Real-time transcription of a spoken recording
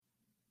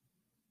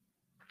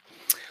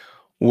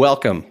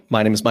Welcome.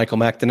 My name is Michael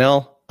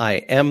McDonnell. I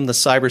am the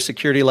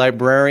cybersecurity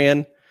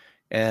librarian,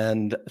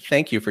 and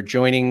thank you for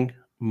joining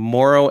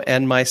Mauro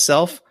and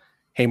myself.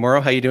 Hey, Mauro,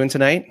 how you doing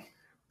tonight?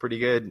 Pretty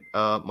good.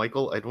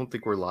 Michael, I don't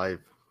think we're live.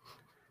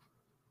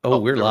 Oh,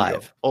 we're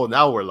live. Oh,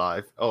 now we're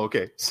live. Oh,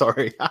 okay.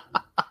 Sorry.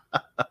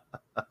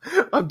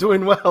 I'm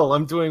doing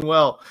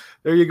well.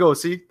 There you go.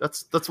 See,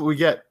 that's what we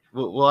get.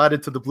 We'll add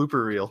it to the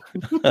blooper reel.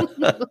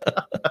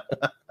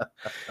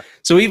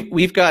 So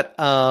we've got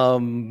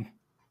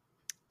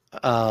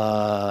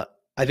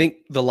I think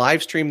the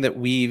live stream that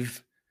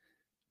we've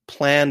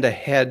planned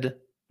ahead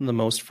the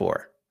most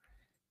for,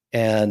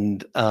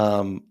 and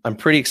I'm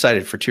pretty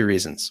excited for two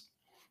reasons.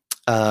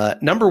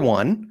 Number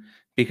one,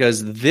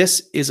 because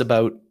this is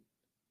about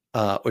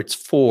it's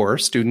for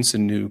students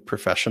and new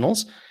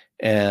professionals,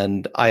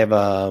 and I have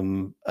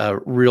a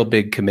real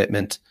big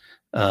commitment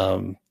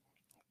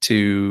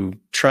to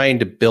trying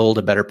to build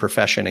a better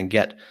profession and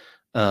get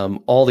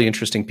all the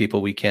interesting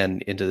people we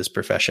can into this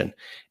profession.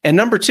 And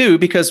number two,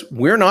 because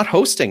we're not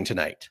hosting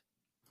tonight.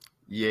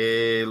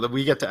 Yay,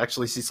 we get to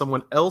actually see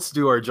someone else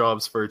do our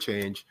jobs for a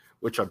change,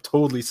 which I'm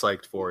totally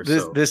psyched for.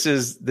 This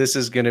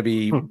is going to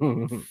be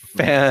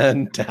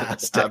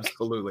fantastic.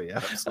 Absolutely.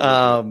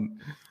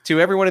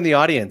 To everyone in the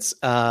audience,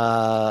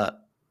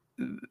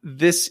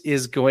 this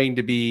is going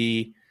to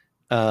be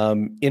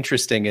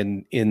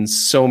interesting in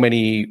so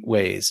many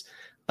ways.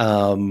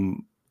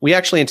 We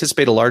actually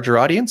anticipate a larger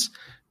audience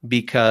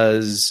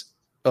because,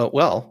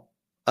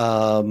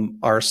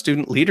 our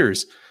student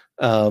leaders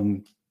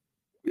can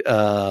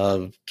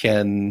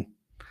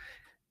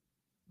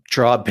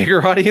draw a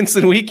bigger audience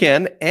than we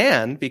can,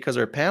 and because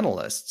our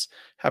panelists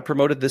have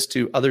promoted this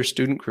to other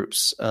student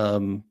groups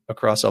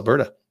across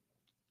Alberta.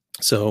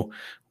 So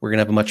we're going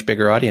to have a much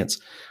bigger audience.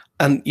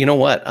 And you know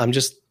what? I'm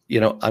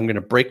going to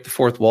break the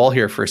fourth wall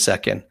here for a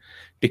second,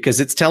 because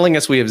it's telling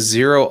us we have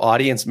 0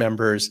 audience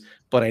members,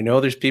 but I know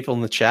there's people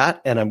in the chat,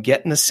 and I'm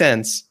getting a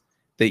sense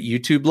that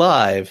YouTube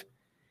Live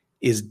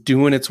is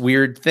doing its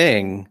weird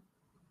thing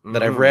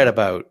that I've read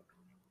about.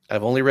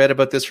 I've only read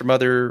about this from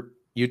other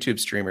YouTube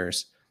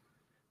streamers,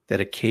 that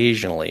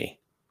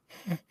occasionally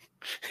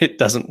it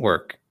doesn't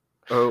work.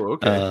 Oh,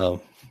 okay.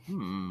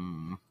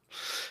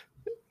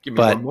 Give me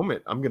one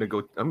moment. I'm gonna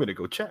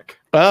go check.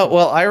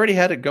 Well, I already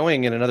had it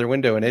going in another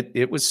window, and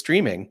it was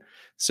streaming.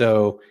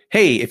 So,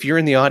 hey, if you're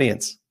in the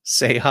audience,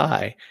 say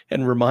hi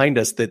and remind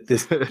us that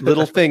this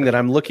little thing that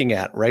I'm looking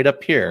at right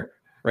up here,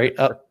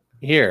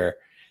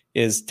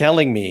 is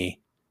telling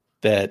me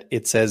that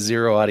it says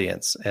 0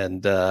 audience,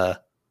 and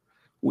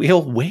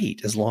we'll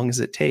wait as long as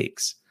it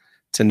takes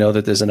to know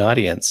that there's an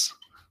audience.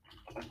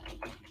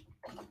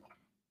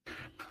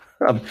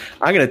 I'm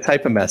going to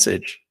type a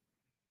message.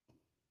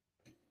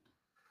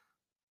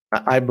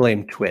 I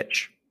blame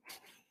Twitch.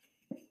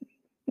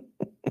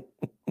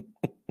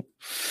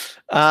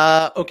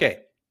 Okay.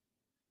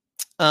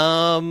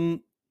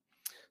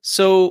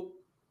 So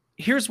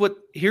here's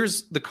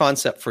the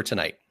concept for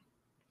tonight.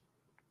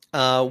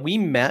 We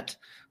met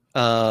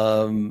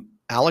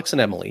Alex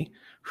and Emily,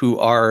 who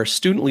are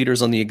student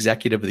leaders on the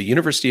executive of the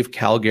University of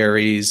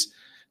Calgary's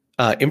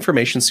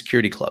Information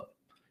Security Club,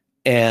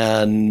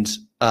 and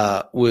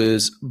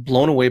was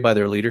blown away by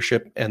their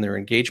leadership and their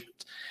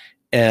engagement.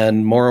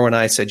 And Mauro and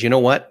I said, you know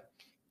what?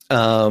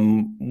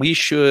 We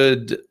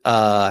should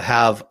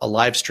have a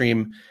live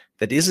stream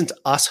that isn't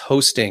us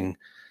hosting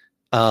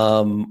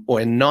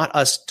or not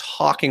us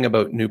talking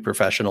about new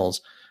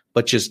professionals,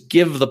 but just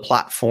give the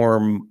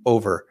platform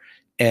over.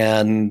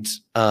 And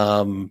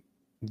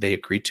they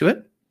agreed to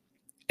it.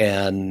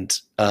 And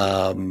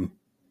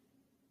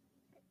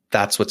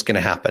that's what's going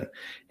to happen.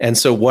 And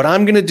so what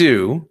I'm going to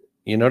do,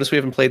 you notice we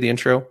haven't played the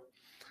intro?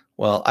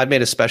 Well, I've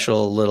made a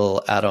special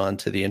little add-on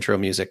to the intro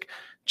music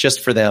just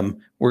for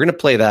them. We're going to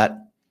play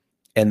that,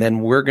 and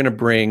then we're going to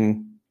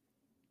bring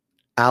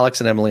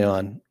Alex and Emily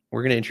on.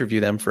 We're going to interview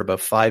them for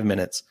about 5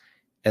 minutes,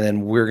 and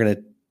then we're going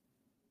to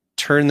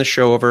turn the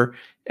show over,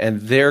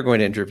 and they're going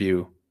to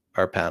interview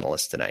our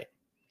panelists tonight.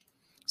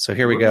 So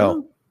here we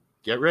go.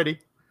 Get ready.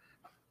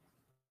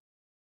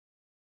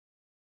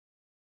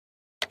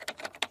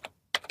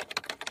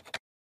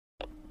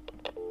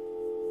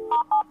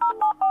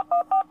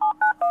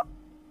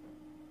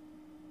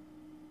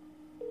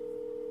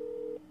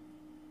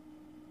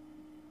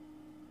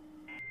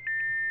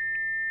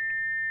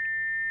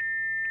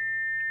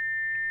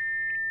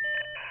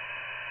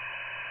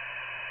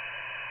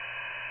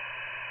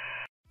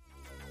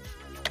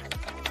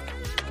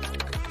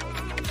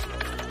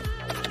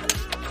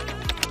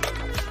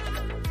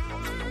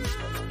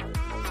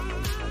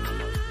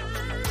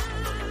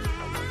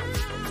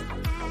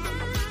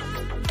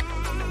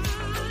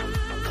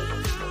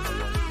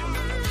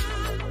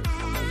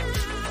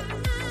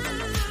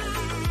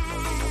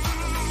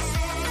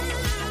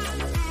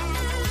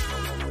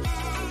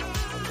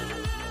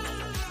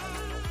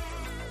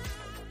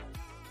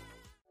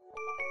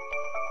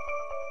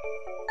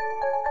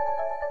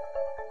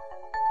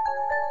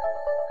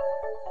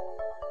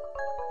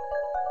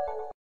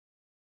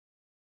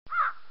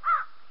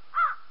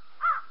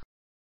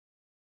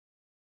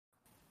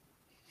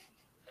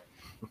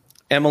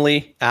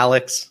 Emily,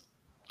 Alex,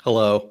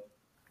 hello.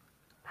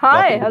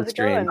 Hi, Welcome to how's the it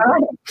stream.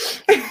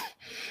 going?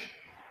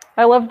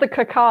 I love the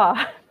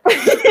caca.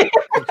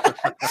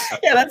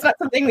 Yeah, that's not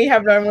something we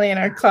have normally in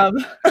our club.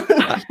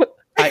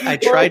 I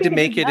tried to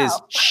make it as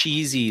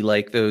cheesy,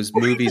 like those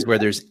movies where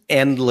there's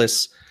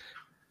endless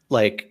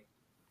like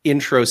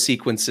intro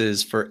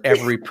sequences for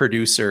every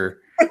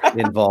producer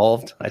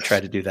involved. I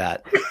tried to do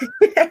that.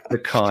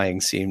 The cawing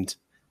seemed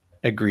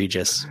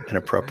egregious and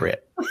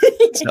appropriate.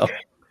 So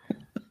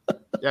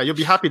Yeah, you'll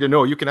be happy to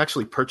know you can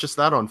actually purchase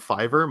that on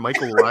Fiverr.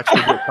 Michael will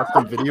actually do a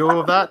custom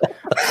video of that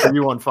for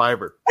you on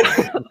Fiverr.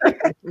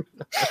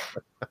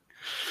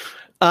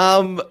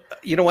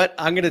 You know what?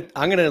 I'm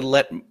gonna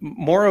let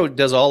Mauro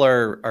does all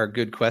our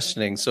good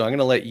questioning, so I'm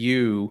gonna let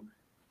you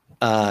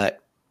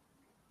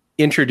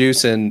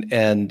introduce and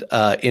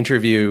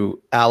interview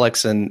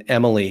Alex and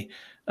Emily.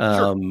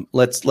 Sure.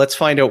 Let's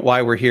find out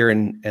why we're here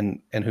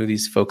and who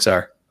these folks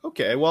are.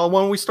 Okay, well,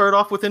 why don't we start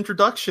off with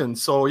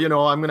introductions? So,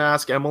 I'm going to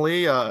ask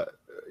Emily,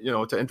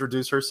 to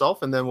introduce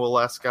herself, and then we'll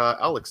ask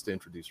Alex to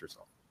introduce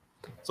herself.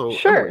 So,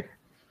 Sure. Emily.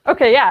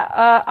 Okay,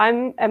 yeah.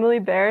 I'm Emily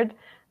Baird.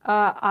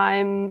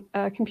 I'm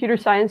a computer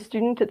science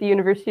student at the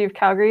University of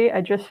Calgary.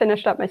 I just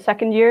finished up my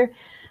second year.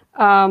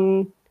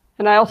 And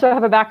I also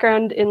have a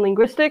background in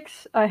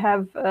linguistics. I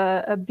have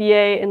a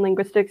BA in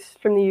linguistics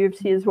from the U of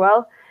C as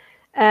well.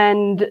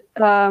 And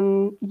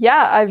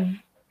I've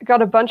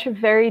got a bunch of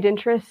varied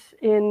interests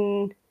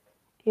in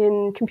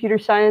computer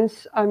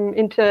science. I'm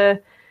into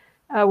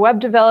web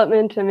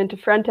development, I'm into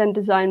front-end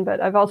design, but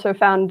I've also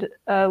found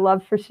a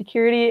love for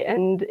security,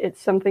 and it's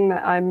something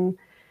that I'm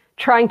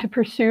trying to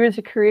pursue as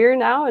a career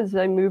now as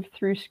I move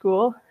through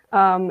school.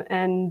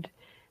 And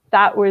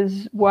that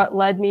was what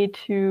led me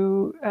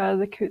to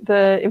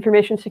the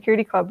Information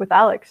Security Club with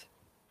Alex.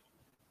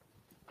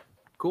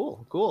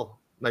 Cool.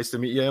 Nice to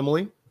meet you,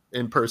 Emily,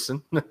 in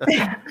person.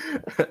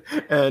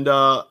 And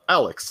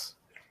Alex.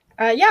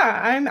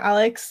 I'm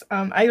Alex.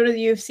 I go to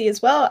the U of C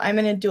as well. I'm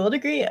in a dual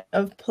degree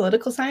of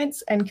political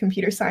science and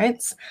computer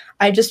science.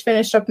 I just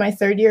finished up my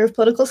third year of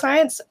political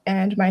science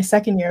and my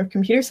second year of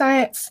computer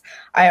science.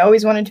 I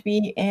always wanted to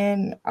be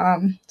in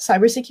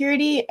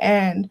cybersecurity,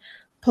 and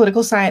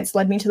political science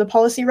led me to the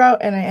policy route,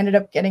 and I ended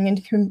up getting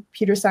into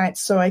computer science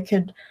so I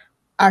could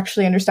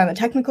actually understand the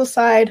technical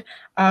side.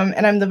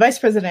 And I'm the vice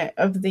president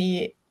of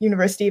the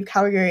University of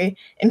Calgary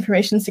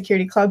Information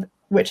Security Club,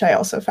 which I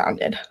also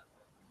founded.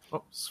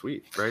 Oh,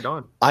 sweet. Right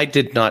on. I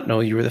did not know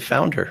you were the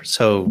founder,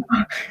 so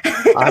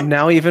I'm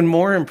now even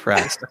more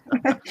impressed.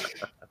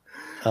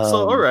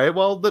 So, all right.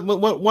 Well,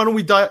 why don't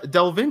we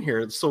delve in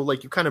here? So,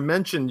 like you kind of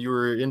mentioned, you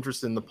were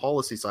interested in the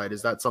policy side.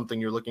 Is that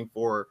something you're looking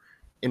for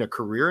in a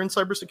career in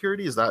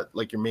cybersecurity? Is that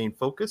like your main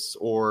focus,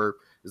 or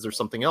is there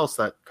something else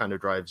that kind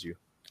of drives you?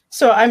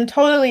 So I'm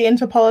totally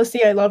into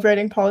policy. I love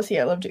writing policy.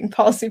 I love doing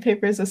policy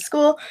papers at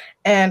school.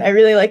 And I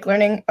really like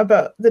learning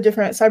about the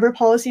different cyber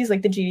policies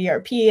like the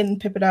GDPR and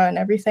PIPEDA and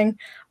everything.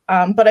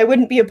 But I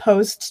wouldn't be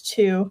opposed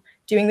to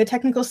doing the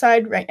technical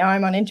side. Right now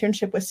I'm on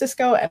internship with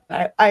Cisco, and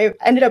I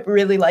ended up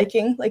really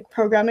liking like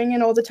programming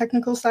and all the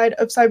technical side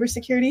of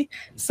cybersecurity.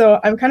 So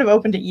I'm kind of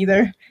open to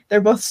either.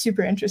 They're both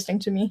super interesting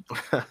to me.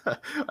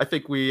 I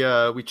think we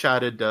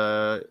chatted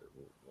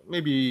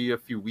maybe a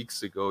few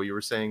weeks ago. You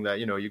were saying that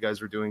you guys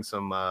were doing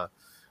some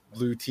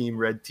blue team,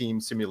 red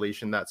team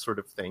simulation, that sort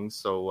of thing.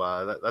 So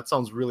that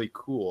sounds really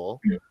cool.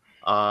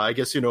 I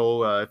guess if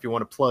you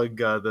want to plug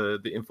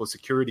the Info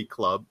Security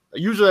Club,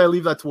 usually I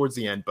leave that towards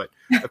the end, but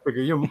I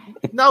figure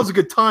now's a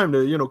good time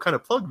to kind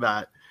of plug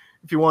that.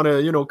 If you want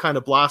to kind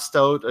of blast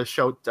out a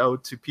shout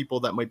out to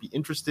people that might be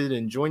interested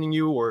in joining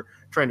you or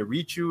trying to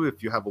reach you,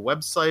 if you have a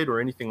website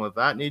or anything of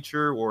that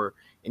nature, or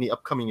any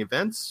upcoming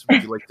events,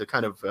 would you like to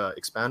kind of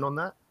expand on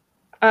that?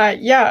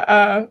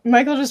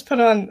 Michael just put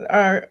on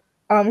our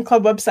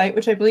club website,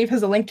 which I believe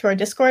has a link to our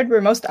Discord. We're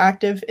most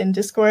active in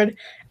Discord,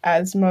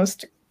 as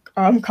most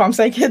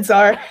ComSci kids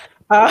are.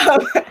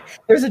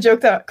 There's a joke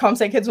that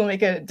ComSci kids will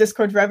make a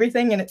Discord for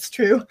everything, and it's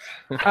true.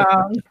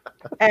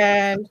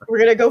 And we're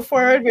going to go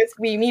forward with,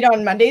 we meet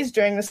on Mondays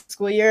during the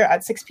school year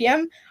at 6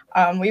 p.m.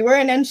 We were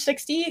in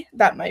N60.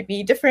 That might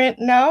be different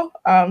now.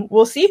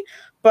 We'll see.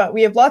 But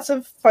we have lots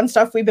of fun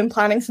stuff we've been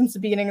planning since the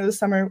beginning of the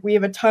summer. We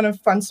have a ton of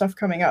fun stuff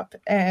coming up,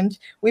 and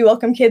we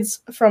welcome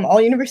kids from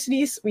all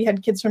universities. We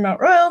had kids from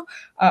Mount Royal.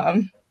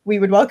 We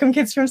would welcome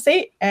kids from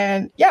State,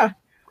 and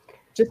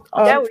just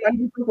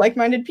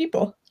like-minded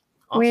people.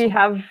 Awesome. We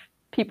have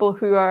people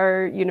who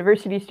are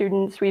university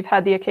students. We've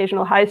had the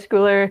occasional high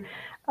schooler.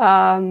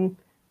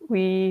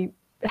 We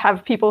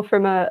have people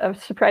from a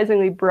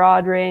surprisingly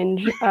broad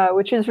range,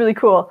 which is really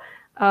cool.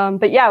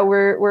 But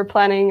we're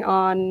planning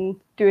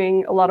on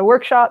doing a lot of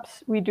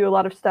workshops. We do a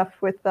lot of stuff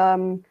with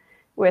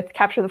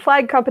Capture the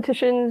Flag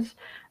competitions.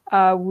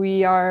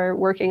 We are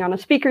working on a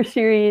speaker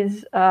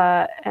series,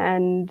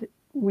 and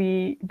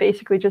we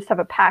basically just have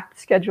a packed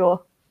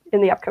schedule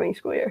in the upcoming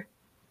school year.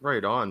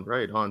 Right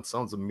on.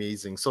 Sounds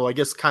amazing. So I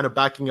guess kind of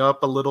backing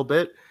up a little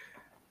bit,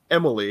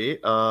 Emily,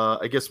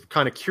 I guess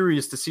kind of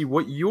curious to see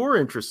what your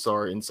interests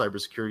are in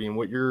cybersecurity and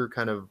what your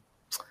kind of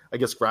I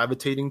guess,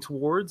 gravitating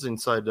towards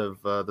inside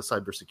of the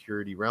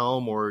cybersecurity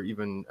realm, or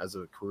even as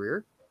a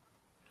career?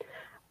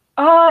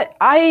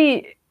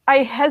 I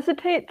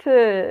hesitate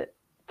to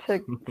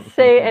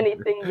say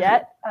anything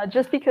yet,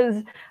 just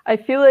because I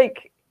feel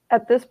like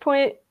at this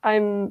point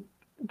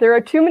there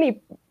are too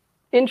many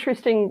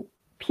interesting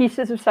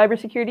pieces of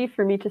cybersecurity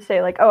for me to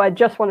say like, oh, I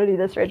just want to do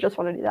this or I just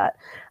want to do that.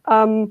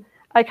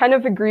 I kind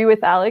of agree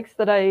with Alex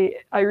that I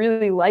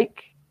really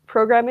like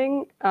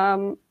programming.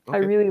 Okay. I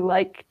really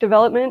like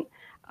development.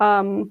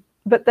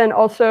 But then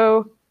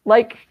also,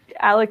 like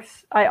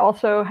Alex, I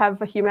also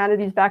have a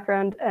humanities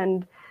background,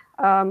 and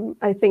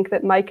I think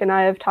that Mike and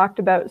I have talked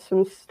about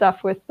some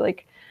stuff with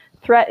like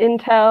threat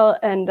intel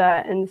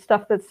and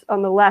stuff that's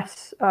on the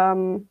less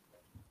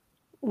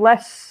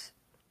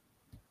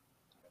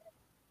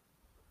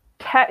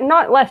tech,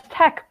 not less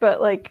tech,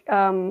 but like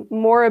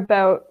more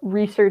about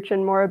research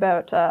and more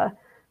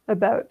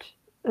about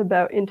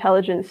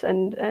intelligence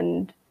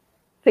and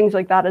things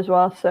like that as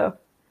well. So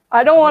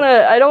I don't want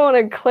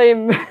to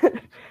claim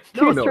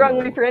too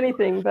strongly for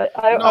anything, but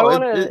I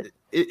want to.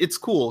 It's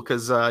cool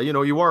because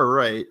you are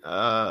right.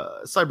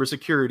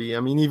 Cybersecurity,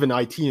 I mean, even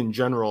IT in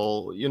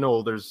general,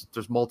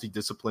 there's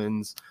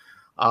multi-disciplines.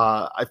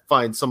 I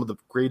find some of the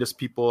greatest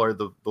people are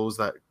those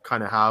that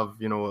kind of have,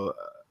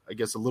 I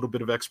guess, a little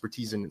bit of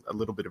expertise in a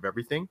little bit of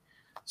everything.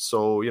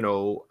 So,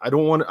 I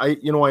don't want, I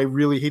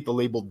really hate the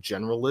label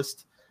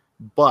generalist,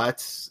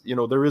 but,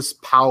 there is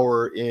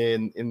power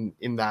in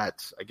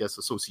that, I guess,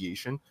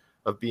 association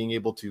of being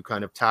able to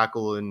kind of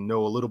tackle and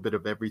know a little bit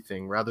of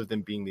everything rather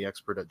than being the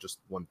expert at just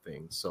one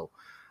thing. So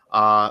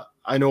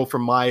I know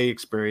from my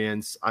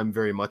experience, I'm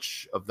very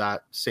much of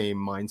that same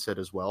mindset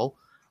as well.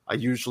 I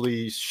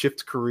usually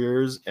shift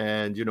careers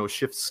and,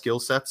 shift skill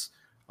sets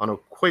on a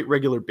quite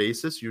regular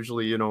basis.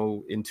 Usually,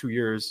 in 2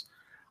 years,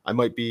 I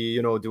might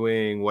be,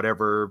 doing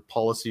whatever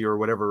policy or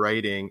whatever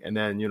writing. And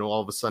then,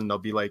 all of a sudden I'll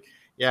be like,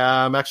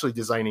 yeah, I'm actually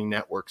designing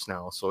networks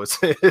now. So it's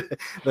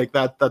like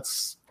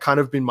that's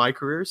kind of been my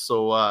career.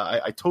 So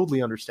I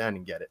totally understand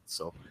and get it.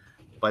 So,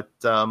 but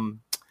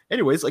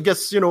anyways, I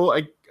guess,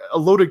 a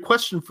loaded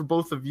question for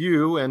both of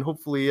you and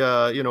hopefully,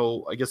 I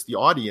guess the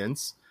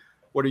audience.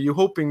 What are you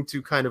hoping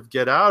to kind of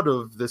get out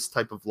of this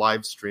type of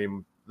live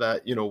stream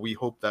that, we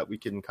hope that we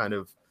can kind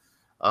of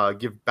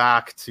give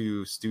back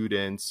to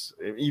students,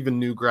 even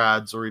new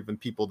grads or even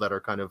people that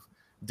are kind of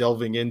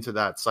delving into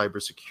that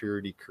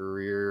cybersecurity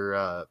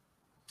career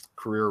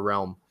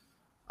realm?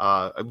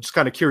 I'm just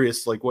kind of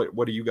curious, like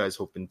what are you guys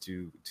hoping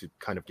to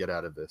kind of get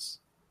out of this?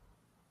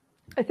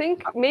 I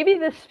think maybe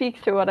this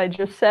speaks to what I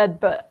just said,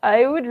 but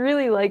I would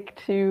really like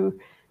to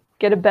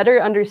get a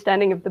better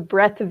understanding of the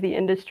breadth of the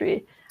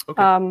industry.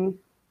 Okay.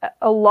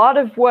 A lot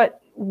of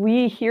what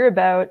we hear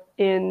about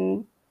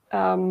in,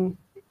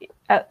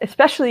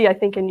 especially I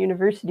think in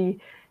university,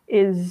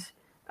 is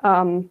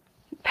pen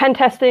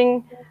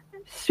testing,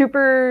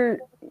 super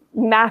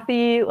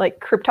mathy, like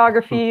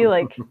cryptography,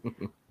 like,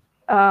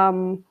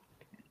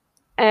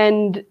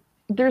 and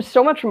there's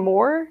so much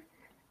more.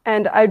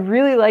 And I'd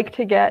really like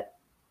to get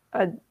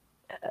a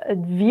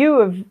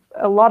view of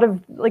a lot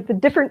of like the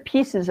different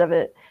pieces of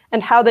it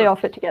and how they all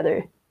fit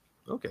together.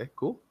 Okay,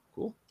 cool.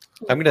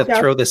 I'm going to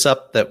throw this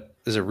up that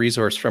is a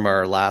resource from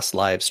our last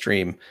live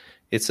stream.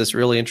 It's this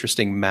really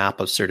interesting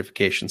map of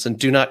certifications, and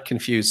do not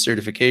confuse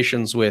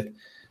certifications with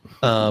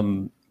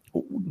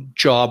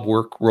job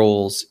work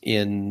roles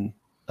in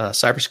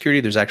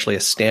cybersecurity. There's actually a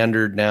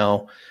standard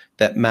now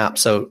that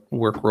maps out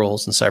work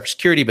roles in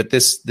cybersecurity, but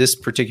this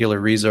particular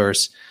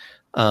resource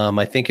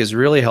I think is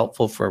really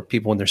helpful for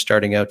people when they're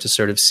starting out to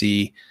sort of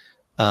see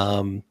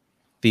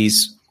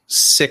these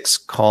 6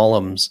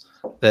 columns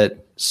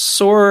that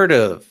sort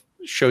of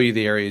show you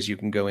the areas you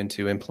can go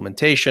into: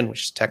 implementation,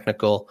 which is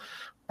technical;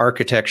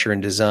 architecture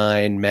and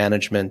design;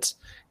 management;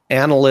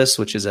 analysts,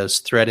 which is as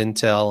threat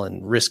intel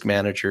and risk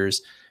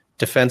managers;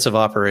 defensive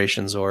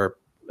operations, or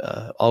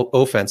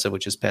offensive,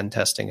 which is pen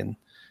testing and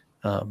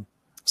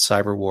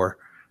cyber war.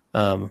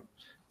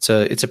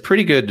 So it's a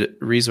pretty good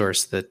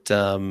resource that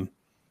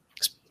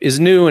is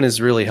new and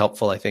is really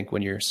helpful, I think,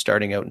 when you're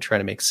starting out and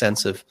trying to make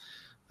sense of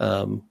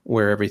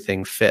where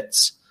everything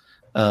fits.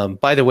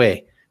 By the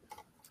way,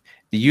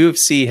 the U of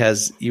C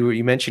has,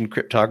 you mentioned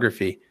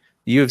cryptography.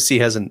 The U of C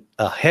has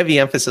a heavy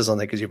emphasis on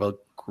that because you have a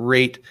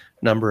great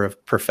number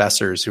of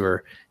professors who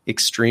are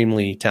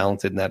extremely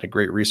talented and that a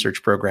great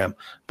research program.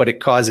 But it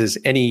causes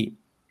any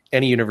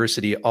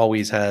university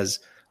always has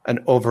an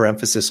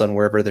overemphasis on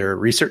wherever their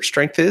research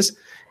strength is.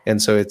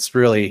 And so it's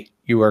really,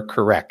 you are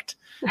correct.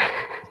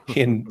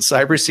 In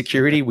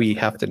cybersecurity, we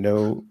have to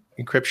know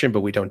encryption,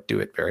 but we don't do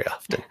it very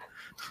often.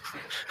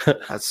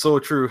 That's so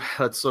true.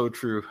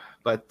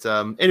 But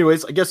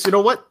anyways, I guess, you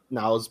know what?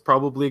 Now is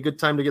probably a good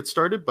time to get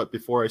started. But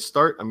before I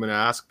start, I'm going to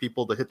ask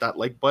people to hit that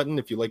like button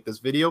if you like this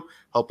video,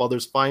 help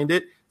others find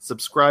it.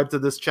 Subscribe to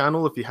this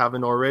channel if you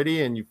haven't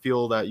already and you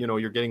feel that,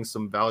 you're getting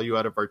some value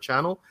out of our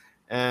channel.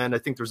 And I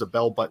think there's a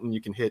bell button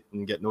you can hit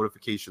and get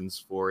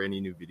notifications for any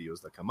new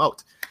videos that come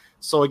out.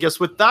 So I guess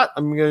with that,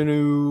 I'm going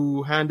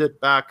to hand it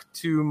back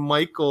to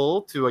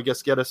Michael to, I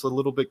guess, get us a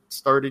little bit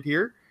started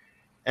here.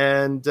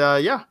 And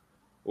we'll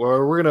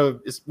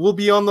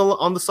be on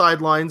the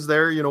sidelines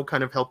there,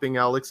 kind of helping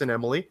Alex and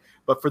Emily.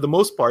 But for the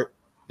most part,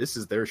 this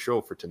is their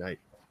show for tonight.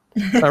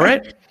 All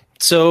right.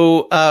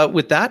 So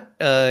with that,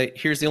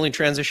 here's the only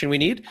transition we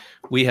need.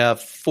 We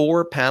have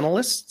 4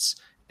 panelists,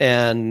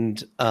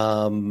 and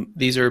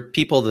these are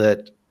people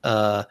that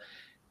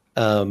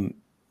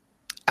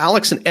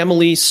Alex and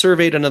Emily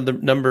surveyed another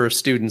number of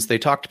students. They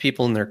talked to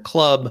people in their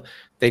club.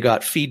 They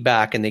got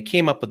feedback, and they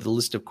came up with a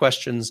list of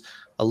questions,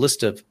 a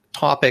list of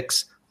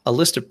topics, a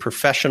list of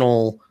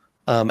professional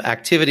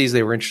activities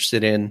they were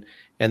interested in.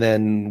 And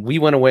then we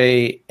went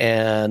away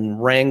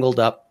and wrangled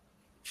up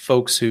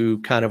folks who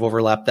kind of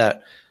overlapped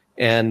that.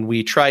 And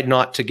we tried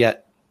not to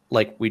get,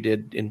 like we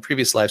did in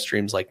previous live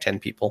streams, like 10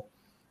 people.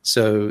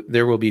 So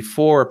there will be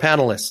 4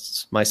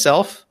 panelists.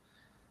 Myself,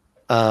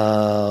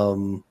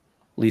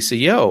 Lisa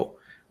Yo,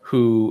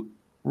 who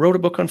wrote a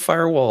book on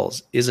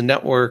firewalls, is a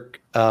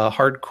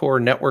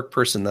hardcore network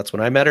person. That's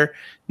when I met her.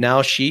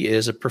 Now she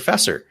is a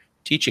professor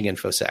teaching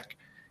InfoSec.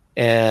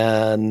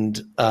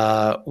 And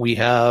we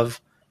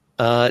have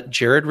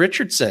Jared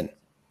Richardson.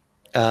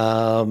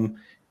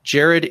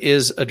 Jared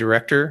is a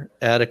director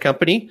at a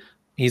company.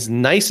 He's the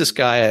nicest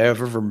guy I've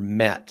ever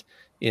met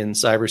in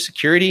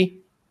cybersecurity.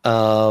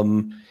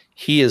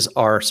 He is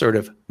our sort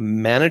of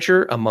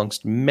manager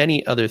amongst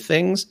many other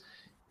things.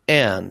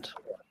 And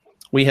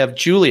we have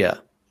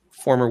Julia,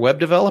 former web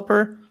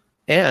developer,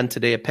 and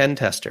today a pen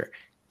tester.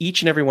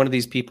 Each and every one of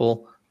these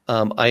people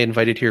I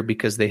invited here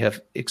because they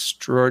have they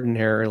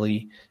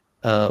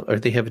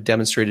have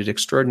demonstrated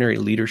extraordinary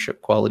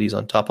leadership qualities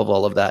on top of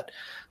all of that.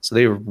 So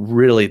they were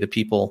really the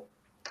people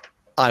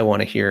I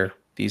want to hear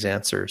these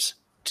answers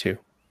to.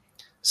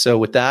 So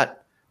with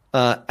that,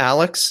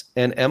 Alex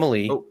and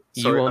Emily. Oh,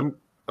 sorry, I'm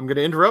going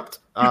to interrupt.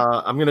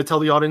 I'm going to tell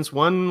the audience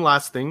one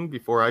last thing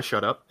before I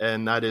shut up,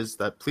 and that is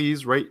that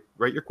please write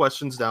your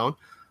questions down.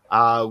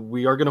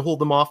 We are going to hold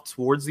them off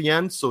towards the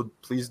end, so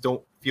please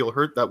don't feel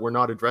hurt that we're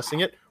not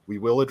addressing it. We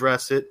will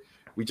address it.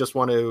 We just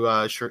want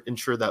to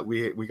ensure that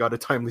we got a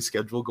timely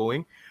schedule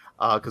going,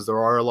 because there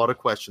are a lot of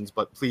questions.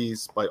 But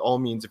please, by all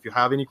means, if you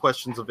have any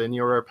questions of any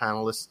of our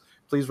panelists,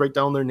 please write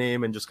down their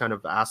name and just kind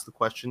of ask the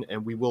question,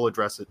 and we will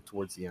address it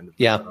towards the end of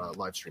the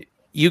live stream.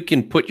 You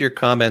can put your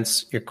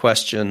comments, your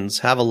questions,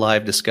 have a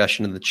live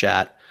discussion in the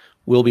chat.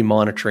 We'll be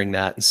monitoring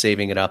that and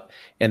saving it up.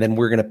 And then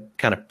we're going to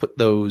kind of put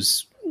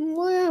those,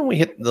 we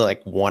hit the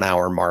 1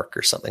 hour mark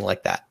or something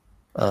like that.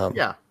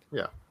 Yeah,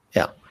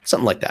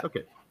 something like that.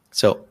 Okay.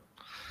 So,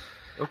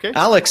 okay,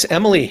 Alex,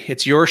 Emily,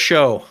 it's your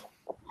show.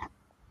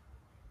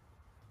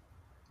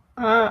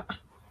 All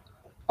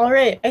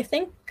right. I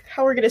think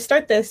how we're going to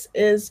start this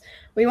is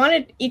we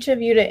wanted each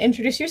of you to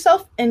introduce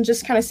yourself and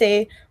just kind of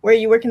say where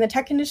you work in the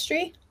tech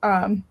industry,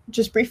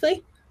 just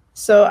briefly.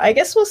 So I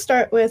guess we'll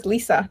start with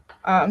Lisa.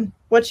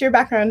 What's your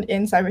background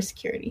in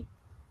cybersecurity?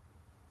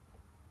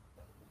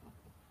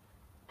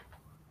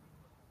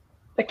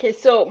 Okay,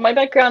 so my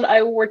background,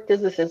 I worked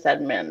as a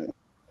sysadmin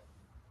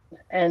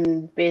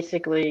and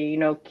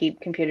basically, keep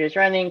computers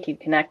running,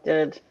 keep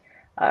connected,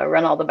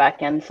 run all the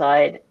back end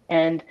side.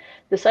 And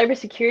the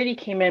cybersecurity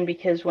came in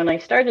because when I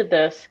started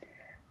this,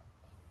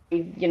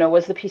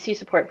 was the PC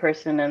support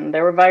person, and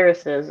there were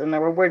viruses and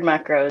there were word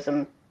macros,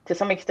 and to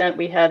some extent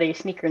we had a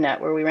sneaker net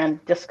where we ran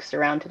disks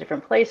around to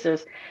different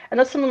places. And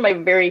that's some of my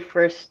very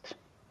first,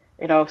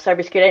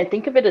 cybersecurity. I didn't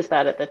think of it as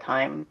that at the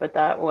time, but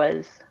that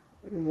was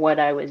what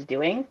I was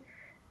doing.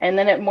 And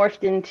then it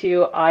morphed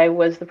into I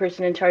was the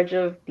person in charge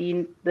of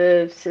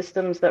the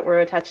systems that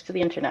were attached to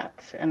the internet.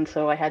 And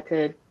so I had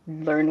to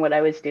learn what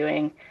I was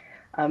doing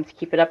to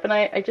keep it up. And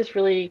I just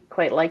really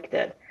quite liked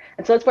it.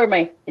 And so that's where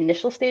my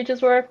initial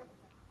stages were.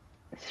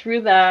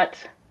 Through that,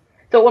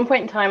 so at one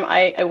point in time,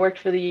 I worked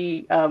for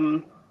the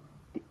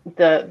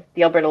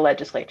Alberta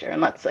legislature.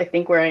 And that's, I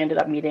think, where I ended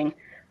up meeting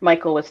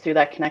Michael, was through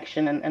that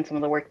connection and some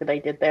of the work that I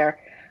did there.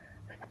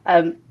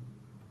 And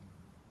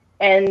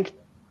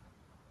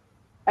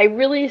I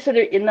really sort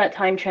of in that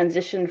time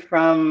transitioned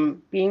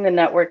from being the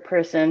network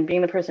person,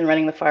 being the person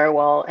running the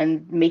firewall,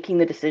 and making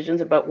the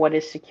decisions about what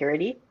is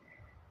security.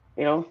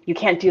 You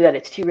can't do that.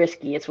 It's too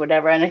risky. It's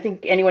whatever. And I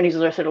think anyone who's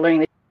sort of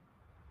learning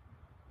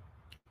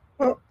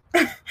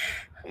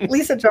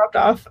Lisa dropped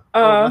off.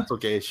 That's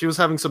okay. She was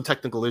having some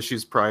technical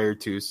issues prior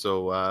to,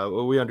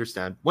 so we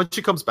understand. Once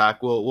she comes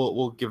back,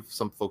 we'll give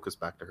some focus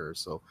back to her.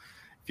 So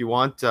if you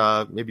want,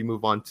 maybe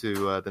move on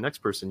to the next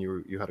person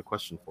you had a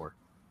question for.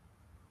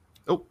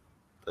 Oh,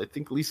 I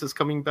think Lisa's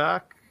coming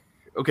back.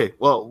 Okay,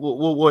 well,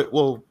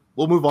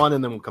 we'll move on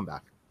and then we'll come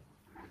back.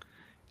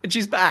 And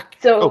she's back.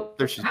 So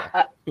there she's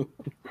back.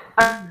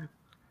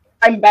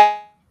 I'm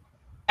back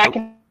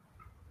and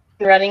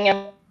running.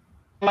 Am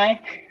I?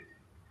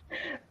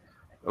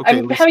 Okay,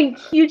 I'm having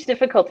huge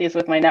difficulties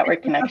with my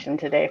network connection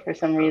today for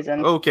some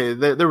reason. Okay,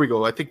 there we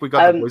go. I think we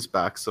got the voice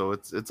back, so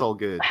it's all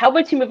good. How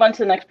about you move on to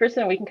the next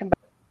person and we can come back?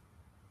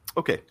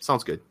 Okay,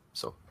 sounds good.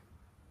 So.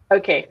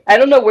 Okay, I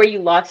don't know where you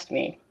lost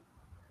me.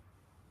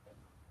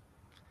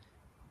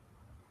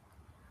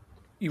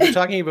 You were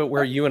talking about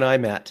where you and I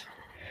met.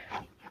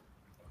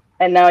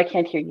 And now I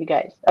can't hear you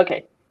guys.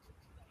 Okay.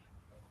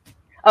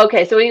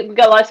 Okay, so we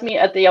got lost meet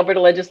at the Alberta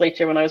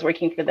Legislature when I was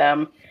working for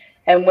them.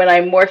 And when I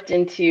morphed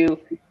into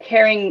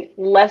caring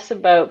less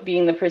about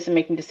being the person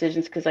making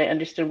decisions because I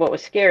understood what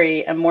was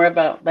scary and more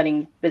about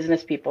letting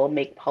business people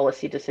make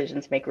policy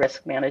decisions, make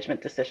risk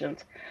management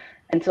decisions.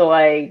 And so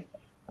I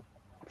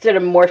sort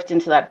of morphed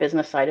into that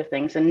business side of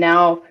things. And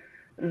now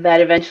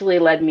that eventually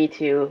led me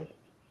to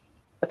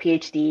a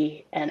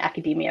PhD and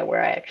academia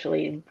where I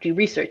actually do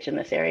research in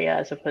this area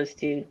as opposed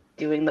to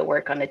doing the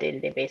work on a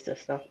day-to-day basis.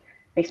 So it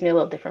makes me a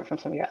little different from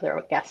some of your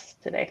other guests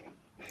today.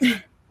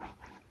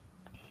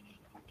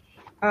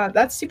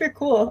 That's super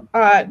cool.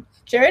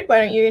 Jared,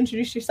 why don't you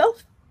introduce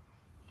yourself?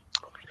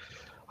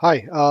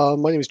 Hi,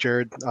 my name is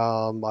Jared.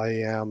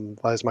 I am,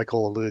 as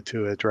Michael alluded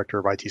to, a director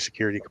of IT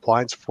security and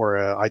compliance for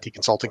an IT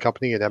consulting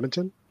company in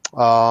Edmonton.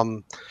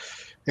 I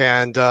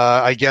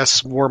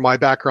guess where my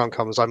background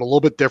comes, I'm a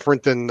little bit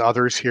different than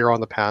others here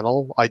on the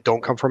panel. I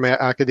don't come from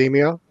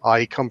academia.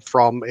 I come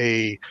from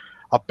a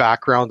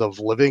background of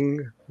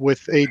living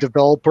with a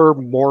developer,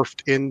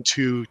 morphed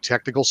into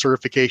technical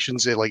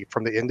certifications like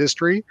from the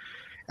industry,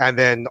 and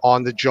then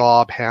on the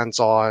job,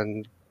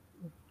 hands-on,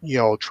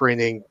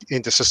 training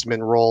into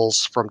sysadmin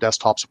roles from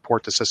desktop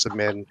support to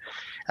sysadmin.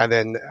 And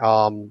then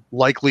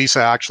like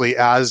Lisa, actually,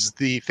 as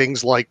the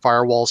things like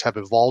firewalls have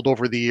evolved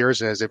over the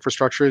years and as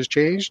infrastructure has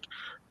changed,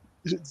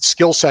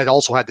 skill set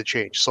also had to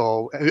change.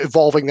 So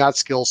evolving that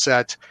skill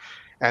set,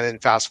 and then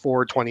fast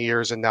forward 20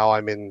 years, and now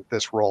I'm in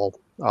this role,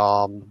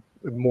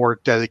 more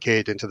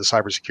dedicated into the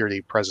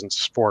cybersecurity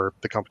presence for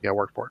the company I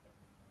work for.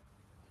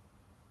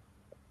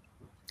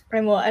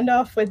 And we'll end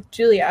off with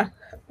Julia.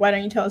 Why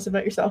don't you tell us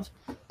about yourself?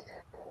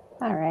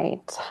 All right.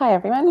 Hi,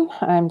 everyone.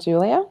 I'm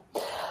Julia,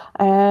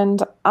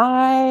 and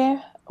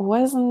I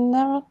was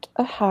not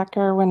a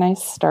hacker when I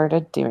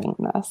started doing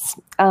this.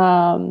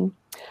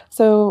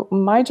 So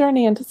my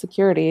journey into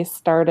security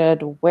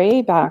started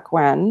way back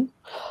when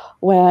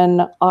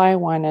I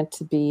wanted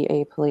to be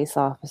a police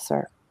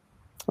officer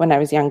when I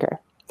was younger.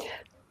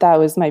 That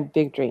was my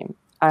big dream.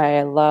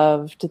 I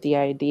loved the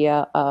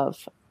idea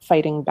of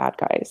fighting bad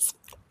guys,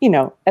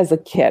 as a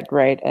kid,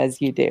 right,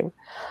 as you do.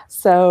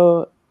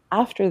 So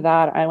after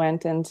that, I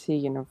went into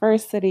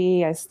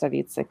university. I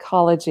studied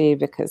psychology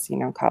because,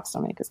 cops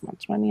don't make as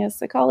much money as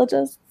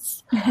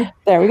psychologists.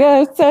 There we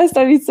go. So I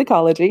studied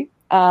psychology.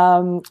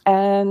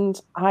 And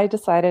I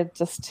decided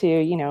just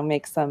to,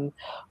 make some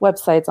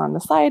websites on the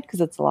side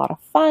because it's a lot of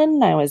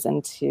fun. I was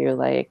into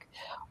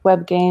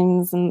web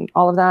games and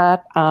all of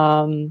that.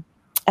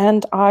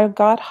 And I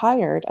got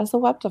hired as a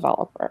web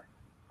developer.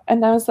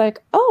 And I was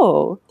like,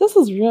 oh, this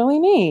is really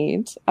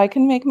neat. I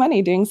can make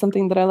money doing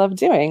something that I love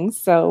doing.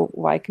 So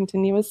why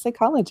continue with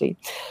psychology?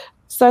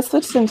 So I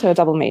switched into a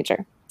double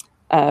major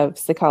of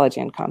psychology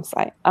and comp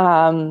sci.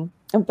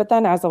 But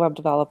then as a web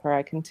developer,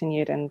 I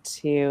continued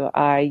into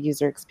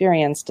user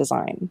experience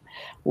design,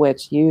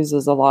 which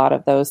uses a lot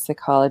of those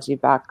psychology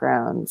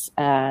backgrounds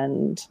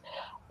and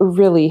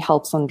really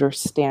helps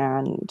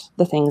understand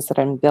the things that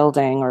I'm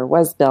building or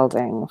was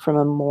building from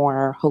a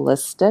more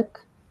holistic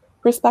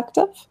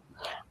perspective.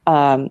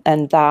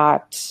 And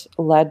that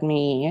led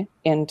me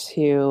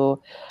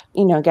into,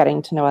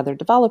 getting to know other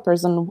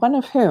developers, and one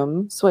of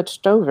whom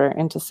switched over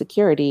into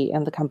security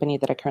in the company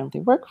that I currently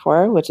work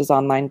for, which is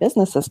Online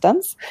Business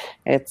Systems.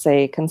 It's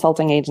a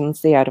consulting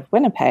agency out of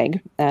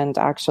Winnipeg, and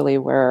actually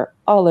we're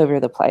all over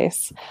the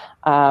place.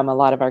 A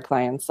lot of our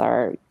clients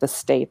are the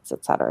States,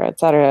 et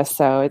cetera,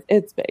 so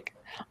it's big.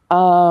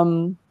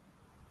 And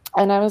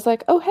I was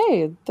like, oh,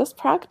 hey, this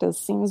practice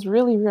seems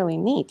really, really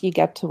neat. You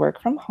get to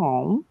work from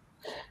home.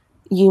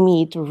 You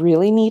meet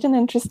really neat and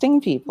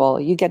interesting people.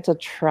 You get to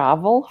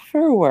travel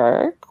for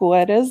work.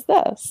 What is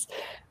this?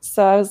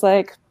 So I was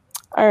like,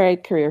 all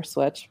right, career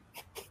switch.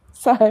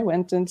 So I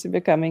went into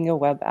becoming a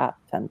web app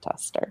pen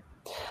tester.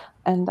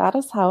 And that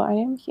is how I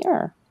am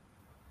here.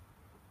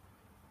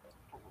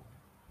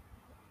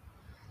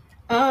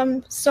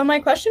 So my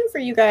question for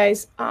you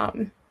guys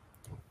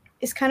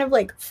is kind of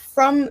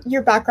from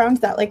your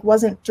background that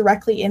wasn't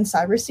directly in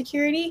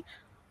cybersecurity.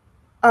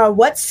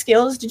 What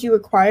skills did you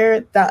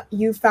acquire that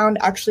you found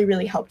actually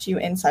really helped you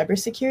in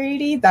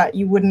cybersecurity that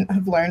you wouldn't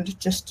have learned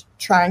just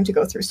trying to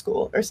go through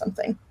school or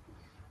something?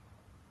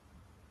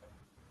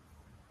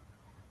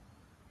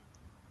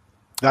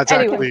 That's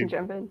actually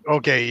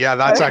okay. Yeah,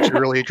 that's actually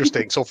really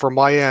interesting. So from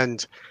my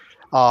end,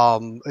 at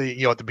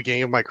the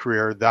beginning of my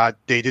career, that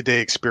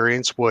day-to-day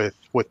experience with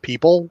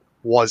people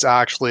was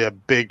actually a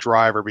big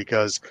driver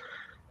because,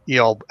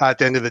 at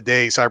the end of the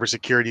day,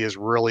 cybersecurity is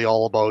really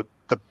all about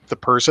the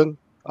person.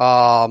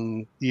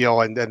 And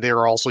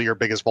they're also your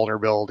biggest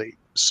vulnerability.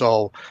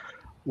 So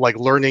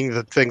learning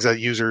the things that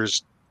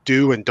users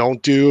do and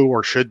don't do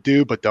or should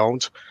do but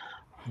don't,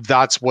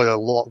 that's what a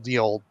lot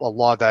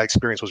of that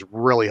experience was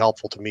really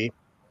helpful to me.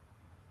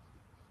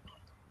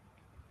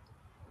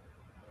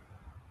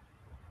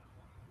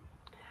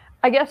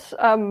 I guess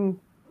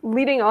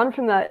leading on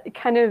from that,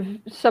 kind of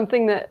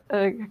something that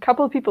a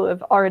couple of people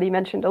have already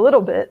mentioned a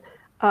little bit,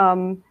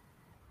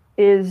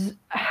 is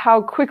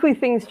how quickly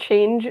things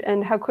change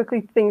and how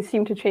quickly things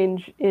seem to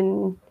change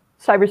in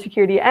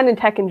cybersecurity and in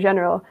tech in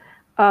general.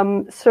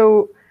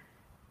 So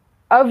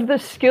of the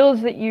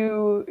skills that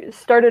you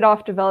started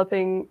off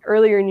developing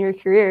earlier in your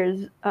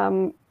careers,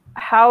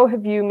 how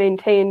have you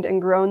maintained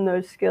and grown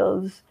those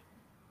skills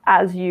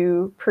as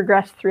you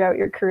progress throughout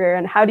your career?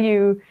 And how do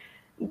you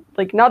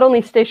like not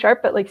only stay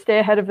sharp, but like stay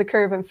ahead of the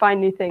curve and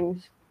find new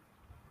things?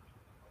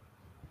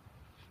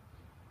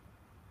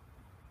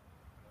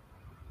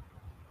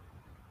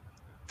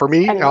 For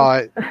me,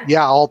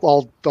 yeah,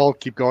 I'll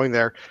keep going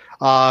there.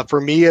 For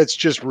me, it's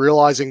just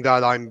realizing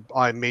that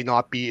I may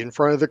not be in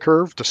front of the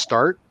curve to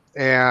start,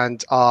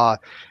 and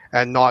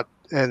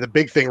the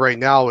big thing right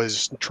now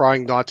is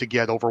trying not to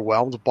get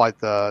overwhelmed by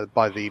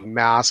the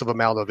massive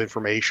amount of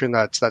information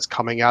that's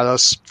coming at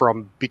us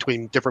from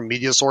between different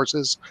media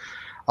sources.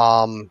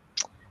 And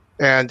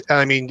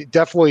I mean,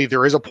 definitely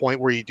there is a point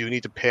where you do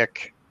need to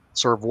pick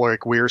sort of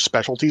like where your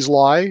specialties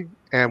lie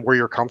and where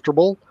you're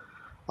comfortable.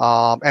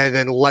 And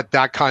then let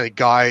that kind of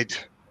guide,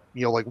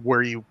 like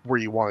where you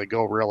want to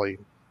go, really.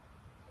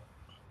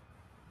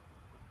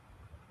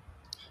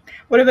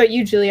 What about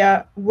you,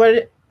 Julia?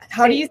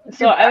 How do you?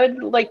 So I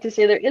would like to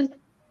say there is.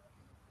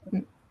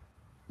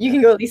 You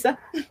can go, Lisa.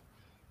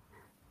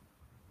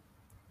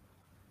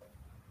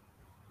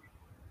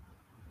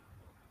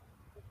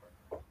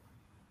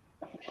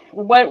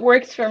 What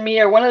works for me,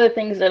 or one of the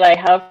things that I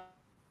have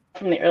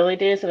from the early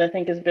days that I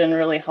think has been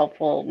really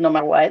helpful, no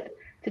matter what,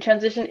 to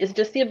transition, is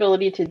just the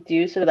ability to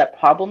do sort of that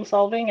problem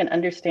solving and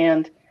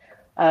understand.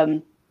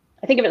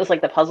 I think of it as like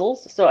the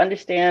puzzles. So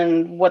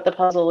understand what the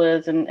puzzle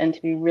is and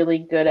to be really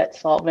good at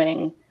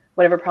solving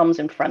whatever problem's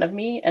in front of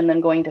me, and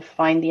then going to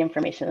find the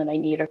information that I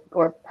need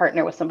or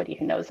partner with somebody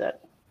who knows it.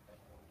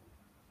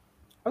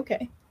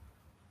 Okay.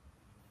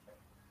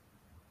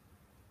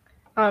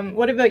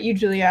 What about you,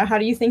 Julia? How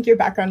do you think your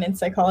background in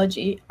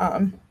psychology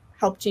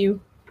helped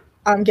you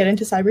get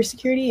into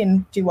cybersecurity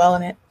and do well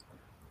in it?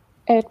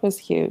 It was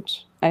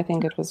huge. I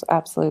think it was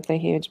absolutely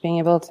huge. Being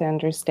able to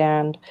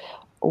understand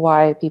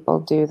why people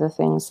do the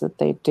things that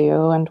they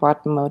do and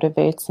what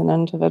motivates an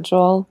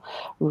individual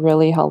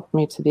really helped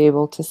me to be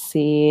able to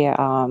see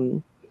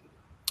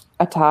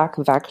attack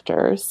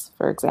vectors,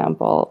 for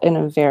example, in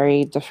a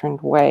very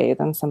different way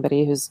than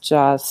somebody who's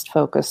just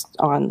focused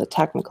on the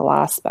technical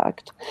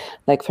aspect.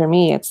 Like for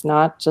me, it's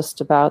not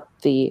just about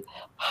the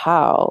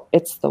how,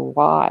 it's the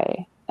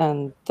why.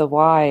 And the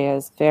why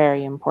is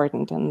very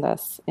important in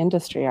this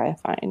industry, I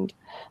find.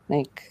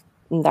 Like,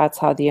 that's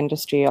how the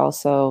industry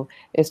also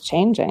is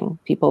changing.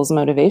 People's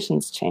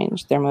motivations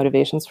change. Their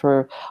motivations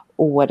for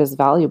what is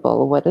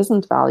valuable, what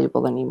isn't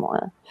valuable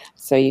anymore.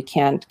 So you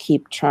can't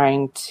keep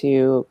trying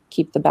to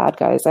keep the bad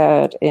guys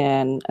out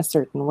in a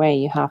certain way.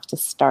 You have to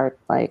start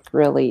like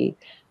really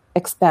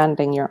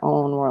expanding your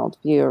own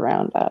worldview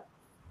around it.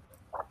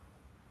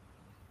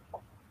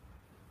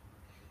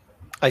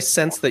 I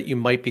sense that you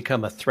might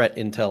become a threat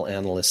intel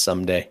analyst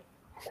someday.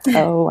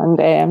 Oh, one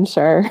day, I'm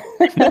sure.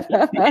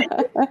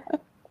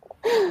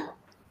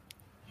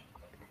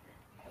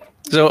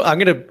 So I'm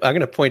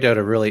gonna point out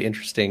a really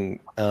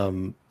interesting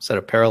set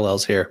of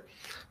parallels here.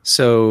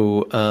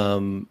 So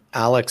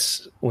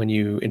Alex, when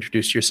you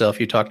introduced yourself,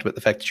 you talked about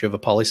the fact that you have a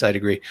poli-sci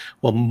degree.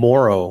 Well,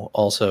 Morrow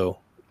also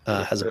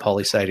has a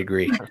poli-sci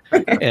degree,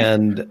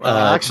 and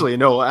actually,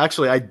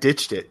 I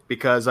ditched it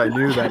because I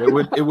knew that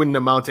it wouldn't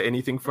amount to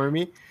anything for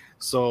me.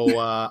 So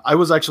I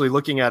was actually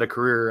looking at a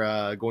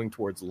career going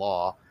towards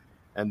law,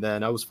 and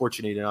then I was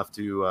fortunate enough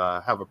to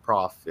have a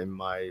prof in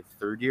my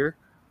third year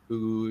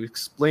who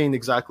explained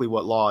exactly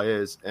what law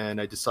is, and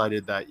I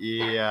decided that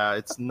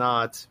it's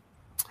not.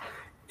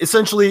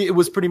 Essentially, it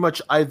was pretty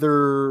much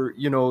either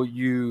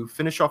you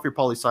finish off your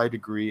poli-sci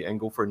degree and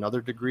go for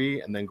another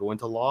degree and then go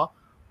into law,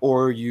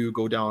 or you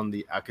go down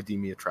the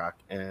academia track,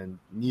 and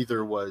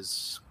neither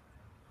was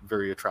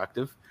very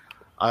attractive.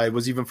 I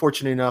was even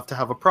fortunate enough to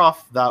have a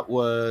prof that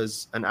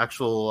was an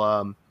actual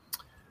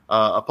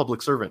a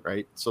public servant,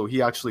 right? So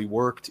he actually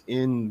worked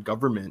in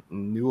government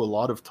and knew a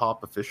lot of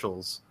top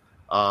officials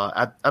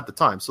at the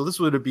time. So this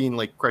would have been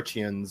like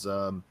Chrétien's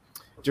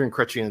during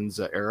Chrétien's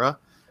era,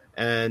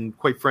 and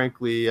quite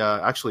frankly,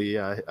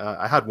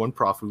 I had one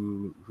prof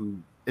who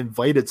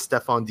invited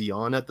Stéphane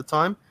Dion at the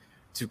time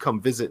to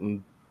come visit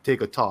and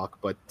take a talk,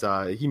 but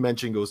he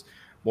goes,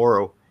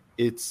 Morrow,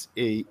 it's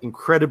a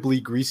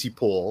incredibly greasy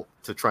pole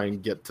to try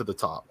and get to the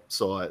top.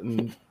 So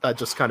that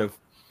just kind of,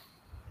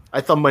 I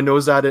thumbed my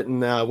nose at it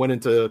and went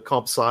into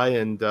comp sci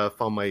and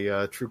found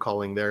my true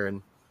calling there.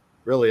 And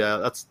really,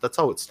 that's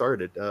how it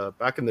started.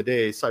 Back in the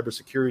day,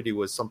 cybersecurity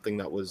was something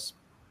that was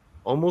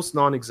almost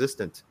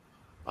non-existent.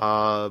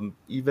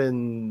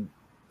 Even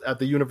at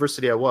the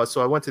university I was,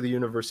 so I went to the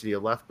University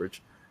of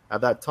Lethbridge.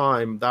 At that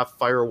time, that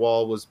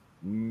firewall was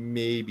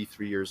maybe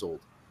 3 years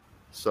old.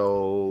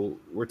 So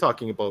we're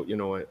talking about,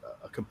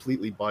 a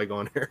completely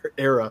bygone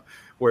era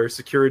where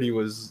security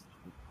was,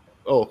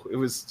 it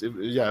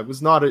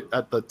was not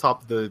at the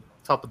top of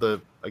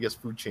the, I guess,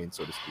 food chain,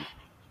 so to speak.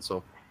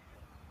 So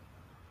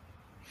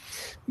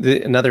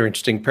another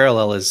interesting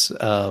parallel is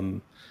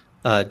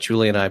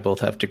Julie and I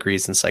both have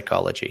degrees in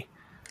psychology,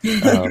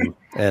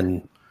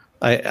 and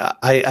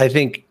I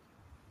think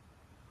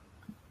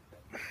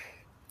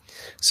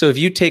So if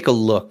you take a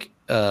look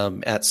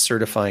at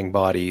certifying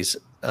bodies,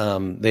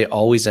 they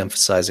always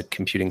emphasize a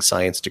computing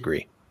science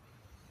degree.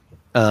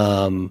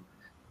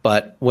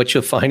 But what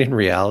you'll find in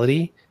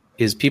reality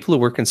is people who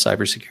work in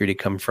cybersecurity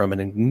come from an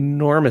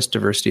enormous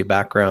diversity of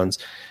backgrounds,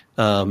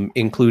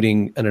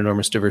 including an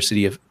enormous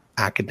diversity of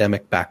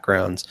academic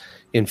backgrounds.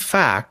 In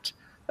fact,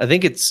 I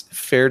think it's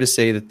fair to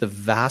say that the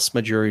vast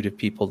majority of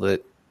people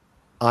that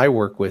I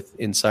work with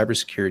in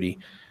cybersecurity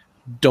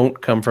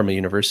don't come from a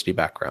university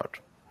background.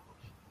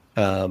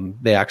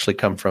 They actually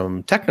come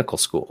from technical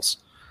schools.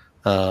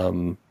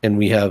 And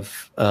we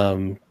have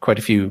quite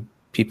a few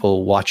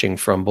people watching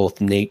from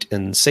both NAIT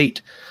and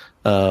SAIT.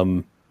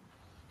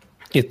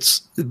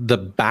 It's the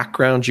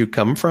background you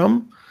come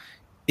from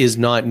is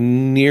not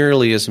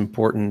nearly as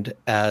important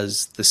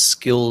as the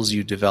skills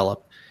you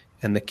develop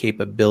and the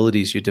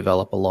capabilities you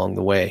develop along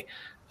the way.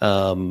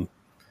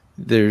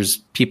 There's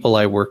people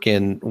I work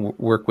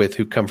with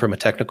who come from a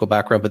technical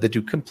background, but they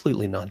do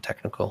completely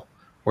non-technical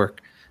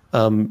work.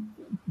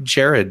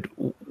 Jared,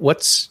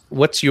 what's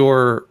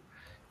your?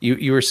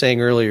 You were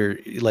saying earlier,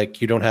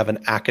 like you don't have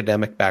an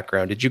academic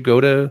background. Did you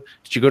go to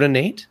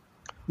NAIT?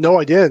 No,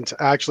 I didn't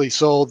actually.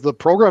 So the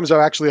programs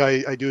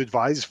I do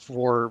advise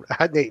for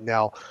at NAIT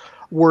now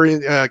were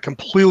in a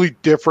completely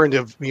different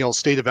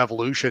state of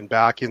evolution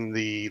back in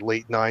the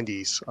late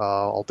 90s.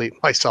 I'll date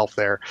myself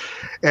there,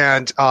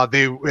 and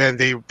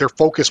their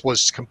focus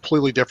was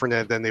completely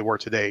different than they were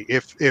today.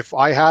 If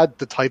I had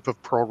the type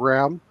of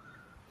program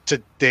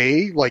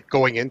today, like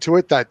going into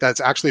it, that's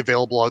actually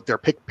available out there,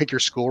 pick your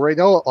school right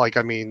now. Like,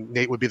 I mean,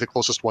 NAIT would be the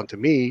closest one to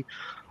me.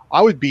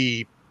 I would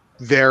be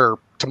there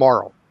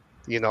tomorrow,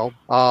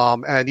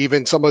 and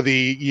even some of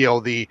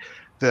the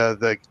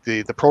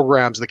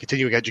programs, the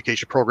continuing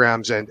education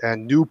programs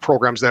and new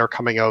programs that are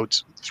coming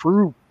out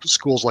through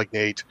schools like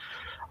NAIT,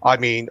 I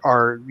mean,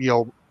 are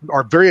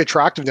very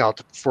attractive now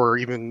for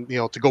even,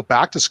 to go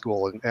back to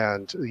school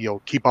and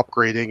keep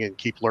upgrading and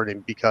keep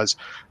learning, because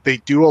they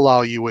do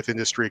allow you with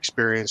industry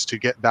experience to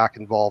get back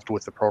involved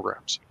with the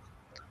programs.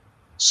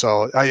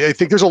 So I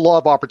think there's a lot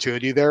of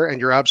opportunity there,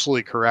 and you're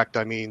absolutely correct.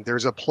 I mean,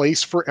 there's a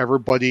place for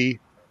everybody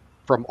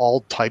from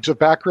all types of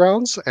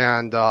backgrounds,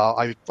 and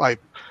I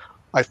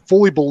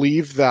fully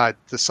believe that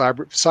the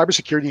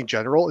cybersecurity in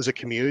general is a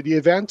community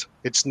event.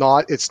 It's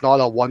not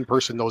a one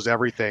person knows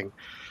everything.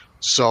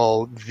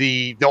 So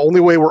the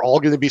only way we're all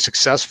going to be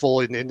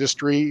successful in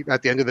industry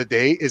at the end of the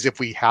day is if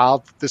we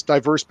have this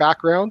diverse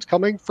background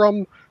coming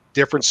from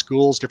different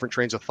schools, different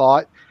trains of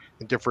thought,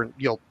 and different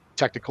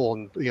technical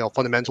and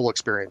fundamental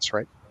experience,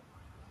 right?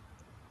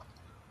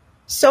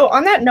 So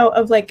on that note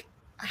of like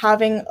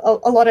having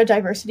a lot of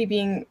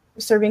diversity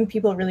serving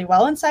people really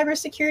well in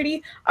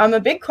cybersecurity, a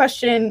big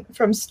question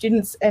from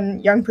students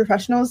and young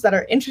professionals that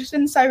are interested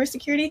in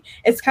cybersecurity,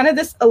 it's kind of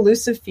this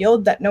elusive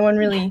field that no one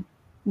really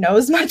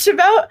knows much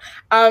about,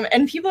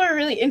 and people are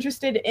really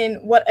interested in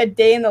what a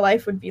day in the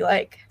life would be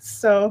like.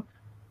 So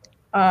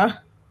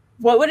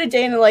what would a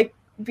day in the life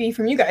be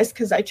from you guys?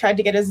 Because I tried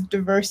to get as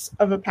diverse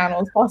of a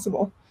panel as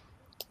possible.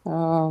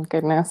 Oh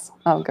goodness,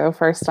 I'll go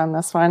first on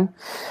this one.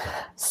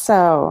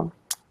 So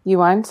you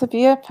want to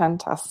be a pen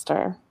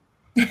tester.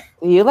 Do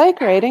you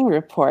like writing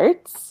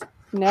reports?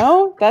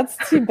 No? That's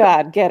too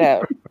bad. Get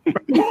out.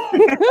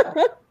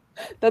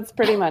 That's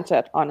pretty much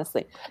it,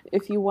 honestly.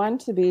 If you want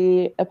to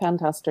be a pen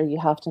tester, you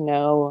have to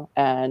know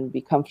and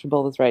be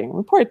comfortable with writing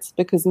reports,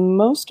 because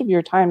most of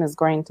your time is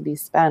going to be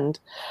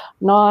spent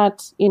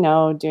not,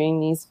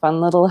 doing these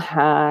fun little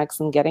hacks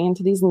and getting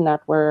into these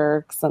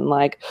networks and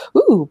like,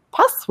 ooh,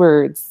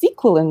 passwords,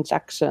 SQL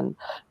injection.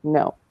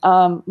 No.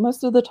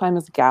 Most of the time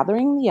is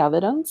gathering the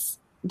evidence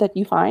that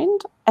you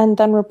find and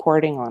then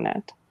reporting on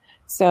it.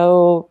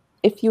 So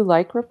if you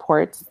like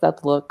reports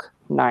that look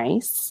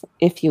nice,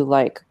 if you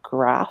like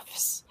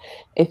graphs,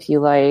 if you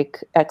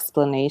like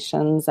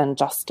explanations and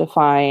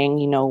justifying,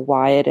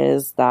 why it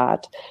is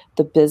that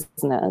the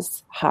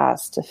business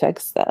has to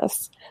fix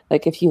this,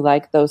 like if you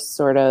like those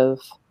sort of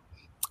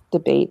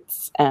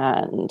debates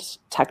and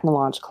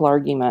technological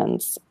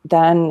arguments,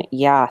 then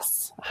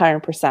yes,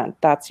 100%,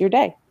 that's your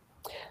day.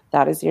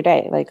 That is your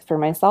day. Like for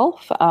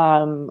myself,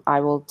 I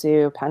will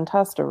do pen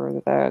test over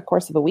the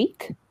course of a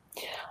week,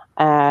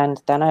 and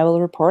then I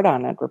will report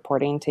on it.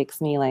 Reporting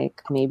takes me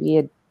like maybe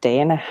a day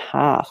and a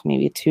half,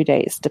 maybe 2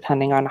 days,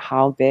 depending on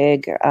how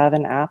big of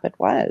an app it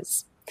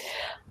was.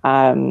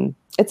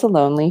 It's a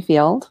lonely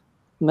field.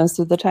 Most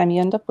of the time you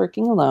end up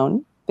working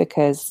alone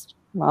because,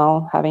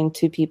 well, having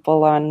two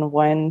people on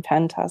one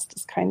pen test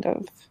is kind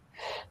of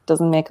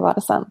doesn't make a lot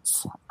of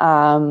sense.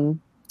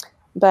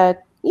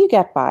 But you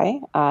get by.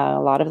 A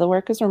lot of the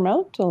work is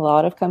remote. A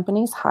lot of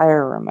companies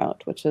hire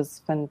remote, which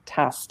is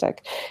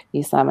fantastic.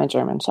 You saw my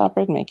German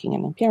Shepherd making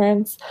an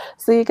appearance.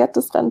 So you get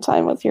to spend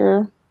time with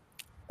your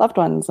loved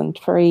ones and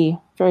furry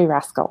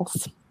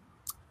rascals.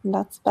 And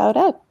that's about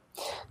it.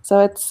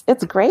 So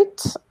it's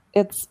great.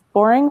 It's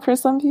boring for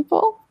some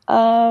people,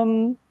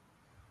 but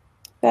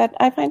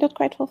I find it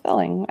quite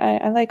fulfilling.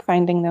 I like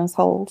finding those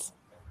holes.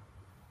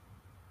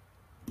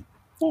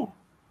 Yeah.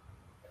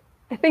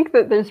 I think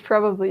that there's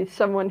probably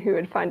someone who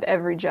would find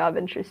every job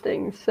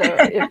interesting. So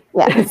if,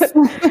 Yes.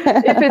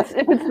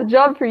 if it's the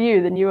job for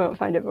you, then you won't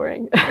find it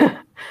boring.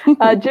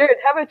 Jared,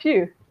 how about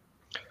you?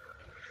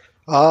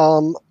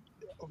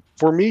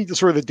 For me,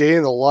 sort of the day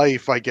in the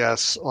life, I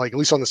guess, like at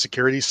least on the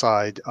security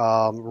side,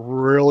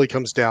 really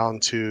comes down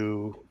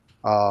to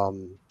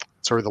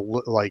sort of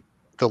the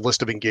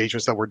list of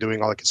engagements that we're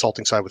doing on the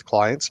consulting side with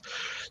clients.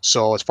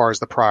 So as far as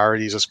the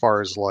priorities, as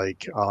far as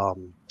like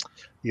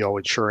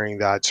ensuring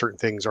that certain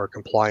things are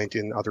compliant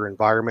in other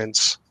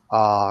environments,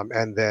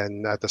 and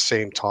then at the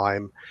same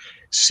time,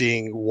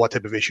 seeing what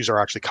type of issues are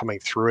actually coming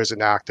through as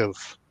an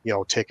active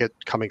ticket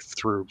coming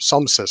through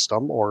some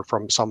system or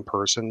from some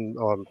person,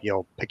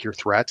 pick your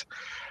threat.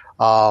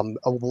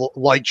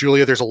 Like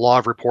Julia, there's a lot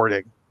of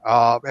reporting.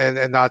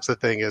 And that's the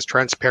thing is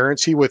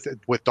transparency with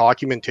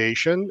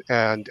documentation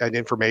and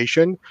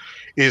information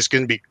is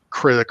going to be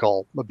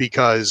critical,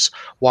 because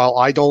while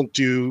I don't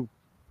do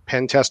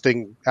pen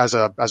testing as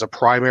a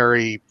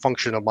primary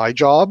function of my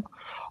job,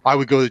 I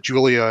would go to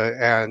Julia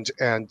and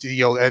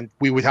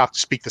we would have to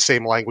speak the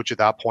same language at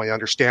that point,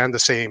 understand the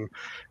same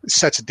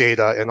sets of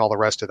data and all the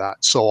rest of that.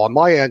 So on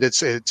my end,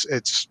 it's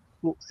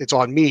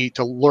on me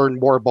to learn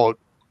more about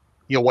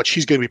what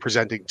she's going to be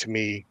presenting to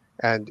me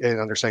and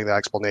understanding that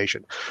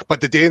explanation. But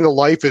the day in the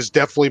life is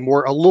definitely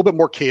a little bit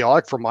more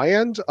chaotic from my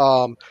end,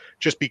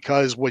 just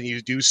because when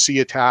you do see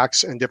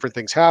attacks and different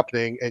things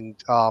happening,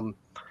 and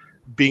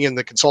being in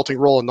the consulting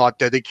role and not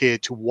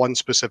dedicated to one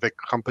specific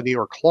company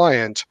or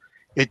client,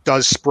 it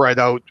does spread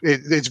out.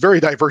 It's very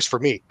diverse for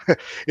me.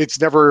 It's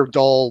never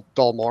dull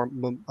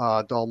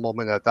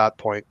moment at that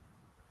point.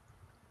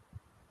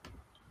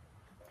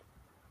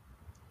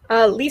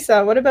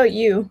 Lisa, what about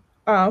you?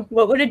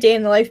 What would a day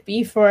in the life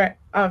be for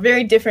a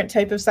very different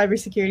type of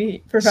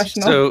cybersecurity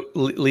professional? So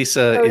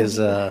Lisa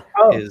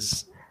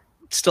is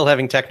still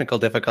having technical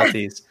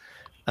difficulties.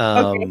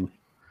 Okay.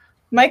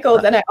 Michael,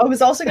 then I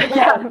was also going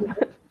to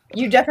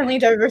you definitely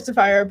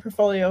diversify our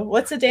portfolio.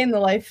 What's a day in the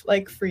life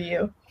like for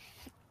you?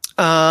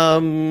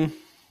 I'm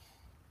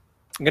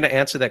going to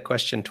answer that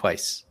question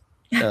twice.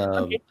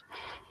 Okay.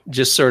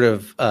 Just sort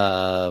of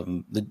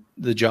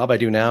the job I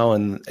do now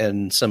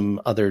and some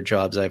other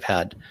jobs I've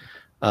had.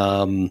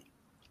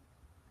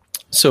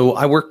 So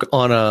I work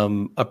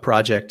on a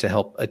project to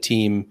help a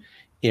team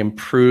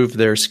improve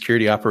their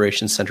security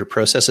operations center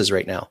processes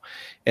right now.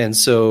 And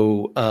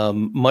so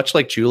much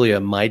like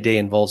Julia, my day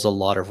involves a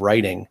lot of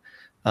writing.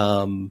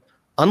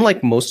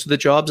 Unlike most of the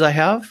jobs I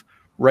have,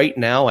 right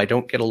now I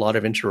don't get a lot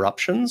of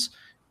interruptions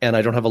and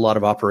I don't have a lot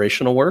of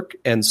operational work.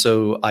 And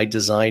so I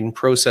design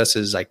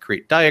processes, I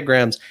create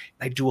diagrams,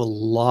 I do a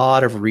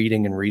lot of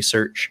reading and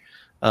research.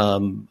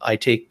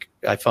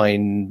 I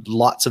find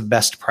lots of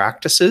best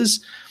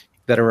practices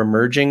that are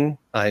emerging.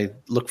 I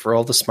look for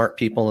all the smart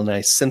people and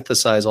I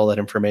synthesize all that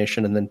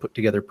information and then put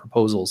together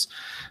proposals.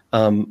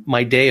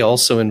 My day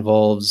also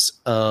involves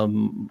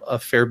a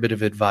fair bit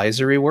of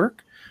advisory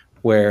work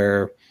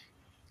where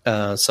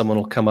someone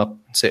will come up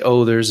and say,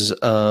 oh, there's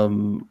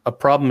a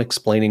problem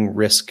explaining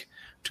risk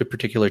to a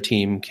particular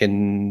team.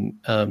 Can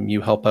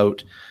you help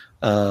out?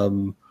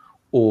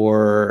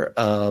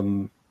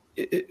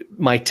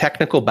 My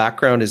technical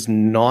background is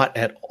not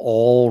at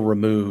all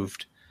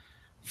removed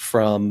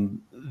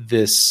from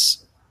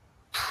this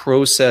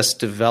process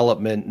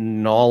development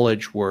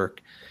knowledge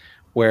work,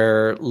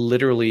 where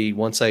literally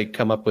once I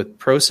come up with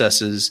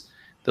processes,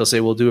 they'll say,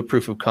 we'll do a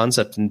proof of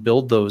concept and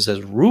build those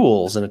as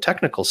rules in a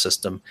technical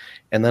system.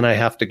 And then I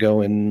have to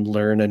go and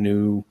learn a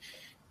new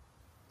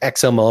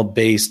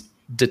XML-based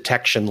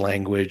detection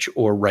language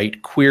or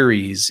write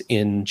queries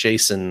in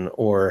JSON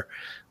or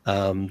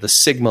the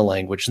Sigma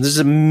language. And there's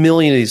a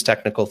million of these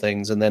technical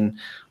things. And then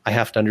I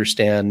have to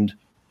understand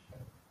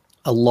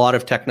a lot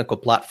of technical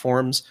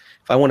platforms.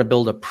 If I want to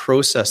build a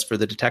process for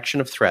the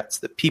detection of threats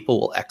that people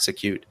will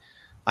execute,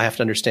 I have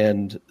to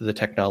understand the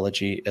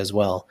technology as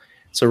well.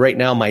 So right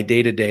now, my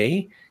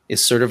day-to-day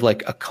is sort of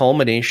like a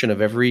culmination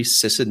of every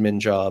sysadmin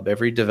job,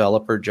 every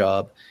developer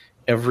job,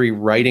 every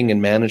writing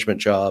and management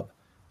job,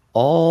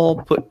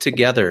 all put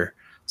together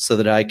so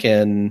that I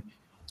can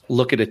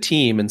look at a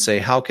team and say,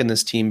 how can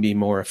this team be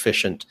more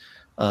efficient?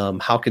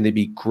 How can they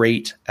be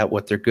great at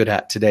what they're good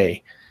at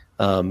today?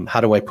 How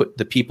do I put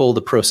the people,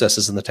 the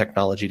processes, and the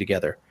technology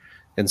together?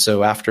 And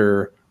so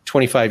after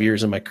 25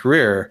 years in my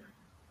career,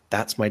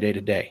 that's my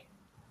day-to-day.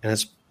 And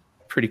it's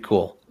pretty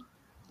cool.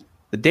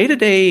 The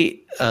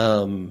day-to-day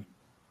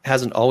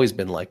hasn't always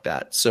been like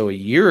that. So a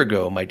year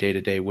ago, my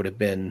day-to-day would have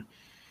been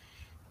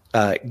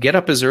get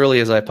up as early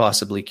as I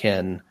possibly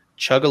can,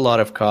 chug a lot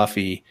of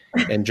coffee,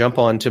 and jump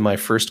on to my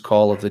first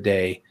call of the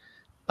day,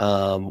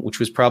 which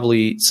was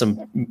probably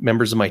some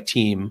members of my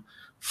team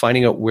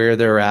finding out where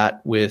they're at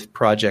with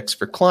projects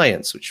for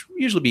clients, which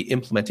usually be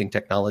implementing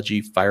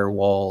technology,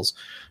 firewalls,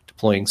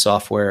 deploying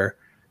software,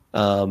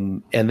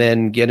 and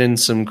then get in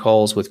some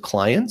calls with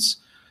clients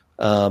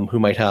who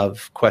might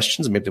have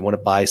questions. Maybe they want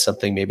to buy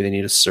something. Maybe they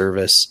need a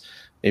service.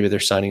 Maybe they're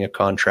signing a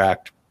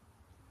contract.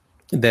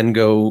 Then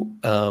go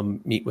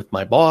meet with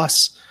my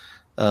boss,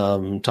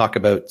 talk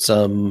about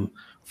some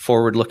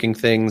forward-looking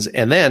things,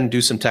 and then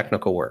do some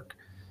technical work.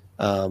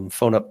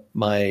 Phone up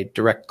my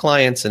direct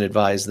clients and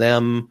advise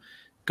them,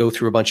 go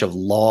through a bunch of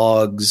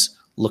logs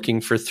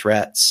looking for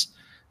threats,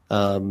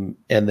 and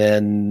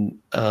then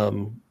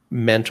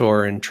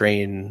mentor and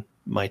train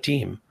my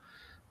team.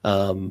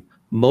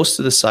 Most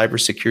of the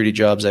cybersecurity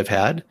jobs I've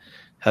had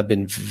have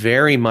been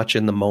very much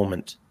in the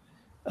moment,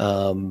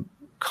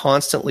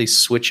 constantly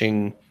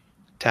switching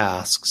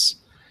tasks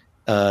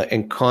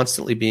and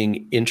constantly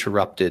being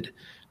interrupted.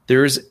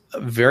 There's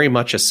very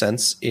much a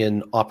sense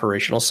in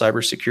operational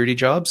cybersecurity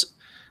jobs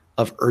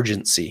of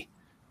urgency.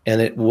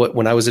 And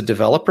when I was a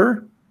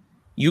developer,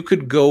 you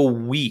could go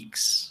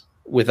weeks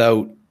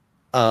without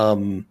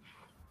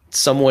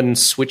someone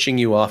switching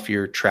you off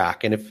your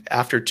track. And if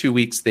after 2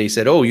 weeks they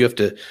said, oh, you have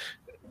to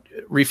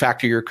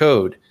refactor your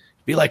code,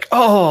 be like,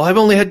 oh, I've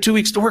only had 2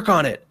 weeks to work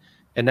on it.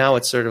 And now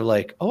it's sort of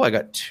like, oh, I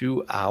got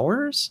 2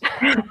 hours,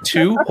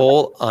 2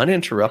 whole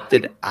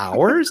uninterrupted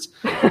hours.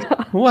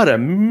 What a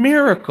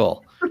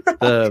miracle.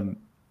 The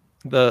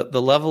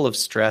level of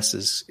stress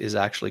is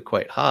actually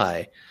quite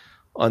high.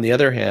 On the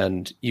other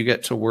hand, you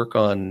get to work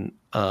on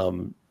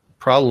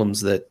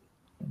problems that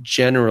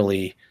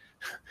generally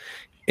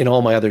in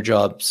all my other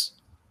jobs,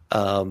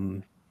 I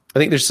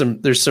think there's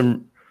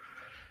some,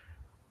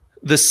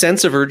 the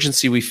sense of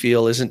urgency we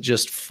feel isn't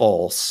just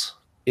false.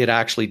 It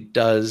actually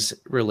does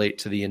relate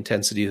to the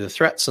intensity of the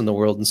threats in the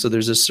world. And so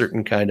there's a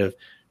certain kind of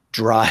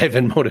drive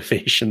and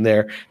motivation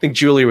there. I think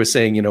Julia was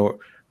saying,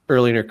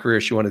 early in her career,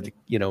 she wanted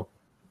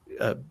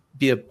to,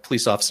 be a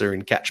police officer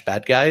and catch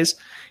bad guys.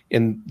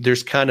 And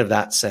there's kind of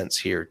that sense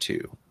here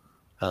too.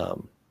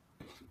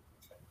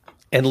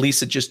 And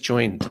Lisa just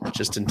joined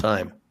just in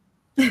time.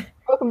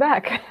 Welcome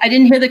back. I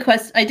didn't hear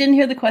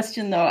the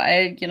question though.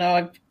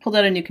 I pulled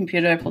out a new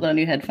computer. I pulled out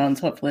new headphones.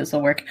 Hopefully this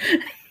will work.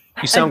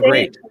 You sound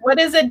great. What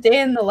is a day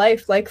in the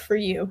life like for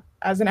you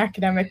as an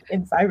academic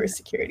in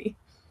cybersecurity?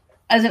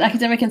 As an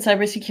academic in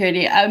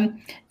cybersecurity,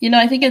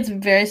 I think it's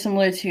very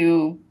similar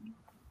to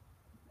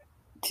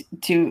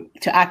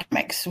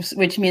academics,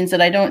 which means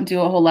that I don't do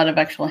a whole lot of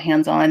actual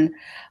hands-on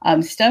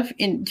stuff.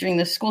 During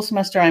the school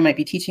semester, I might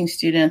be teaching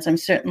students. I'm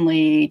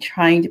certainly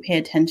trying to pay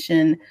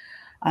attention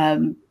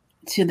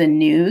to the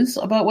news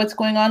about what's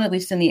going on, at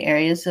least in the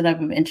areas that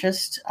I'm of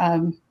interest.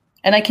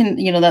 And I can,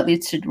 that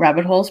leads to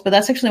rabbit holes, but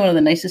that's actually one of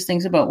the nicest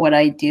things about what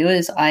I do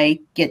is I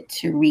get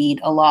to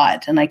read a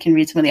lot, and I can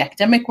read some of the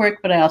academic work,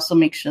 but I also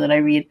make sure that I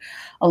read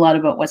a lot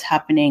about what's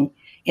happening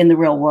in the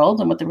real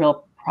world and what the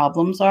real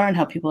problems are and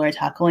how people are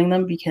tackling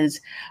them. Because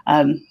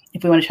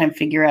if we want to try and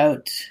figure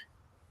out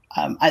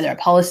either a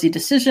policy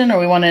decision or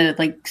we want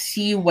to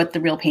see what the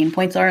real pain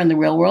points are in the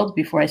real world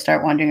before I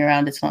start wandering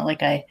around, it's not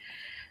like I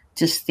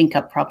just think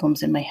up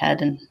problems in my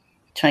head and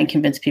try and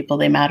convince people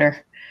they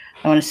matter.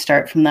 I want to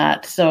start from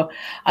that. So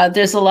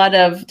there's a lot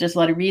of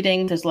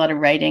reading, there's a lot of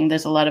writing,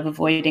 there's a lot of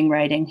avoiding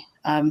writing.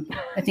 I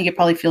think it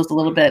probably feels a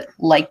little bit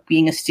like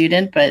being a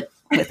student, but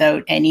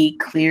without any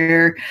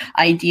clear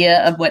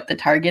idea of what the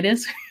target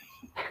is.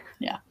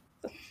 Yeah.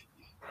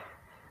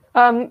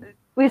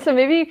 Lisa,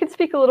 maybe you could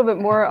speak a little bit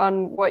more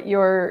on what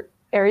your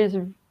areas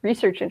of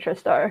research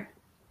interest are.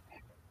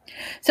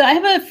 So I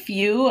have a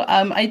few.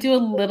 I do a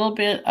little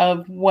bit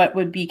of what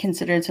would be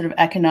considered sort of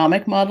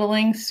economic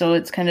modeling. So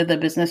it's kind of the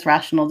business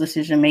rational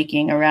decision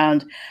making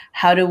around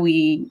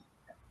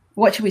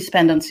what should we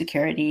spend on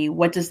security?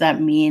 What does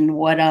that mean?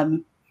 What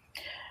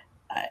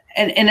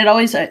and it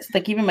always,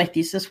 like even my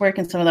thesis work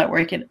and some of that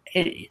work,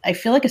 I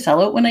feel like a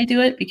sellout when I do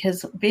it,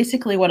 because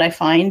basically what I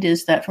find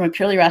is that from a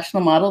purely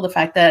rational model, the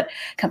fact that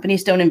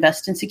companies don't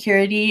invest in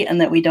security and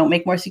that we don't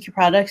make more secure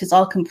products, it's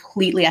all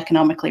completely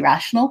economically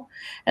rational.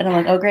 And I'm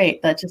like, oh,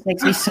 great. That just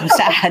makes me so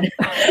sad.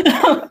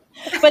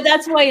 But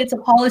that's why it's a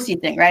policy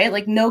thing, right?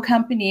 Like no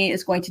company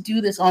is going to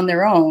do this on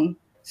their own.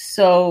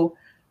 So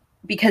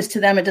because to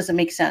them, it doesn't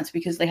make sense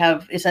because they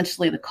have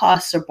essentially the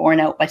costs are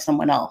borne out by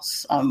someone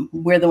else.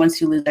 We're the ones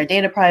who lose our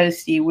data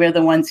privacy. We're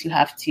the ones who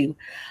have to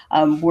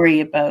worry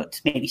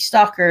about maybe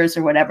stalkers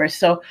or whatever.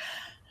 So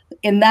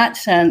in that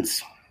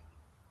sense,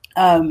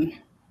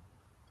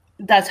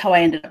 that's how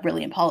I ended up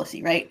really in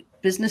policy, right?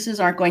 Businesses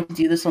aren't going to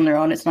do this on their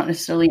own. It's not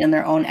necessarily in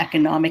their own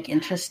economic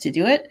interest to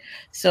do it.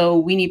 So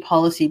we need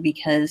policy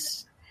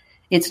because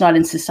it's not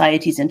in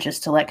society's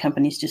interest to let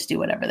companies just do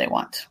whatever they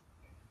want.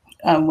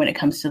 When it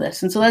comes to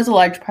this. And so that's a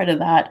large part of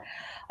that.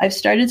 I've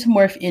started to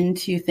morph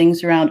into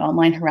things around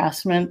online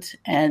harassment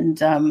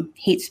and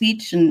hate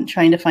speech and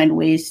trying to find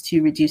ways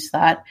to reduce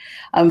that.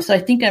 So I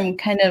think I'm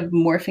kind of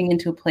morphing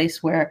into a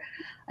place where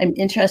I'm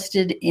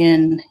interested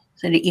in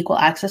sort of equal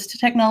access to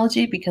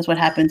technology, because what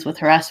happens with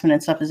harassment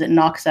and stuff is it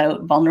knocks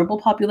out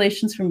vulnerable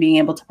populations from being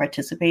able to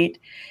participate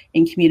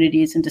in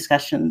communities and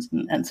discussions.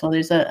 And so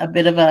there's a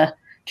bit of a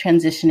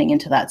transitioning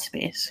into that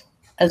space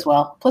as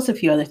well, plus a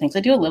few other things.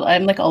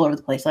 I'm like all over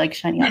the place. I like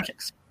shiny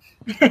objects.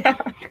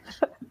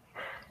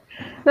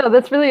 No,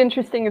 that's really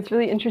interesting. It's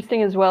really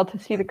interesting as well to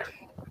see the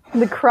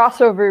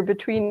crossover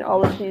between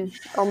all of these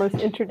almost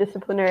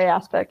interdisciplinary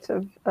aspects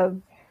of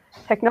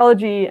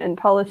technology and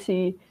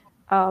policy.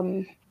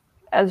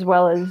 as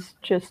well as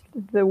just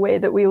the way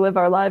that we live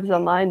our lives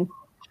online.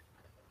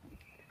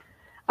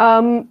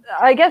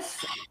 I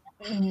guess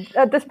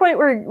at this point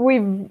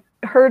we've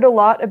heard a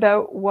lot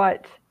about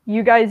what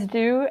you guys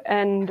do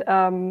and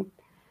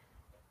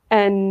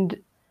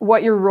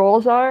what your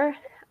roles are.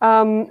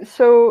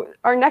 So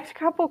our next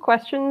couple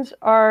questions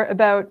are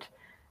about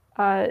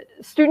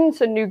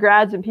students and new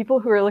grads and people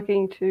who are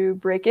looking to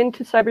break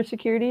into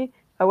cybersecurity,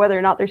 whether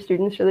or not they're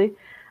students really,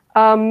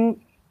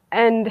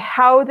 and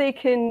how they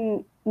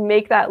can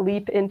make that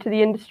leap into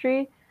the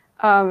industry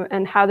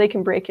and how they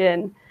can break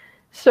in.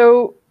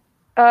 So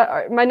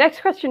my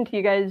next question to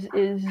you guys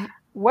is,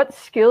 what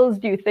skills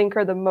do you think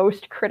are the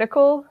most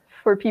critical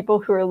for people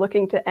who are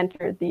looking to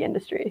enter the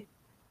industry?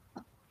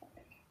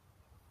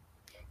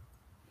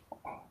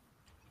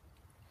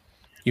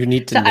 You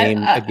need to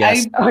name a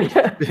guest.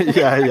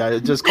 Yeah.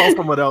 Just call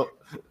someone out.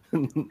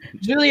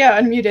 Julia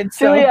unmuted.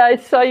 So. Julia, I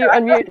saw you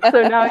unmute,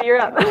 so now you're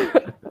up.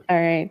 All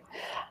right.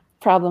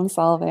 Problem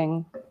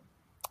solving.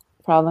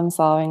 Problem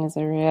solving is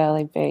a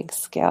really big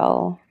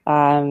skill.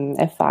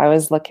 If I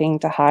was looking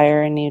to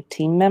hire a new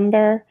team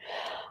member,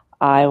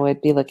 I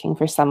would be looking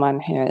for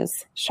someone who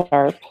is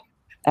sharp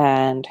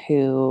and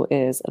who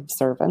is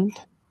observant,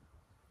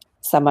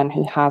 someone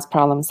who has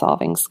problem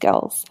solving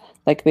skills.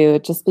 Like, we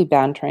would just be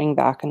bantering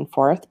back and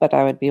forth, but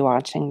I would be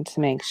watching to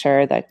make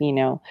sure that,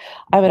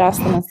 I would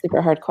ask them a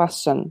super hard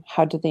question.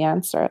 How did they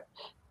answer it?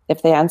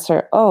 If they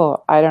answer,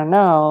 oh, I don't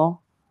know,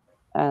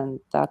 and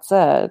that's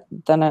it,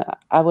 then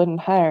I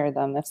wouldn't hire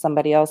them. If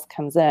somebody else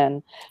comes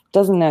in,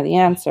 doesn't know the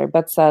answer,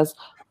 but says,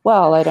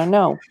 well, I don't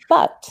know,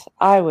 but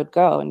I would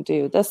go and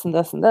do this and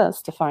this and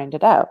this to find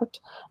it out,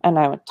 and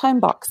I would time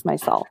box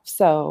myself.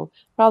 So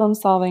problem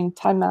solving,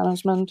 time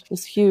management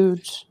is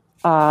huge.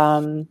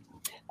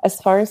 As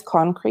far as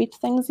concrete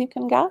things you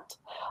can get,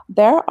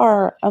 there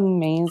are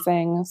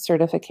amazing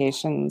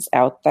certifications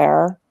out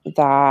there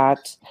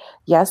that,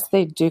 yes,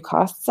 they do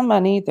cost some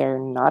money. They're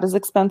not as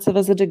expensive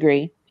as a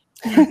degree.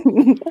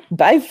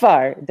 By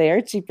far, they are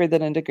cheaper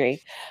than a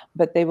degree,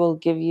 but they will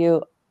give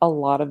you a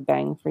lot of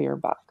bang for your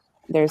buck.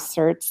 There's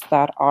certs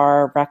that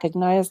are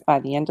recognized by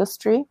the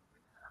industry,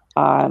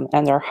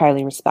 and they're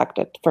highly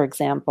respected. For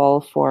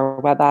example, for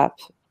web app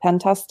pen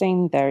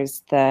testing,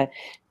 there's the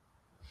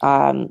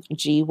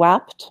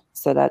GWAPT,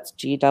 so that's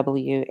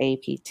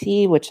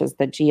GWAPT, which is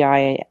the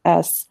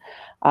GIS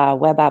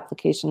Web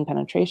Application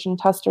Penetration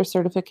Tester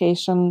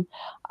certification.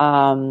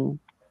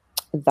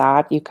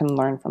 That you can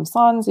learn from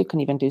SONS. You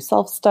can even do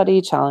self-study,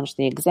 challenge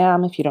the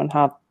exam if you don't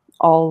have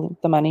all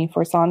the money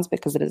for SONS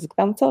because it is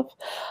expensive.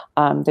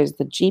 There's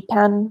the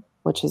GPEN,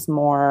 which is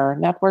more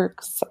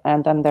networks,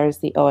 and then there's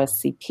the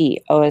OSCP.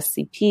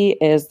 OSCP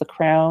is the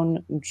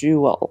crown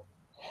jewel.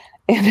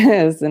 It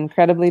is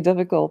incredibly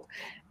difficult.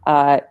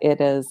 It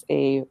is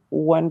a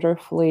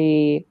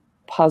wonderfully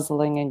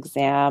puzzling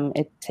exam.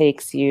 It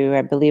takes you,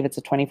 I believe it's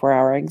a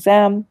 24-hour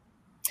exam.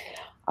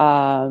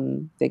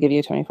 They give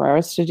you 24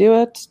 hours to do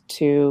it,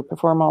 to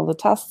perform all the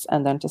tests,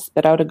 and then to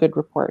spit out a good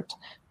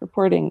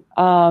reporting.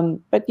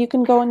 But you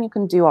can go and you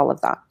can do all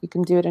of that. You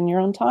can do it in your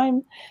own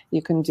time.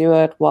 You can do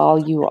it while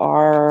you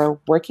are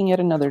working at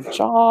another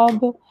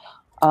job.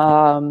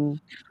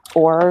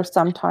 Or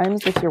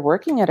sometimes if you're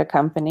working at a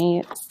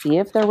company, see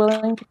if they're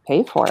willing to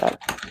pay for it.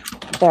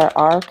 There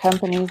are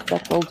companies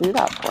that will do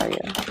that for you,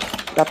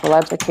 that will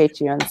educate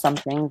you on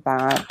something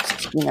that,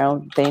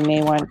 they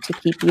may want to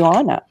keep you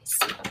on as.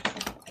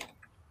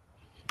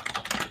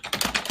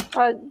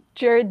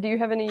 Jared, do you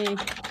have any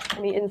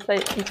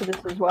insight into this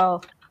as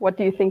well? What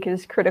do you think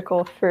is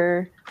critical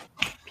for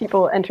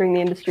people entering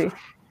the industry?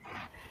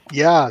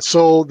 Yeah,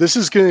 so this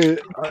is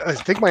I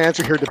think my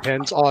answer here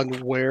depends on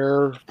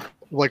where,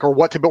 or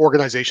what type of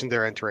organization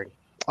they're entering.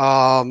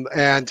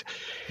 And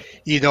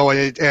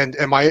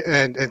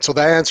so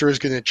that answer is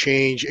going to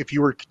change if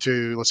you were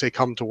to, let's say,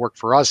 come to work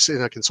for us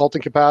in a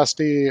consulting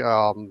capacity,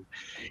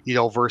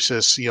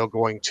 versus,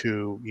 going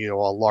to, a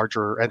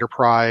larger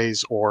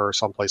enterprise or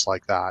someplace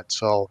like that.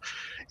 So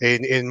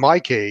in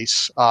my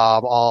case,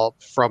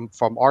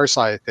 from our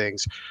side of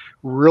things,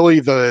 really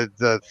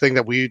the thing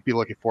that we'd be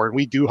looking for, and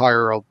we do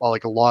hire a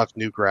lot of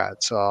new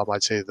grads.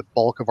 I'd say the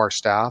bulk of our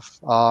staff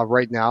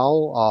right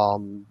now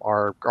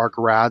are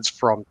grads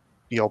from,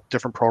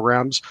 different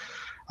programs.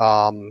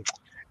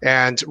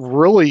 And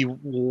really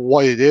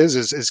what it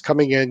is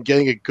coming in,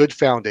 getting a good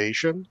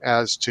foundation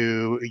as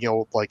to,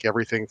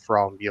 everything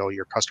from,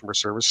 your customer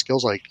service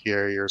skills, like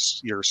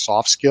your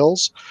soft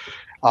skills.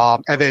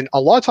 And then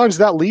a lot of times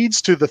that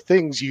leads to the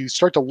things you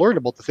start to learn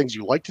about, the things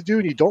you like to do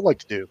and you don't like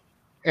to do.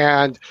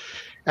 And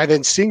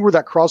then seeing where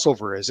that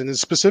crossover is. And then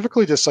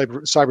specifically to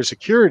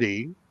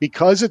cybersecurity,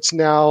 because it's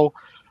now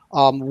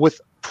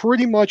with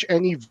pretty much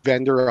any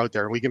vendor out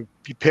there, we can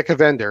pick a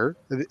vendor,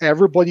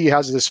 everybody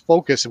has this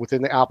focus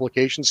within the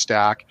application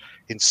stack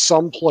in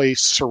some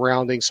place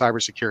surrounding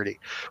cybersecurity,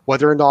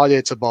 whether or not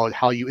it's about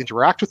how you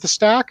interact with the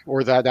stack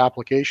or that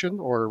application,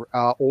 or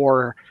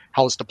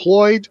how it's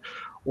deployed,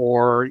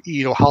 or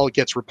how it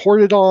gets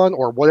reported on,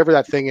 or whatever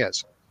that thing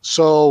is.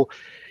 So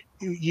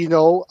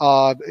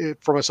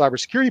from a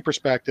cybersecurity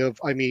perspective,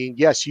 I mean,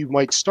 yes, you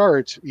might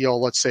start,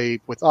 let's say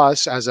with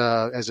us as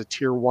a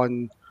tier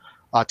one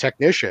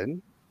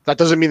technician. That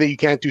doesn't mean that you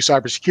can't do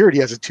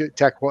cybersecurity as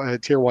a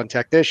tier one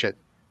technician.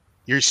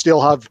 You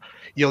still have,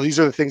 these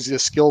are the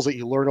skills that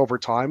you learn over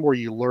time, where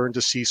you learn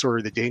to see sort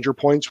of the danger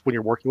points when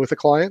you're working with a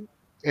client,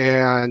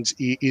 and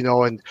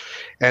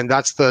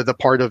that's the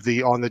part of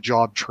the on the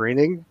job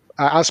training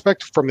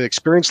aspect from an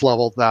experience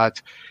level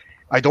that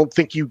I don't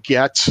think you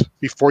get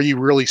before you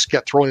really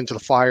get thrown into the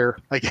fire,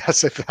 I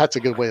guess, if that's a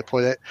good way to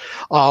put it,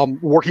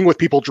 working with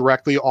people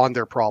directly on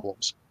their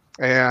problems.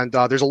 And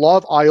there's a lot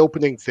of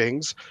eye-opening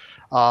things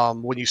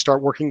when you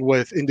start working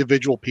with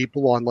individual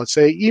people on, let's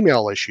say,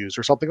 email issues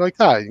or something like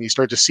that. And you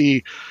start to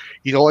see,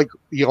 you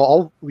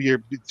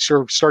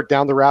sort of start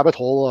down the rabbit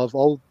hole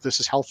of, this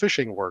is how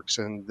phishing works.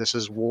 And this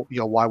is,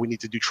 why we need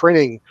to do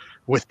training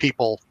with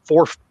people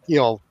for,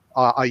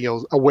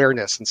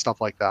 awareness and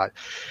stuff like that.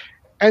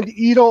 And,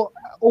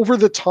 over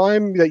the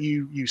time that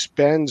you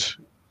spend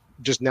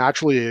just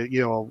naturally,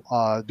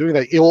 doing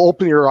that, it'll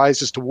open your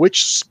eyes as to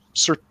which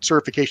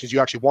certifications you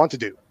actually want to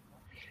do.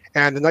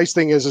 And the nice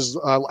thing is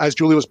as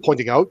Julie was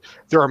pointing out,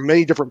 there are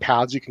many different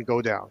paths you can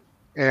go down.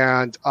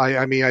 And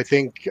I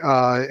think,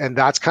 and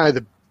that's kind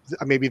of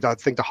maybe the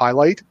thing to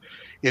highlight,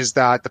 is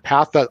that the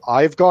path that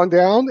I've gone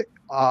down,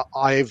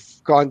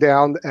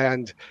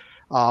 and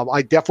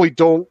I definitely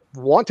don't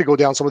want to go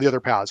down some of the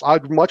other paths.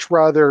 I'd much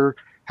rather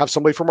have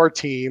somebody from our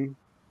team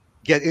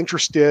get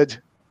interested,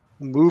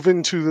 move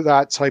into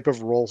that type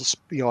of role,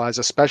 as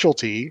a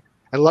specialty,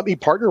 and let me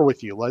partner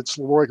with you. Let's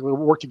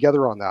work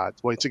together on that.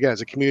 Once again, it's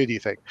a community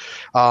thing.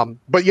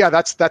 But yeah,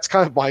 that's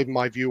kind of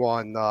my view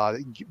on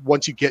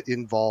once you get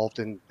involved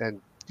and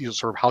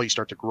sort of how you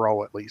start to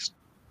grow, at least.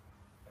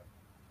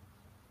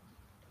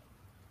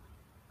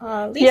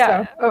 Lisa.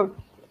 Yeah. Oh,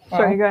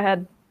 sorry. Go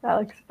ahead,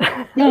 Alex.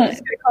 No, I'm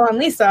just gonna call on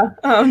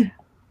Lisa.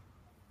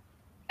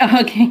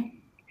 Okay.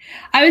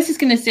 I was just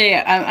going to say,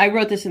 I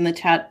wrote this in the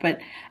chat, but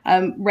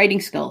writing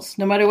skills,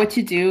 no matter what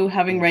you do,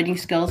 having writing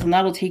skills, and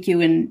that'll take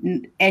you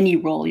in any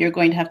role. You're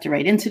going to have to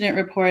write incident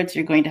reports.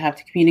 You're going to have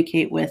to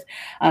communicate with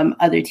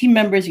other team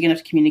members. You're going to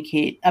have to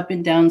communicate up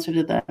and down sort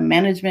of the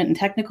management and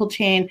technical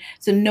chain.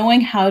 So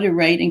knowing how to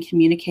write and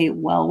communicate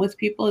well with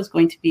people is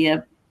going to be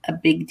a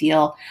big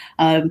deal.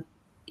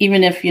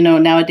 Even if,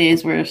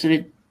 nowadays we're sort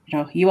of,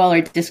 you all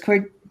are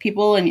Discord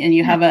people and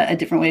you have a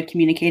different way of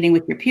communicating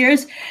with your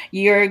peers,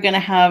 you're going to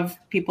have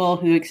people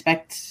who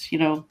expect,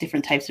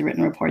 different types of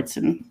written reports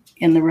in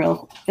the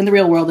real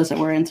world, as it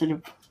were, and sort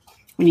of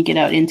when you get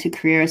out into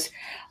careers.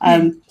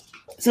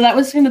 So that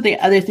was kind of the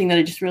other thing that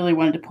I just really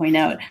wanted to point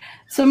out.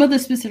 Some of the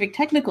specific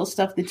technical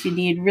stuff that you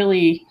need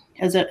really,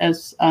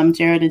 as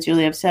Jared and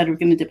Julie have said, are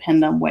going to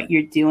depend on what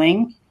you're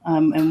doing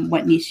and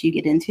what niche you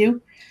get into.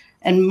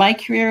 And my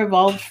career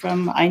evolved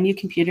from, I knew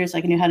computers, I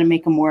knew how to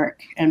make them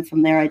work. And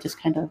from there, I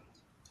just kind of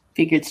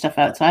figured stuff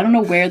out. So I don't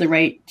know where the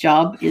right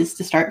job is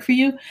to start for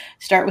you.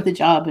 Start with a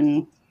job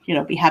and,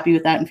 be happy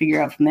with that and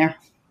figure out from there.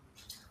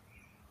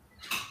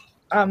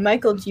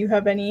 Michael, do you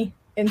have any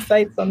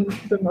insights on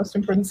the most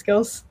important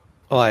skills?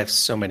 Oh, I have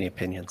so many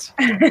opinions.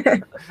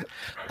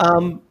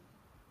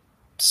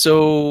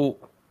 So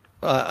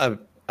I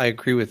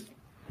agree with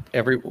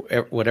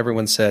what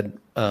everyone said.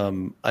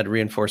 I'd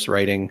reinforce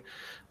writing.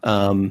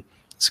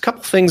 There's a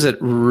couple things that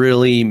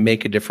really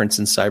make a difference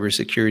in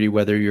cybersecurity,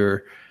 whether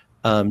you're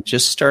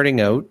just starting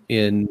out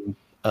in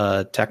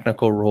a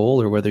technical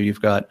role or whether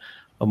you've got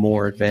a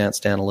more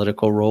advanced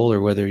analytical role or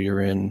whether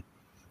you're in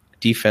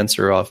defense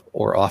or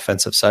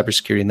offensive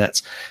cybersecurity, and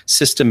that's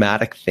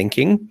systematic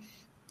thinking.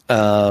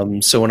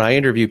 So when I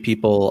interview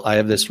people, I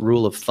have this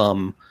rule of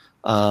thumb.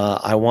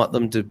 I want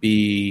them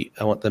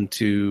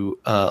to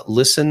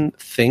listen,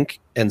 think,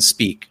 and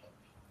speak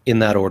in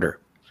that order.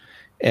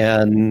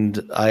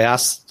 And I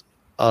asked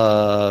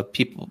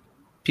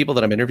people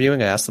that I'm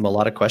interviewing, I ask them a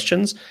lot of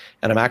questions,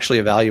 and I'm actually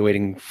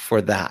evaluating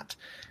for that.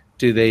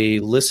 Do they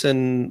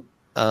listen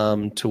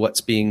to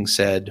what's being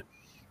said?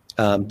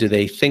 Do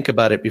they think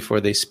about it before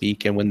they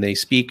speak? And when they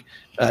speak,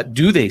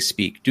 do they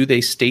speak? Do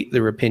they state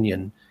their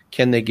opinion?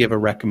 Can they give a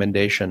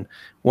recommendation?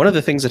 One of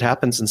the things that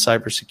happens in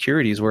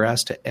cybersecurity is we're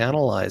asked to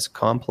analyze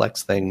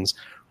complex things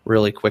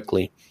really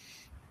quickly.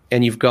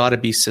 And you've got to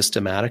be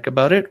systematic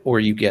about it or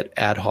you get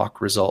ad hoc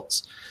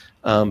results.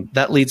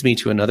 That leads me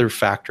to another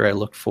factor I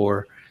look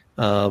for.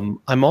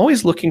 I'm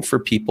always looking for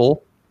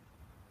people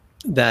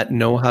that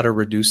know how to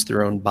reduce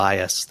their own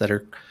bias, that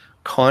are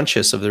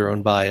conscious of their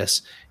own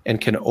bias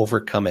and can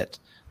overcome it.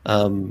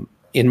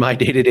 In my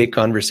day-to-day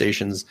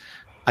conversations,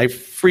 I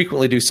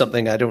frequently do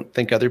something I don't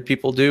think other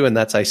people do, and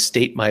that's I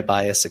state my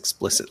bias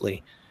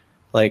explicitly.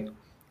 Like,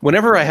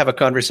 whenever I have a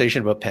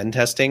conversation about pen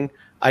testing,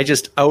 I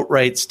just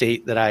outright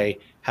state that I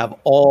have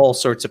all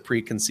sorts of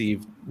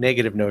preconceived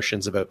negative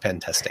notions about pen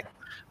testing.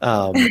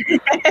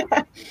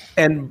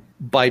 And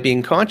by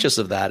being conscious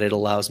of that, it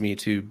allows me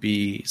to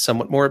be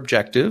somewhat more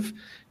objective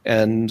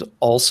and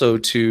also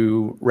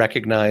to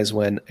recognize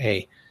when,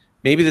 hey,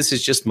 maybe this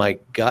is just my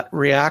gut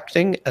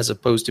reacting as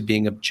opposed to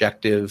being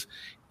objective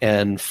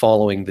and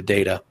following the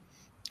data.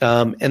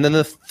 And then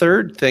the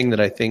third thing that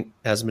I think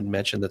Esmond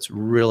mentioned that's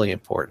really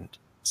important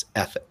is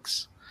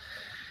ethics.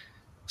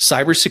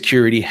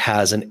 Cybersecurity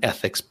has an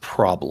ethics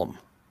problem,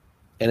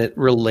 and it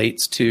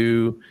relates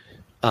to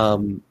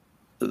the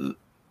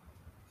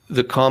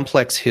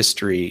complex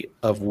history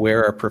of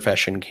where our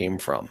profession came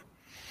from.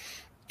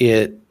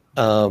 It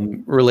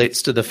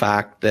relates to the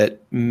fact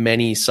that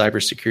many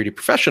cybersecurity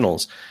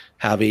professionals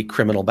have a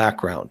criminal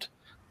background,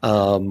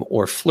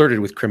 or flirted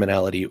with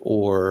criminality,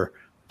 or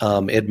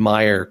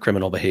admire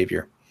criminal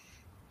behavior.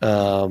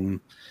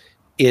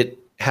 It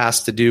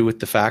has to do with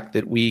the fact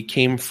that we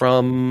came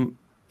from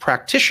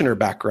practitioner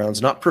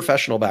backgrounds, not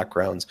professional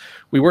backgrounds.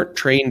 We weren't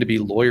trained to be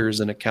lawyers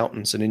and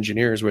accountants and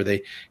engineers where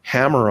they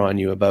hammer on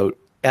you about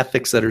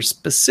ethics that are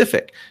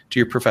specific to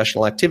your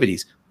professional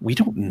activities. We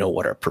don't know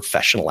what our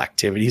professional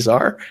activities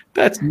are.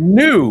 That's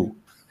new.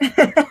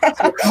 So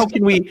how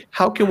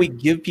can we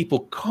give people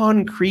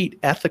concrete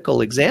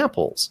ethical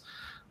examples?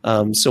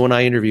 So when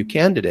I interview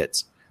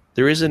candidates,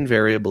 there is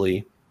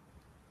invariably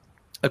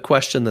a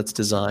question that's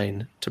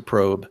designed to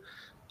probe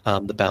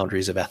the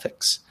boundaries of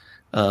ethics.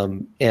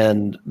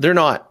 And they're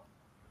not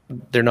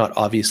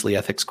obviously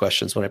ethics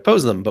questions when I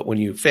pose them, but when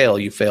you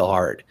fail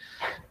hard.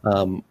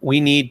 We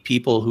need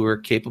people who are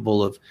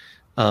capable of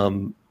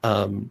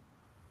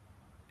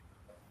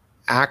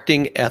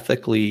acting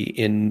ethically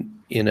in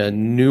a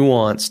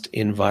nuanced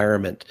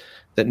environment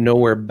that know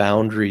where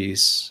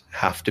boundaries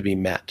have to be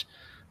met.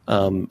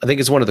 I think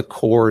it's one of the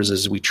cores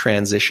as we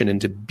transition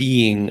into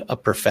being a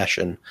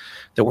profession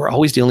that we're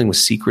always dealing with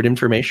secret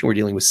information. We're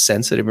dealing with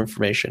sensitive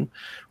information.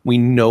 We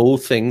know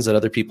things that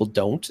other people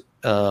don't,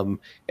 and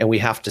we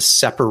have to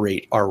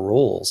separate our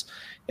roles.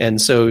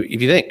 And so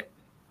if you think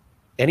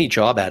any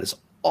job ad is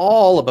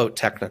all about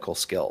technical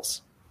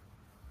skills,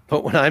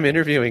 but when I'm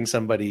interviewing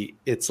somebody,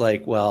 it's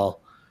like, well,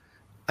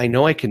 I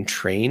know I can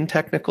train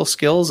technical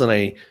skills and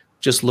I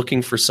just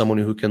looking for someone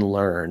who can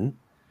learn,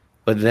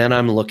 but then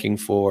I'm looking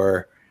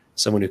for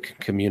someone who can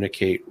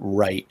communicate,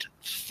 write,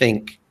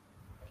 think,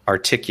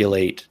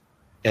 articulate,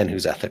 and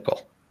who's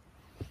ethical.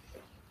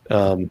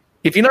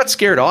 If you're not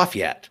scared off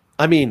yet,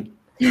 I mean,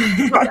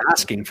 you're not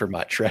asking for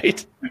much,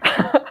 right?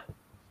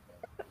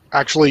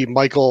 Actually,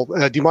 Michael,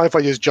 do you mind if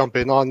I just jump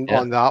in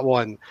on that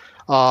one?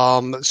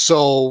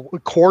 So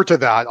core to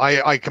that,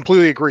 I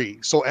completely agree.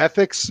 So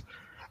ethics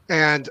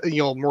and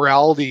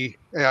morality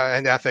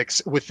and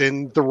ethics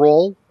within the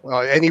role,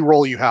 any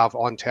role you have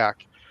on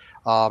tech.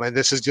 And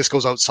this just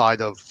goes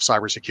outside of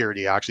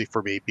cybersecurity, actually,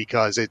 for me,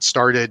 because it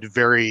started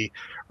very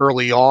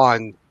early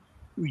on,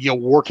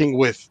 working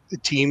with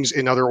teams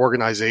in other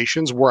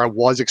organizations where I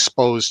was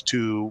exposed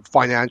to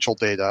financial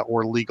data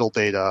or legal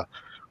data,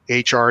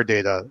 HR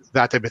data,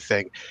 that type of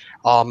thing.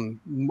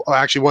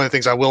 Actually, one of the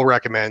things I will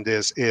recommend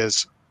is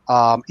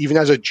even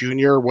as a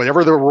junior,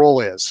 whatever the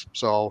role is,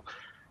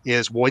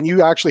 is when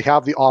you actually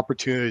have the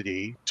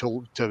opportunity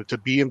to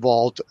be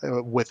involved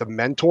with a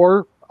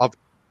mentor of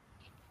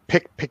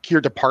pick your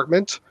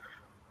department,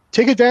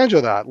 take advantage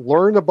of that,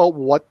 learn about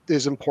what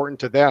is important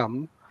to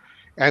them.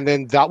 And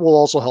then that will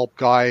also help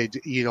guide,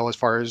 as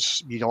far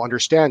as,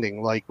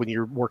 understanding, like when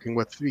you're working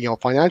with,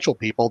 financial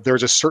people,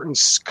 there's a certain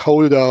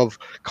code of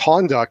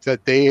conduct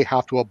that they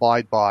have to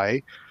abide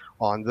by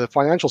on the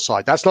financial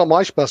side. That's not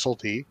my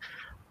specialty,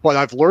 but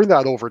I've learned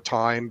that over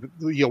time,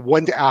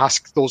 when to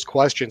ask those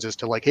questions as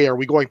to like, hey, are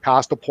we going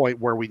past the point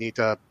where we need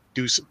to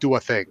do a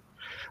thing?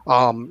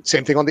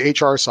 Same thing on the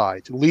HR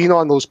side. Lean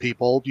on those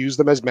people, use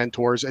them as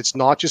mentors. It's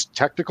not just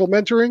technical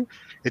mentoring.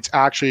 It's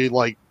actually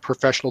like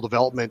professional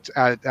development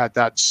at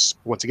that,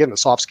 once again, the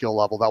soft skill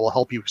level that will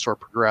help you sort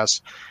of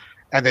progress.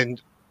 And then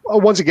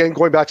once again,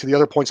 going back to the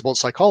other points about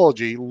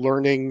psychology,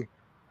 learning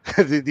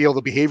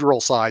the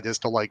behavioral side is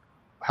to like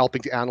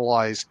helping to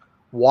analyze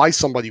why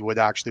somebody would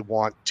actually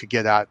want to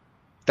get at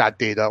that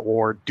data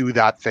or do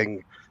that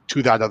thing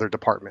to that other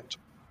department.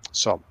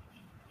 So.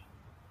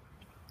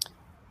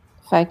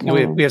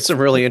 We have some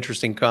really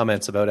interesting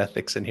comments about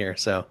ethics in here.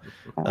 So,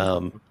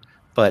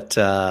 but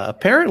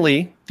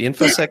apparently the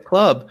InfoSec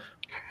Club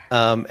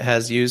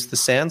has used the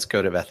SANS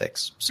Code of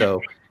Ethics.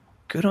 So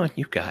good on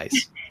you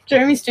guys.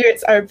 Jeremy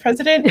Stewart's our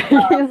president.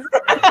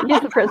 He's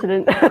the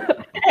president.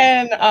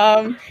 And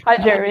hi,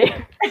 Jeremy.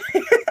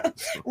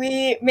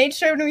 We made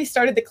sure when we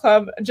started the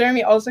club,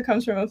 Jeremy also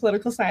comes from a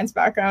political science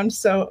background,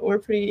 so we're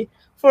pretty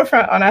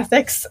forefront on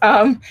ethics.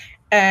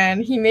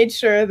 And he made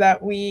sure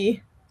that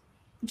we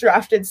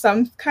drafted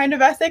some kind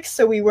of ethics,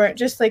 so we weren't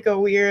just like a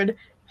weird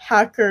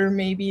hacker,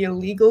 maybe a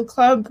legal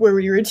club where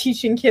we were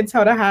teaching kids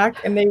how to hack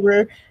and they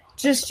were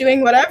just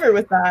doing whatever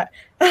with that.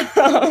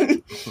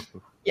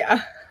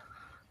 Yeah.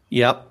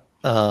 Yep.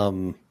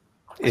 So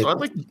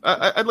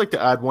I'd like to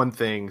add one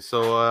thing.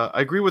 So I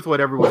agree with what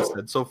everyone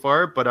said so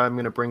far, but I'm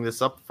going to bring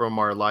this up from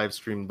our live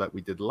stream that we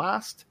did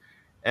last,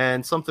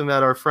 and something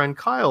that our friend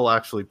Kyle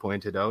actually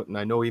pointed out. And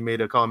I know he made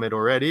a comment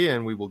already,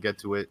 and we will get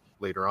to it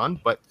later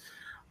on. But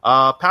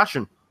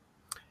passion.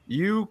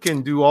 You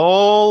can do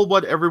all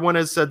what everyone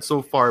has said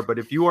so far, but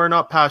if you are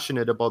not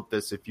passionate about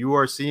this, if you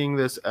are seeing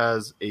this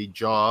as a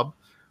job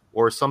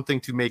or something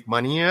to make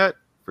money at,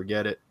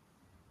 forget it.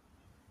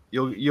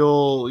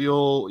 You'll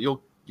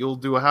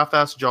do a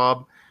half-assed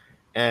job,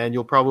 and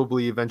you'll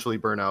probably eventually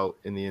burn out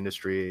in the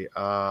industry.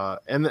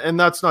 And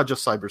that's not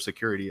just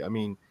cybersecurity. I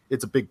mean,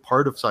 it's a big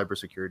part of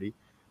cybersecurity,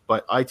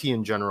 but IT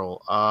in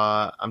general.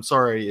 I'm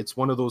sorry, it's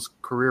one of those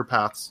career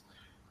paths.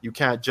 You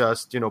can't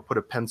just put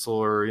a pencil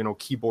or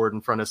keyboard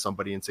in front of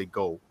somebody and say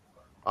go.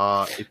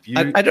 If you,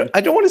 I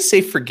don't want to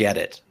say forget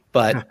it,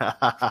 but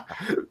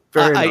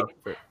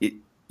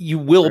you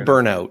will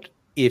burn out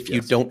if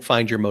you don't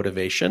find your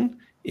motivation.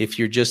 If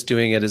you're just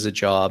doing it as a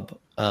job,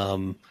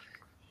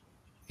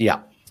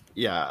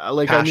 Yeah,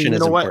 like passion you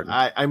know what?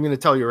 important. I'm going to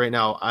tell you right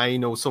now. I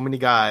know so many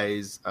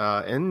guys,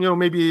 and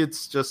maybe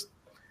it's just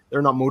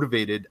they're not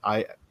motivated.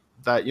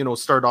 That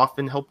start off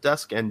in help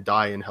desk and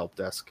die in help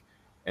desk,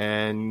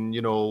 and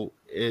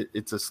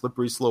it's a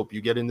slippery slope.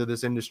 You get into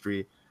this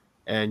industry,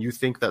 and you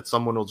think that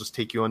someone will just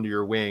take you under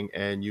your wing,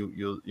 and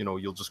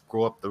you'll just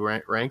grow up the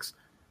ranks.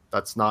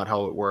 That's not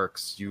how it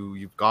works.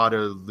 You've got to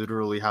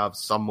literally have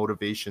some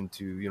motivation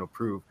to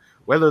prove,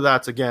 whether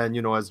that's again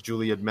as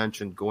Julie had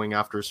mentioned, going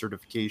after a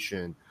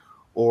certification,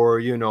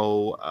 or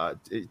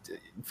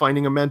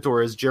finding a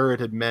mentor, as Jared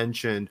had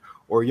mentioned,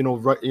 or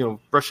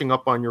brushing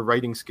up on your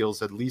writing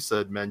skills, as Lisa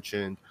had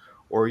mentioned,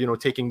 or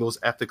taking those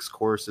ethics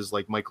courses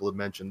like Michael had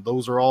mentioned.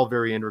 Those are all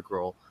very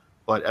integral,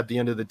 but at the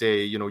end of the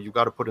day, you've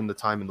got to put in the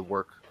time and the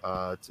work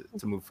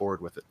to move forward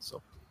with it. So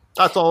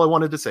that's all I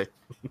wanted to say.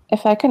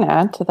 If I can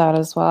add to that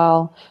as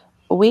well,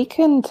 we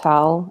can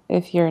tell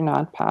if you're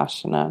not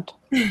passionate.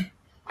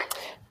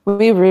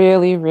 We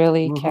really,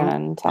 really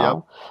can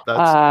tell. Yep,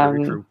 that's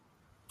very true.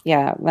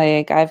 Yeah,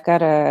 like I've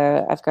got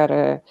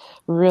a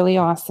really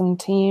awesome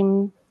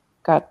team.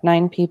 Got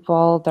 9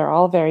 people. They're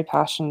all very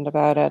passionate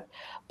about it,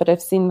 but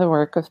I've seen the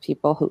work of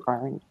people who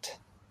aren't,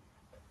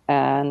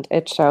 and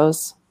it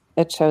shows.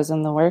 It shows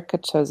in the work.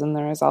 It shows in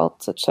the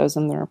results. It shows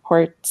in the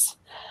reports.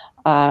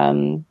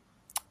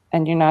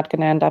 And you're not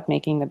going to end up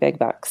making the big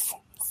bucks.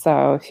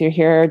 So if you're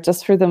here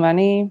just for the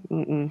money,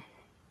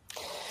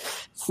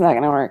 it's not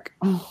going to work.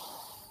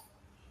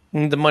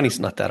 The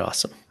money's not that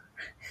awesome.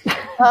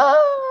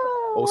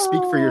 Oh,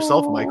 speak for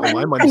yourself, Michael.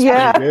 My money's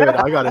pretty good,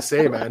 I gotta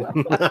say, man.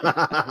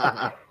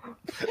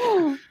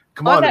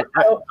 Come on,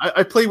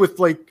 I play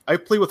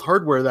with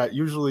hardware that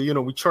usually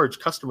we charge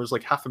customers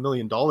like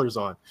 $500,000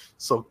 on.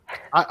 So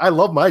I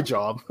love my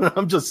job.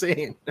 I'm just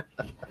saying.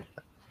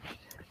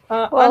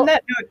 On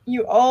that note,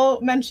 you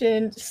all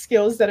mentioned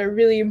skills that are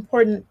really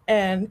important,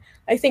 and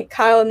I think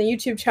Kyle in the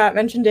YouTube chat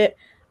mentioned it.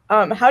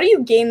 How do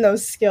you gain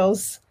those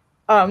skills?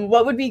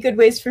 What would be good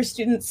ways for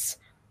students,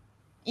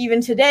 even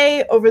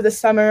today, over the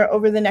summer,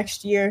 over the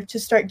next year, to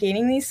start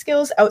gaining these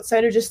skills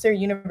outside of just their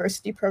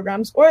university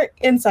programs or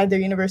inside their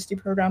university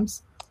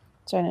programs?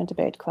 Join a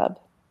debate club.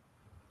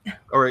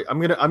 All right, I'm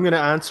gonna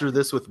answer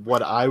this with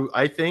what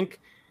I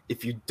think.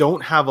 If you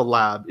don't have a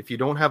lab, if you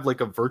don't have like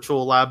a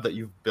virtual lab that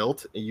you've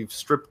built and you've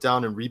stripped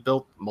down and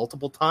rebuilt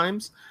multiple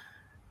times,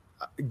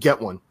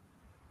 get one.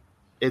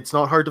 It's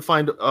not hard to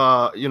find,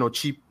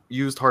 cheap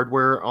used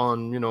hardware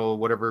on,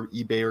 whatever,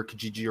 eBay or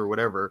Kijiji or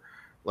whatever.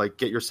 Like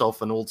get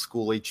yourself an old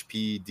school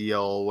HP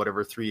DL,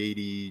 whatever,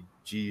 380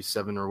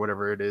 G7 or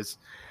whatever it is.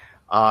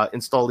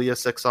 Install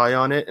ESXi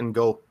on it and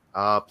go.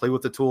 Play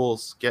with the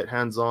tools, get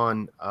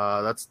hands-on.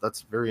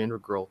 That's very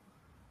integral.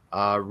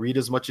 Read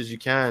as much as you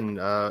can.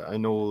 I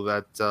know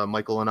that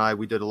Michael and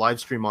we did a live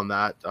stream on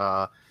that,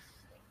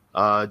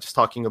 just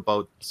talking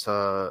about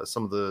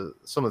some of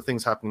the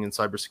things happening in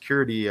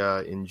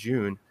cybersecurity in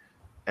June,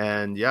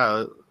 and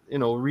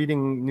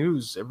reading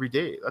news every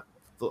day.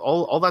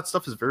 All that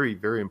stuff is very,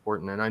 very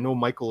important. And I know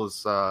Michael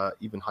has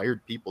even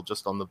hired people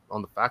just on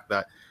the fact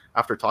that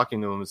after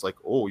talking to him, it's like,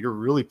 oh, you're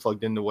really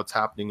plugged into what's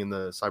happening in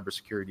the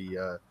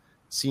cybersecurity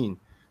scene.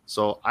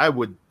 So I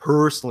would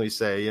personally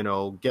say,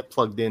 get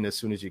plugged in as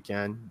soon as you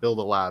can, build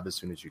a lab as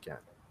soon as you can.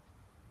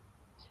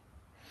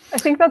 I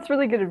think that's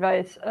really good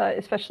advice,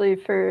 especially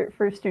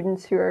for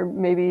students who are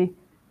maybe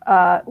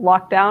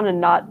locked down and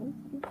not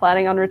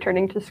planning on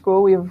returning to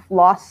school. We've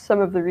lost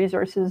some of the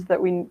resources that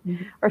we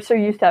are so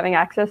used to having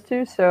access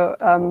to. So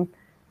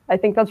I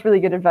think that's really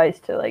good advice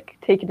to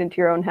take it into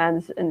your own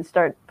hands and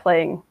start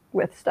playing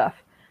with stuff.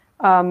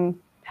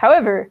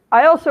 However,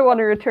 I also want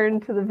to return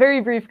to the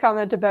very brief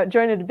comment about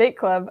join a debate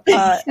club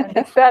and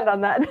expand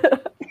on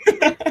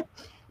that.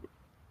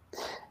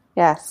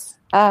 Yes.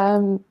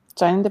 Join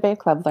a debate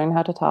club, learn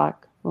how to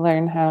talk,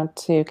 learn how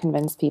to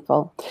convince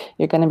people.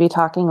 You're going to be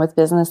talking with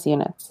business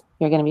units.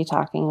 You're going to be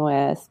talking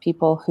with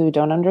people who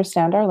don't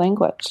understand our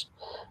language.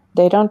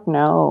 They don't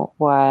know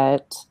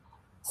what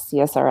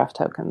CSRF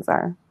tokens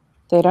are.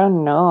 They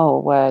don't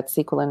know what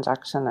SQL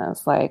injection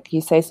is. Like,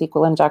 you say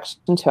SQL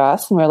injection to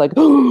us, and we're like,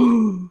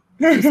 oh!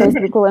 You say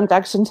SQL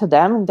injection to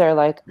them, and they're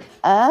like,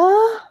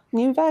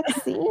 new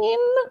vaccine?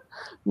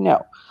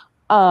 No.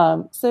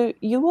 So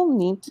you will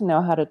need to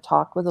know how to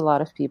talk with a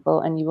lot of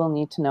people, and you will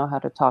need to know how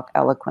to talk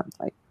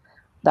eloquently.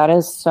 That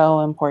is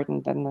so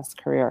important in this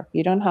career.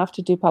 You don't have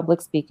to do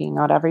public speaking.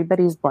 Not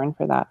everybody's born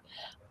for that.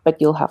 but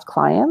you'll have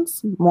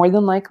clients. More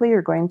than likely,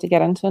 you're going to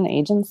get into an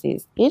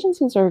agencies.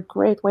 Agencies are a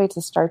great way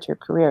to start your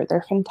career.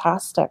 They're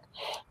fantastic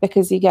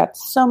because you get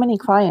so many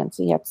clients,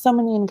 you get so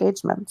many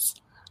engagements.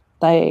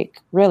 Like,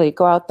 really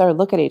go out there,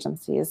 look at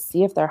agencies,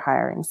 see if they're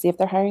hiring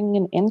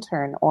an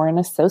intern or an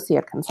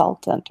associate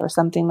consultant or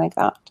something like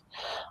that.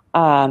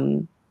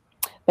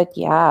 But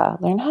yeah,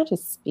 learn how to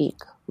speak,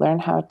 learn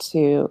how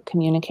to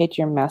communicate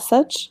your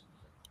message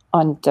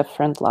on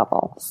different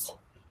levels.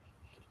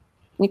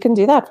 You can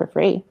do that for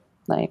free,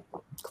 like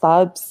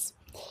clubs,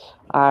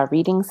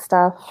 reading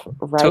stuff,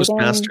 writing.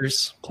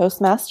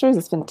 Toastmasters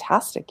is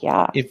fantastic,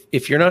 yeah.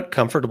 If you're not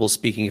comfortable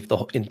speaking, if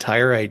the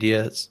entire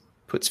idea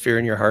puts fear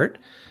in your heart,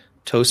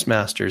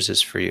 Toastmasters is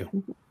for you.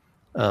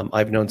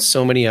 I've known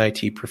so many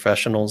IT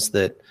professionals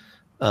that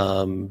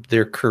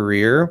their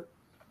career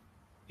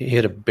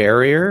hit a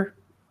barrier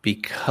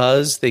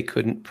because they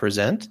couldn't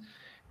present.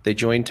 They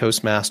joined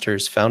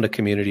Toastmasters, found a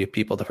community of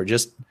people that were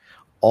just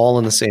all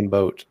in the same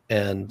boat,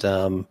 and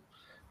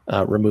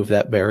remove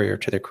that barrier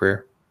to their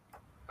career.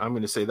 I'm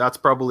going to say that's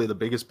probably the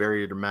biggest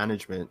barrier to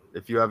management.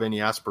 If you have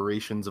any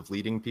aspirations of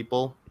leading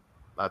people,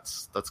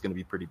 that's going to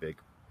be pretty big.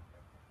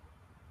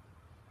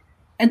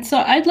 And so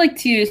I'd like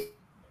to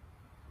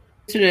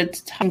sort of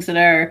things that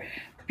are,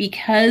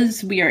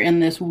 because we are in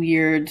this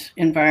weird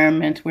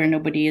environment where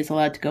nobody is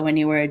allowed to go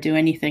anywhere or do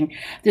anything,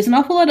 there's an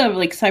awful lot of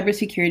like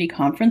cybersecurity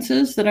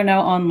conferences that are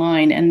now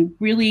online and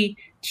really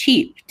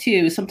cheap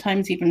too,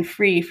 sometimes even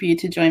free for you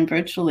to join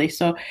virtually.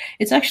 So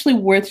it's actually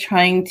worth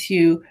trying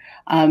to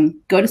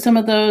go to some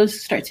of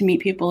those, start to meet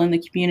people in the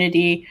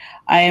community.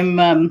 I'm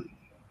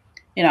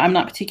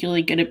not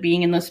particularly good at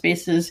being in those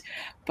spaces,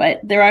 but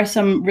there are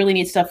some really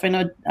neat stuff. I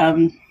know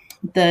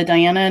the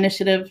Diana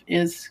Initiative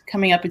is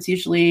coming up. It's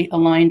usually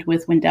aligned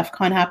with when DEF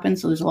CON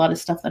happens. So there's a lot of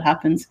stuff that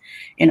happens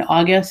in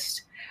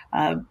August.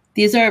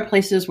 These are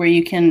places where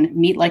you can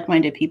meet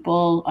like-minded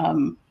people,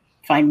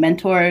 find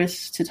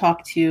mentors to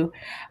talk to,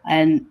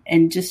 and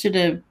just sort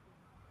of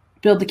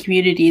build the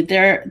community.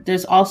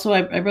 There's also,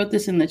 I wrote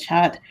this in the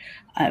chat,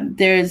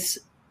 there's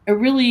a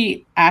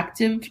really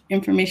active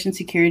information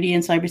security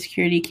and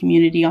cybersecurity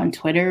community on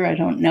Twitter. I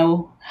don't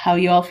know how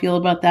you all feel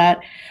about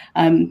that,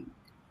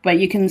 but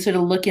you can sort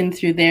of look in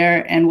through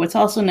there. And what's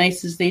also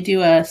nice is they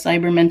do a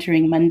Cyber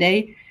Mentoring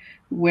Monday,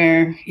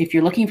 where if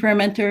you're looking for a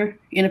mentor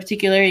in a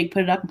particular area, you can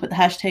put it up and put the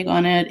hashtag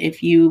on it.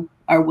 If you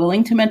are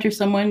willing to mentor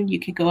someone, you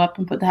can go up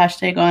and put the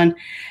hashtag on,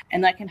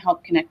 and that can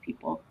help connect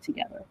people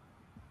together.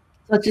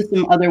 So that's just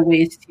some other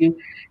ways to,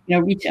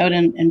 reach out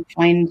and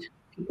find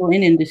people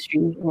in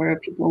industry or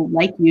people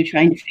like you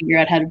trying to figure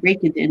out how to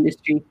break into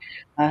industry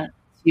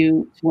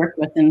to work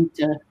with and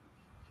to,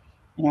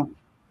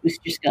 boost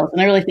your skills.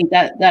 And I really think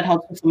that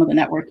helps with some of the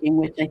networking,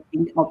 which I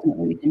think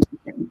ultimately we can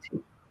important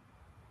too.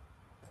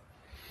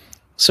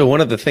 So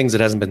one of the things that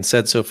hasn't been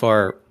said so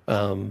far,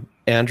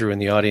 Andrew in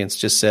the audience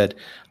just said,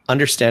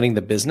 understanding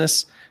the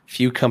business.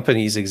 Few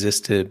companies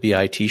exist to be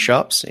IT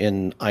shops.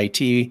 In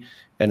IT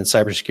and in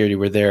cybersecurity,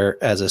 we're there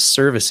as a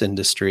service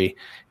industry.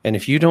 And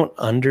if you don't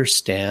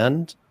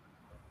understand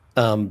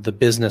the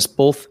business,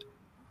 both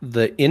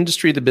the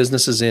industry the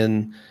business is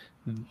in,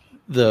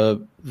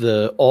 the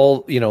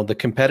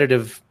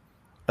competitive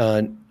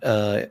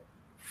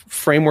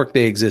framework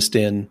they exist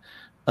in,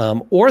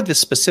 or the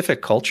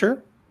specific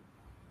culture,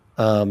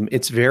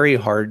 it's very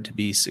hard to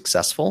be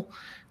successful.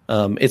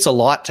 It's a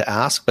lot to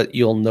ask, but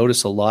you'll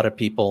notice a lot of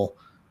people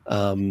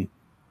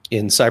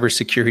in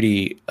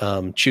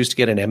cybersecurity choose to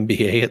get an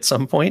MBA at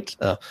some point.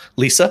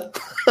 Lisa,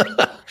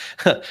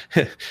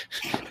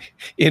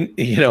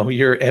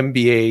 your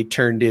MBA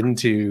turned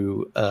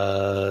into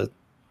a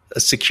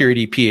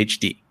security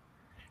PhD,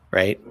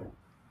 right?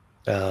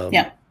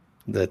 Yeah,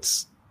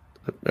 that's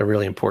a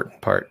really important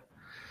part.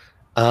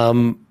 I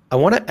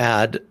want to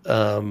add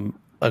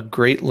a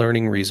great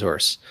learning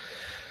resource.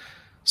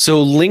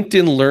 So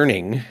LinkedIn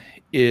Learning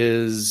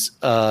is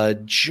a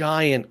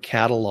giant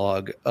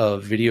catalog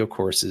of video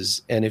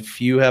courses. And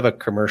if you have a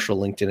commercial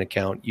LinkedIn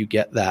account, you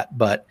get that.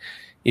 But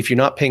if you're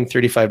not paying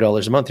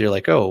 $35 a month, you're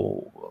like,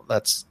 oh,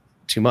 that's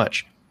too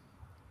much.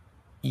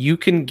 You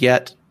can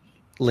get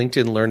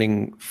LinkedIn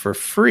Learning for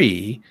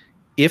free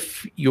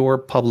if your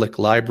public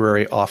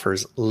library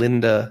offers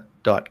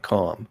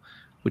lynda.com,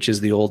 which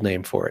is the old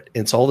name for it.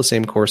 It's all the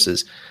same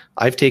courses.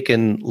 I've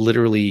taken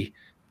literally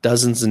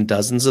dozens and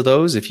dozens of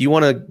those. If you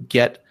want to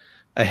get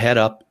a head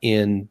up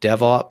in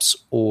DevOps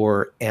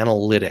or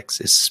analytics,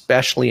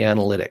 especially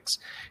analytics,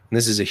 and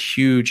this is a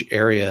huge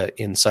area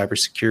in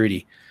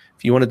cybersecurity.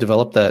 If you want to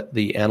develop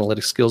the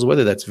analytic skills,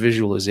 whether that's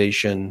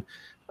visualization,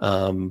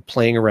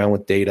 playing around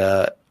with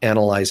data,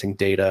 analyzing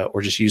data,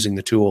 or just using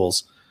the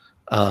tools,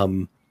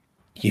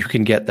 you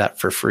can get that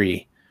for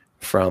free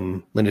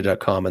from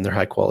lynda.com and their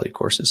high quality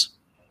courses.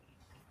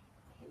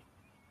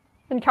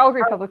 And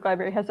Calgary Public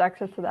Library has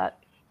access to that,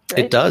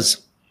 right? It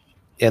does.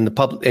 And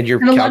your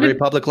Calgary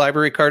Public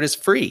Library card is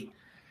free.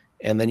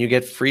 And then you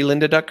get free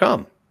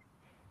lynda.com.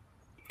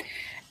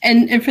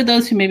 And for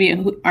those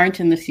who aren't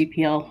in the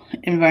CPL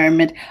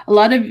environment, a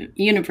lot of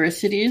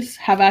universities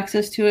have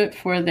access to it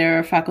for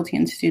their faculty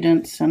and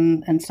students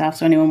and staff.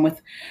 So anyone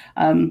with,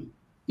 now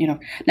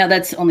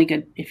that's only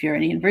good if you're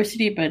in a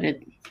university, but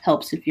it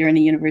helps if you're in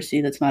a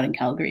university that's not in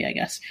Calgary, I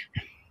guess.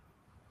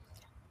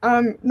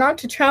 Not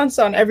to trounce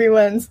on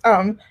everyone's,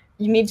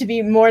 you need to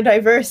be more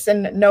diverse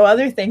and know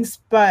other things,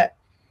 but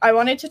I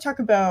wanted to talk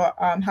about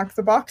Hack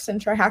the Box and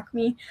Try Hack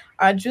Me.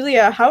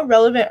 Julia, how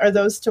relevant are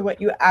those to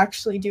what you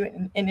actually do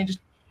in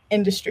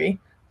industry?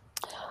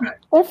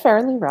 They're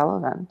fairly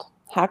relevant.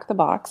 Hack the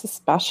Box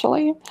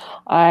especially.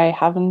 I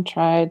haven't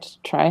tried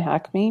Try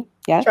Hack Me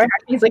yet. Try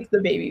Hack Me is like the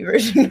baby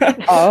version.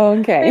 Oh,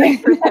 okay.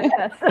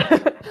 Yes.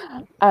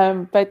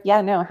 But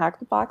yeah, no, Hack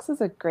the Box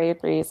is a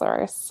great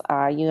resource.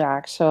 You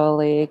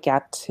actually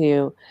get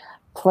to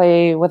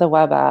play with a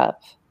web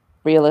app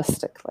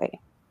realistically.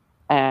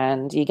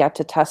 And you get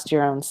to test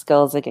your own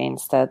skills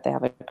against it. They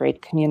have a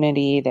great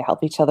community. They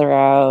help each other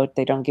out.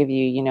 They don't give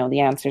you, the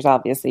answers.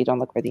 Obviously, you don't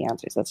look for the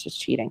answers. That's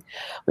just cheating.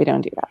 We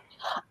don't do that.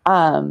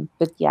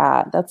 But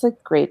yeah, that's a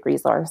great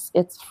resource.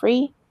 It's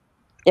free.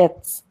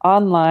 It's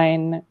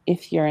online.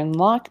 If you're in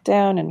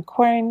lockdown and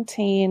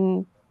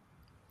quarantine,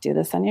 do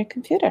this on your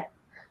computer.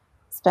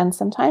 Spend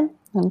some time.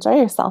 Enjoy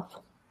yourself.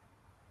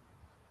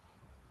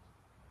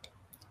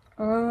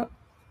 All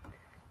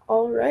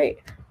right.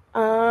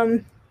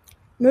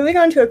 Moving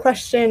on to a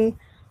question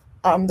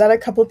that a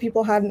couple of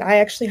people had, and I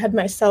actually had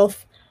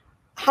myself.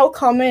 How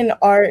common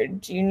are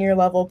junior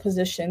level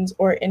positions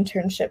or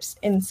internships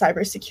in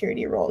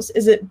cybersecurity roles?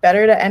 Is it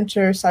better to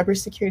enter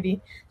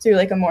cybersecurity through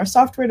like a more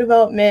software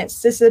development,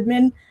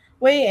 sysadmin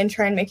way and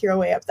try and make your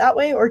way up that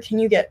way, or can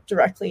you get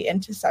directly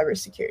into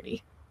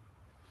cybersecurity?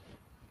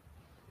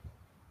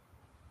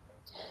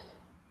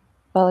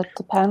 Well, it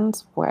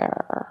depends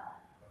where.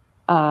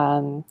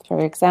 For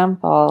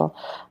example,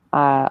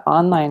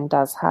 Online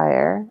does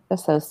hire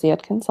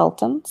associate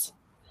consultants.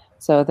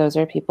 So those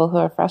are people who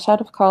are fresh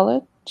out of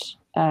college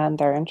and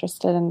they're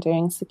interested in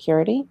doing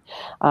security,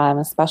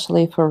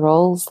 especially for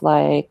roles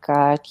like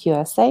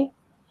QSA,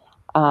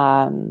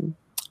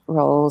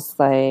 roles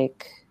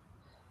like,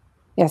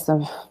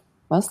 so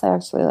mostly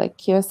actually like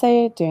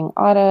QSA, doing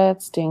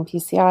audits, doing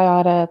PCI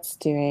audits,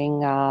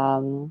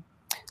 doing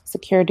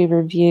security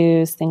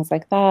reviews, things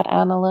like that,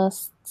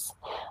 analysts.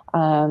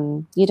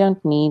 You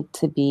don't need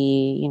to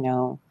be,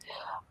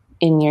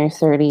 in your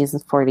 30s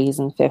and 40s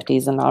and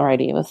 50s and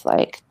already with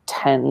like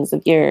tens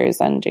of years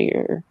under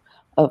your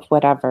of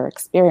whatever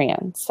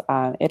experience.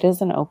 It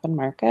is an open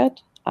market.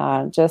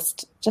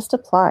 Just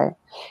apply.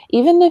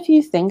 Even if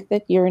you think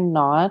that you're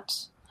not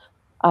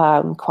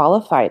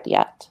qualified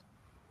yet,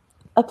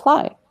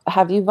 apply.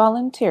 Have you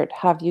volunteered?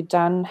 Have you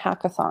done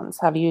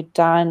hackathons? Have you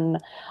done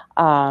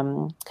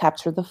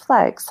capture the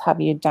flags?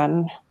 Have you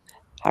done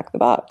Hack the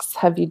Box?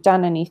 Have you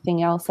done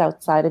anything else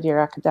outside of your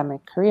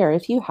academic career?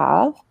 If you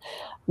have,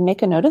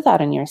 make a note of that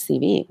in your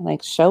CV.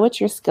 Like, show what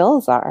your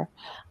skills are.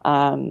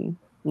 And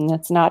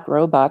it's not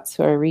robots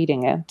who are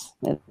reading it.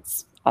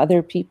 It's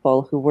other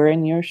people who were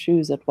in your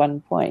shoes at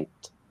one point.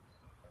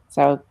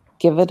 So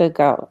give it a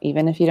go.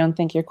 Even if you don't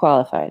think you're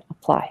qualified,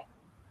 apply.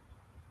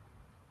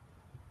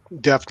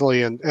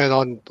 Definitely, and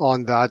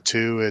on that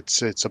too,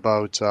 it's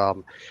about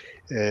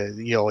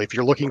if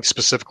you're looking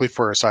specifically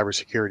for a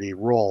cybersecurity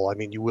role, I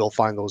mean, you will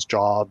find those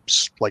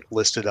jobs like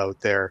listed out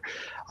there.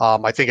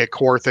 I think a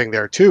core thing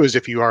there too is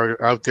if you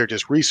are out there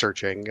just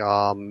researching,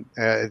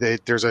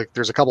 there's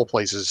a couple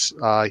places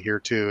here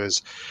too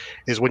is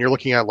when you're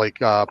looking at like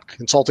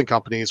consulting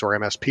companies or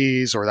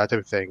MSPs or that type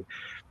of thing,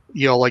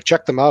 like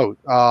check them out.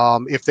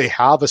 If they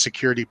have a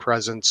security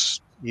presence,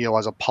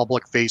 as a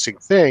public facing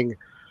thing,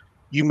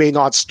 you may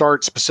not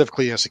start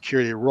specifically in a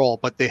security role,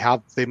 but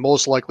they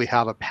most likely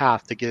have a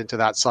path to get into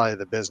that side of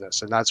the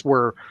business. And that's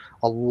where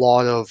a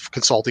lot of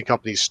consulting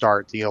companies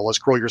start. Let's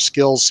grow your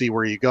skills, see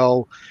where you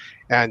go,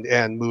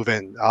 and move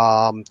in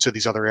to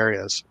these other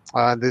areas.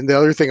 Then the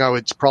other thing I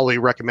would probably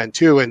recommend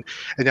too, and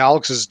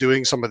Alex is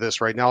doing some of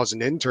this right now as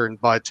an intern,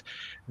 but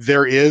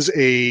there is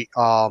a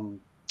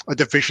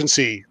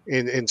deficiency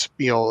in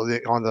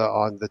on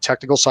the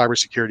technical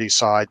cybersecurity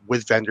side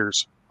with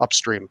vendors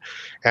upstream.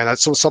 And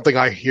that's something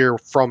I hear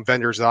from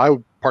vendors that I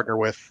would partner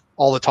with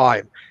all the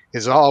time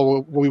is,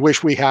 we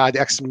wish we had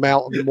X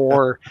amount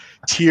more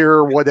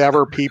tier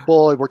whatever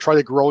people, and we're trying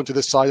to grow into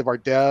this side of our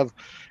dev.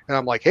 And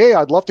I'm like, hey,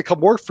 I'd love to come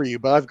work for you,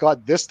 but I've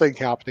got this thing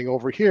happening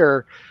over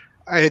here.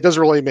 And it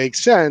doesn't really make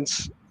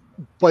sense,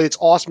 but it's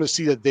awesome to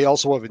see that they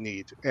also have a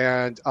need.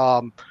 And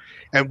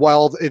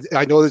while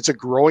I know it's a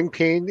growing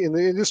pain in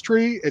the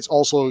industry, it's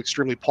also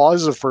extremely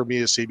positive for me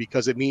to see,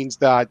 because it means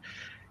that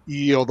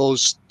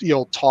those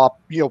top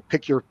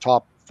pick your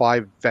top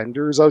 5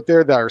 vendors out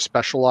there that are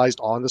specialized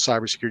on the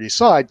cybersecurity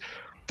side.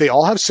 They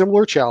all have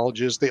similar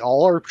challenges. They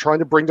all are trying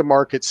to bring to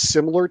market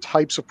similar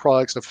types of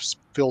products to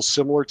fill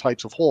similar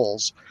types of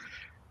holes,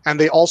 and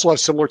they also have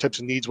similar types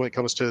of needs when it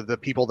comes to the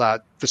people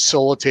that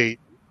facilitate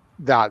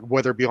that,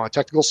 whether it be on a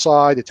technical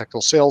side, a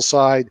technical sales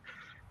side.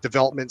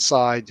 development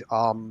side.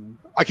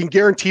 I can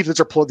guarantee there's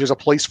a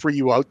place for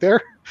you out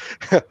there.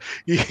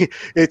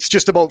 It's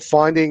just about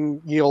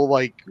finding,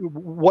 like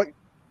what,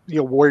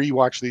 where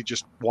you actually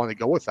just want to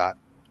go with that.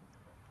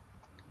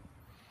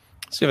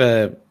 So you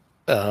have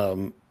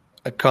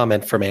a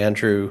comment from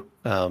Andrew.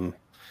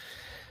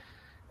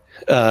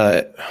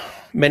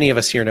 Many of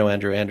us here know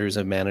Andrew. Andrew's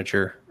a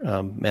manager,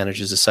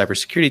 manages a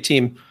cybersecurity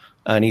team,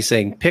 and he's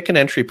saying pick an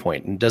entry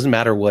point, and it doesn't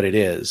matter what it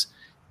is,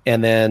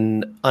 and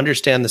then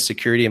understand the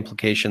security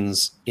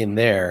implications in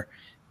there,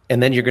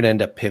 and then you're going to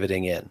end up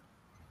pivoting in.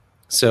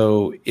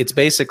 So it's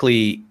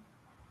basically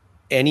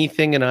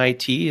anything in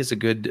IT is a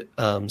good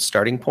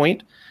starting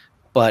point,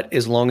 but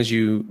as long as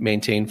you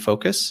maintain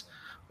focus.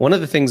 One of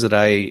the things that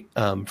I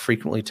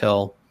frequently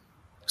tell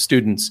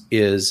students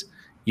is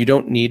you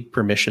don't need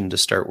permission to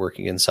start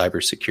working in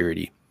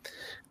cybersecurity.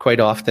 Quite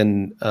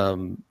often,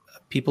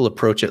 people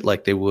approach it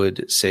like they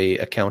would, say,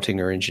 accounting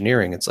or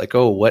engineering. It's like,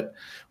 oh, what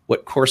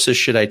courses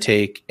should I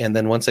take? And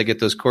then once I get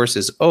those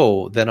courses,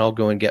 then I'll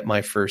go and get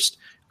my first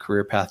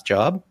career path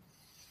job.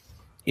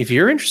 If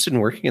you're interested in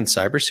working in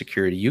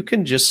cybersecurity, you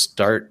can just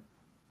start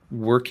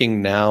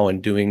working now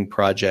and doing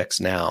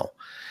projects now.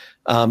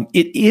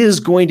 It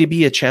is going to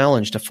be a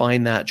challenge to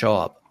find that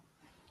job.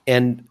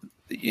 And,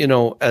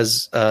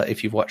 as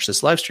if you've watched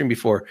this live stream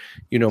before,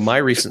 my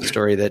recent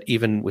story that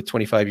even with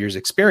 25 years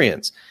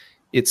experience,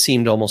 it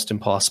seemed almost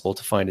impossible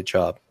to find a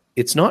job.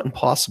 It's not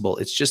impossible.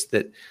 It's just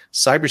that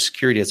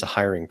cybersecurity is a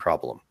hiring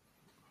problem.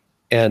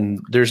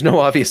 And there's no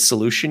obvious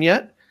solution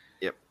yet.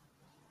 Yep.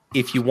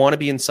 If you want to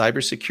be in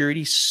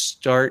cybersecurity,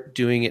 start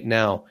doing it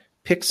now.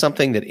 Pick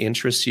something that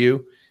interests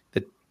you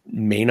that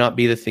may not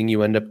be the thing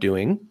you end up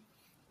doing.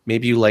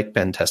 Maybe you like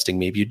pen testing.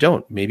 Maybe you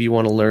don't. Maybe you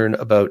want to learn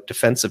about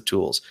defensive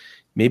tools.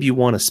 Maybe you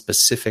want a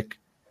specific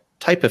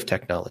type of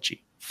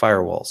technology,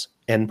 firewalls,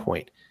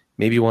 endpoint.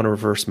 Maybe you want to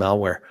reverse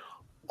malware.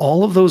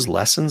 All of those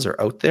lessons are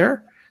out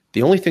there.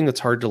 The only thing that's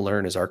hard to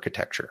learn is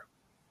architecture.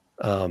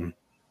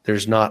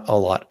 There's not a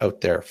lot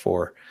out there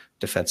for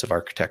defensive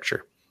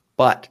architecture,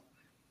 but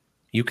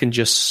you can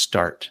just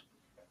start.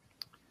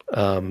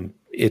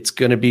 It's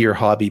going to be your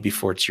hobby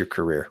before it's your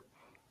career.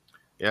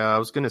 Yeah, I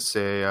was going to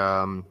say,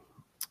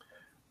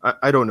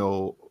 I don't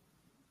know.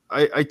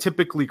 I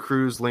typically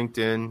cruise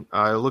LinkedIn.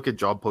 I look at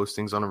job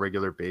postings on a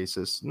regular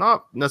basis,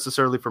 not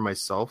necessarily for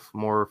myself,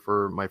 more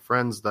for my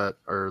friends that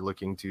are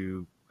looking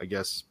to, I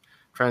guess,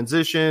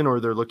 transition, or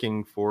they're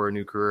looking for a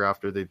new career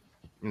after they've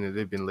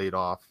been laid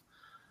off.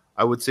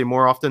 I would say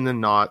more often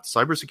than not,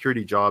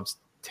 cybersecurity jobs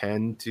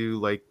tend to,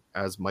 like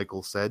as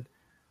Michael said,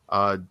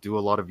 do a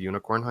lot of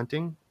unicorn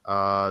hunting.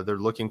 They're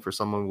looking for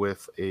someone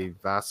with a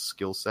vast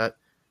skill set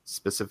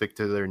specific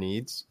to their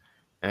needs.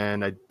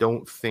 And I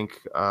don't think,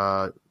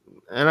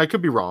 and I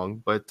could be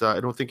wrong, but I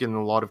don't think in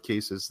a lot of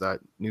cases that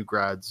new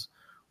grads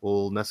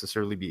will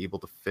necessarily be able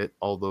to fit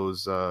all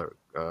those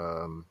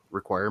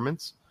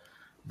requirements.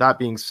 That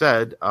being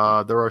said,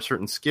 there are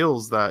certain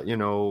skills that,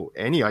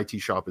 any IT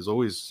shop is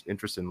always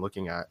interested in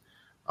looking at.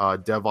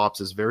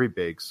 DevOps is very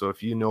big. So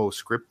if you know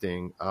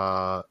scripting,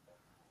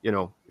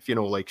 if you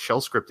know like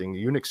shell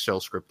scripting, Unix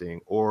shell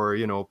scripting, or,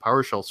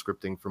 PowerShell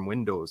scripting from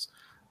Windows,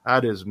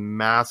 that is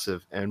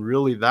massive. And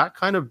really that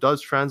kind of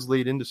does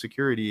translate into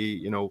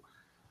security,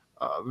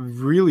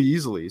 really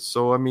easily.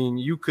 So, I mean,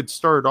 you could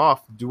start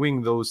off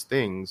doing those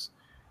things,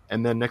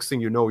 and then next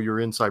thing you know, you're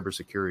in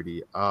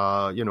cybersecurity.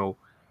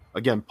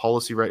 Again,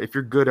 policy, right? If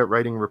you're good at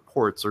writing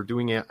reports or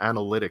doing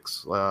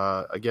analytics,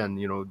 again,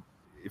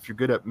 if you're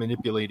good at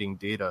manipulating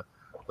data,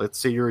 let's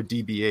say you're a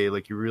DBA,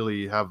 like you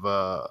really have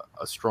a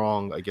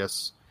strong, I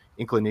guess,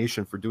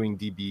 inclination for doing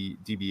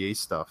DBA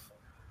stuff.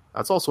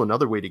 That's also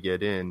another way to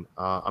get in.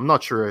 I'm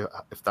not sure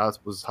if that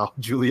was how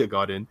Julia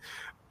got in,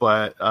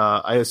 but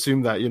I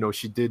assume that,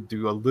 she did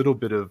do a little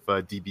bit of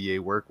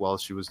DBA work while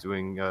she was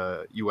doing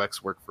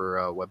UX work for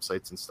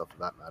websites and stuff of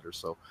that matter.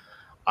 So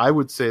I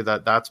would say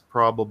that that's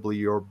probably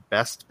your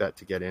best bet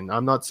to get in.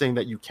 I'm not saying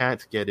that you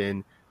can't get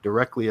in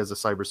directly as a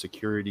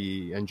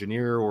cybersecurity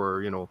engineer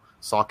or,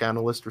 SOC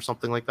analyst or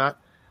something like that.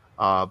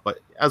 But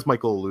as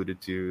Michael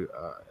alluded to,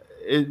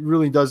 it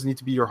really does need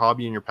to be your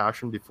hobby and your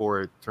passion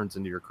before it turns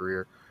into your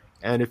career.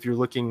 And if you're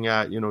looking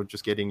at,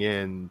 just getting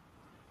in,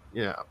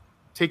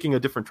 taking a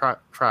different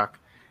track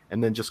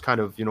and then just kind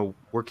of,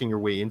 working your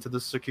way into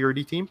the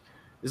security team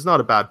is not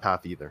a bad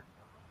path either.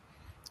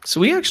 So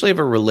we actually have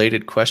a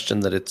related question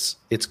that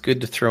it's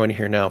good to throw in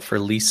here now for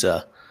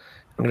Lisa.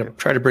 I'm going to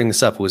try to bring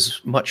this up. It was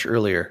much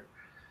earlier.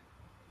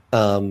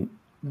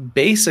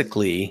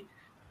 Basically,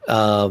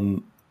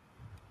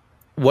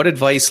 what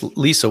advice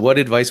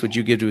would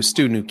you give to a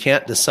student who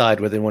can't decide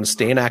whether they want to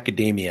stay in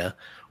academia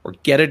or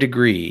get a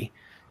degree?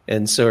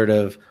 And sort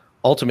of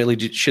ultimately,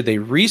 should they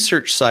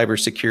research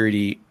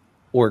cybersecurity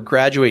or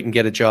graduate and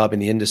get a job in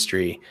the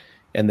industry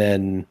and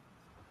then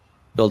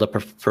build up a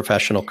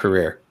professional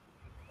career?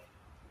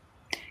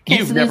 Okay,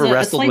 You've never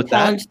wrestled with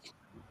that?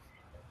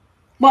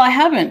 Well, I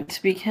haven't,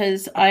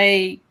 because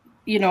I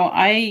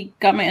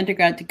got my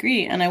undergrad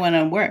degree and I went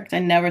and worked. I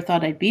never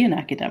thought I'd be an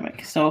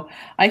academic. So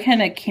I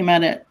kind of came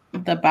at it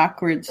the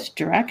backwards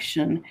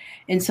direction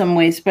in some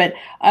ways. But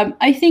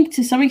I think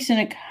to some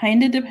extent it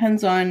kind of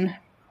depends on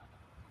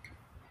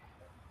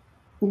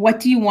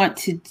what do you want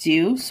to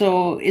do.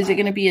 So is it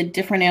going to be a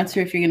different answer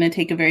if you're going to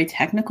take a very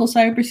technical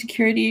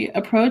cybersecurity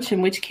approach,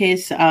 in which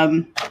case,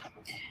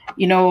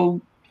 you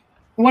know,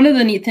 one of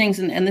the neat things,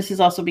 and this is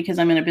also because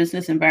I'm in a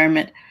business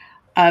environment,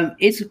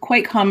 it's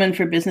quite common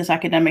for business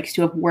academics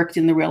to have worked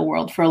in the real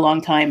world for a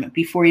long time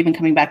before even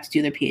coming back to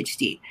do their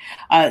PhD.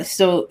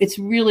 So it's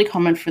really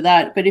common for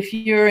that. But if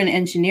you're in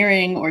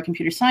engineering or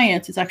computer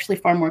science, it's actually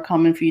far more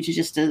common for you to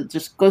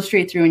just go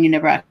straight through and you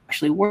never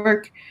actually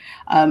work.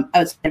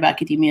 Outside of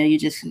academia,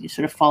 you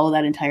sort of follow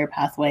that entire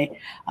pathway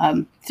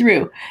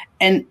through.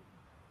 And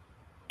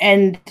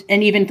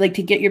even like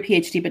to get your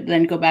PhD, but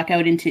then go back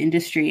out into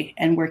industry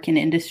and work in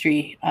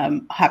industry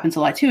happens a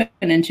lot too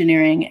in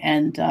engineering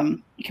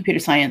and computer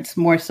science,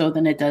 more so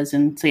than it does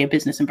in, say, a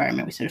business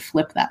environment. We sort of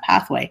flip that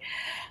pathway.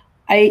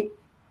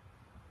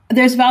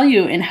 There's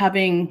value in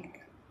having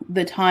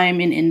the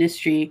time in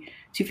industry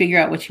to figure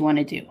out what you want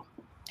to do.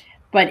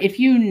 But if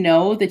you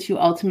know that you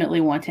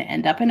ultimately want to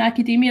end up in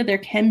academia, there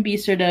can be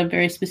sort of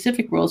very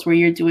specific roles where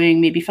you're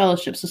doing maybe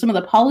fellowships. So some of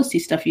the policy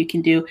stuff you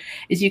can do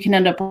is you can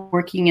end up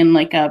working in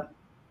like a,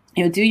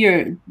 you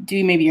know,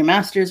 do maybe your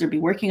master's or be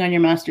working on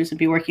your master's and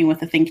be working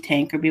with a think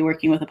tank or be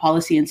working with a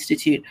policy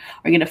institute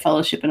or get a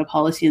fellowship in a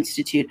policy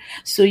institute.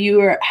 So you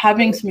are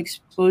having some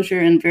exposure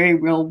in very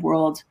real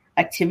world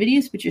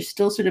activities, but you're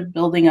still sort of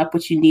building up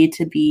what you need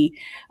to be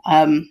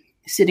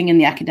sitting in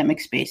the academic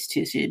space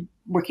too. So you're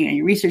working on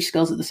your research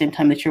skills at the same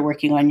time that you're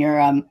working on your,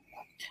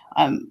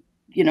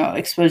 you know,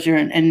 exposure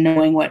and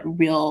knowing what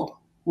real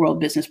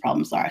world business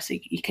problems are. So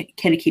you can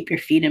kind of keep your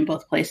feet in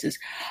both places.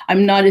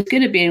 I'm not as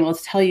good at being able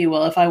to tell you,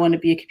 well, if I want to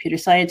be a computer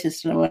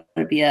scientist and I want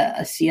to be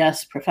a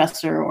CS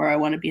professor, or I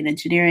want to be in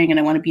engineering and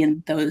I want to be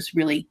in those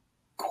really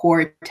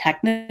core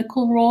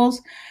technical roles,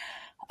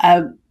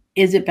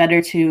 is it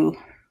better to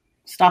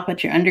stop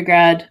at your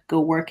undergrad,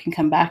 go work and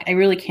come back? I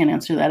really can't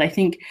answer that. I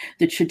think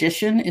the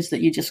tradition is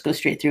that you just go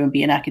straight through and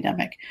be an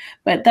academic.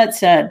 But that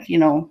said, you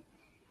know,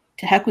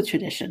 to heck with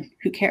tradition.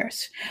 Who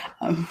cares?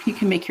 You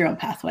can make your own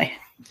pathway.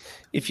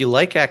 If you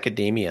like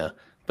academia,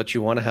 but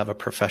you want to have a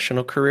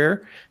professional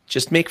career,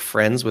 just make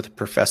friends with a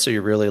professor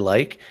you really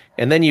like,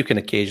 and then you can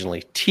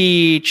occasionally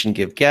teach and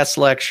give guest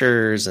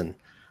lectures and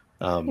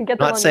get them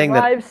not on saying that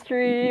live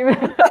stream.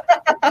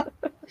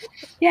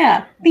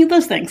 Yeah, need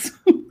those things.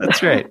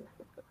 That's right.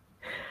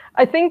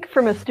 I think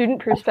from a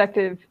student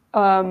perspective,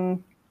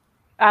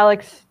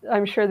 Alex,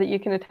 I'm sure that you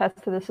can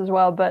attest to this as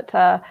well, but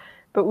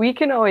we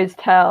can always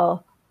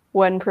tell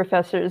when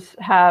professors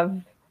have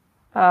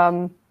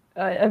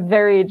a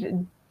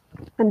varied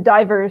and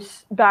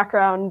diverse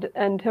background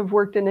and have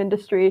worked in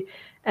industry,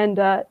 and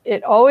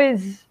it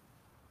always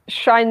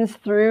shines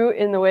through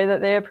in the way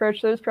that they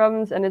approach those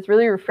problems, and it's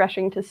really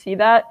refreshing to see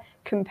that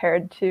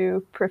compared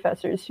to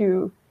professors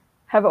who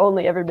have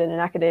only ever been in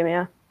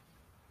academia.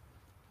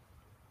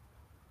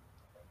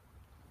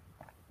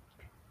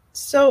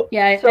 So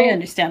yeah, I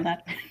understand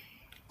that.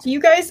 Do you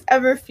guys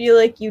ever feel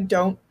like you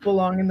don't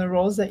belong in the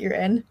roles that you're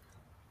in?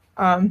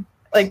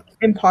 Like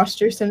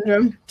imposter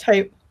syndrome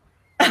type?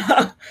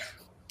 Oh,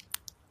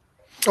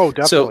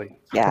 definitely. So,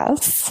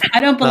 yes. I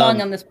don't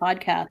belong on this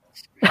podcast.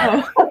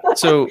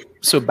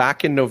 So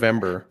back in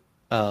November,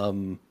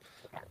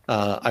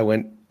 I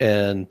went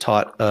and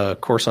taught a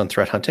course on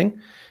threat hunting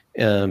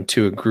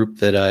to a group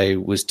that I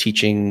was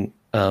teaching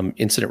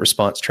incident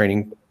response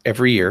training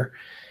every year.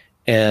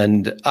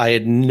 And I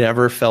had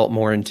never felt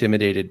more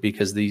intimidated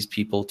because these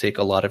people take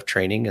a lot of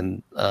training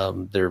and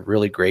they're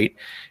really great.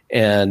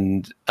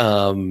 And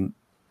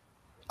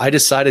I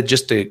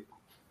decided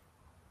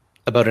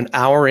about an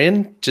hour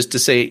in, just to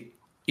say,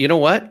 you know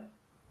what?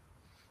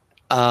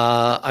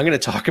 I'm going to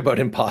talk about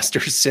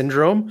imposter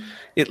syndrome.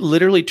 It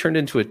literally turned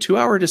into a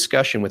 2-hour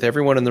discussion with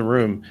everyone in the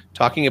room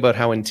talking about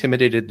how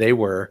intimidated they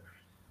were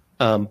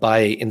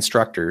by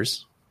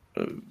instructors,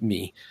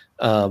 me,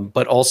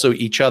 but also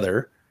each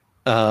other.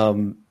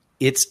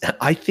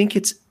 I think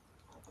it's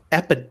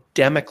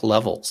epidemic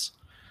levels.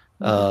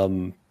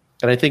 And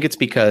I think it's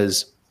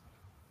because,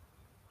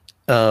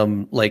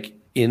 like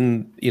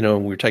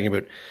we're talking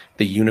about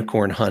the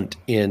unicorn hunt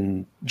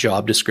in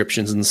job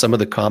descriptions, and some of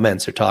the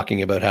comments are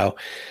talking about how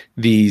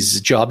these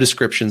job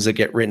descriptions that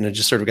get written have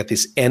just sort of got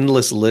this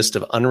endless list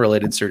of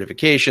unrelated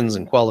certifications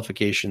and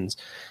qualifications.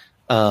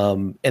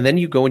 And then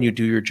you go and you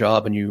do your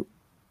job, and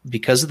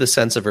because of the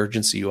sense of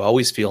urgency, you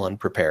always feel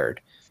unprepared.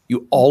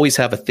 You always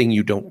have a thing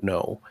you don't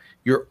know.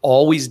 You're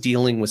always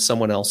dealing with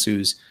someone else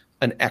who's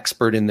an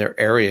expert in their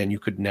area, and you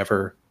could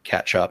never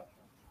catch up.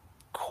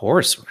 Of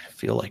course, we're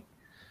going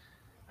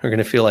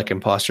to feel like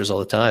imposters all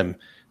the time.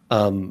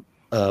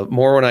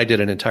 More when I did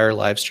an entire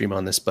live stream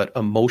on this, but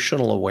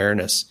emotional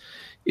awareness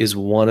is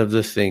one of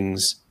the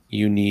things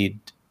you need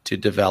to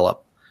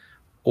develop,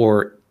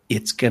 or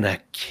it's going to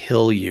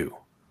kill you.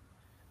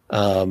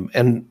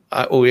 And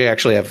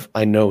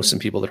I know some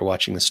people that are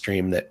watching the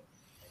stream that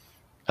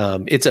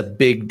it's a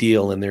big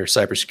deal in their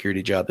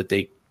cybersecurity job that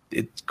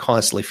it's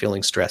constantly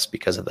feeling stressed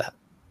because of that.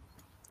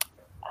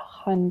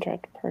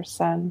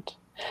 100%.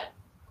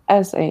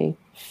 As a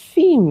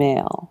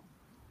female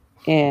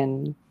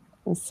in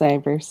the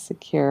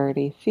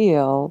cybersecurity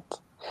field,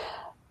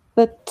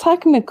 the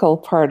technical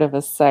part of a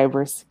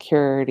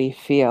cybersecurity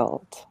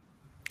field,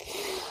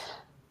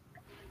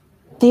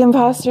 the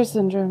imposter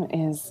syndrome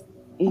is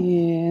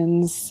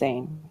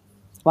insane.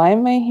 Why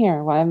am I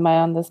here? Why am I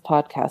on this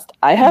podcast?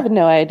 I have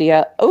no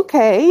idea.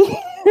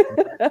 Okay.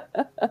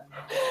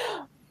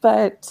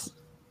 But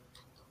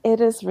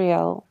it is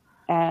real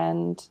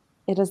and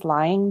it is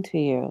lying to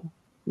you.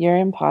 Your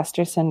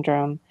imposter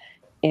syndrome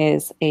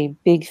is a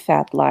big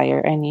fat liar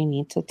and you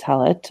need to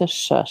tell it to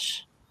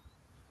shush.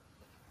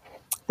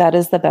 That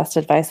is the best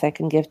advice I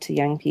can give to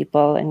young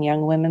people and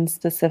young women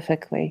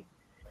specifically.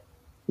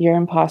 Your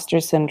imposter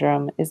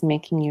syndrome is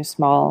making you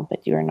small,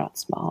 but you are not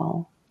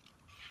small.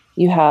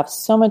 You have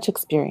so much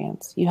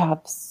experience. You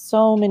have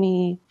so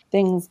many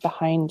things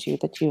behind you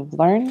that you've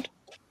learned.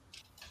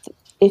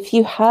 If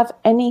you have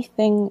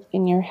anything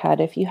in your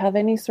head, if you have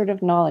any sort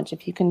of knowledge,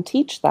 if you can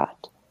teach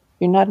that,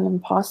 you're not an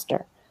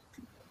imposter.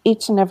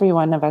 Each and every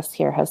one of us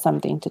here has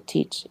something to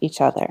teach each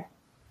other.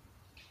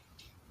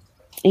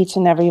 Each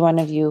and every one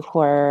of you who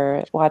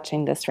are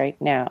watching this right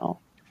now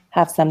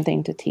have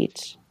something to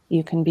teach.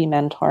 You can be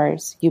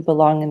mentors. You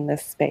belong in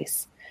this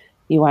space.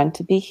 You want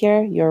to be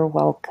here, you're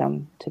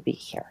welcome to be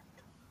here.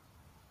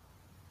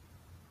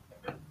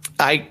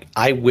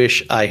 I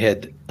wish I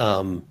had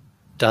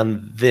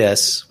done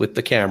this with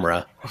the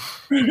camera,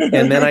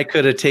 and then I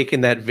could have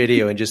taken that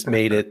video and just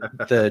made it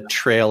the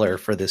trailer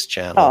for this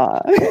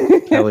channel.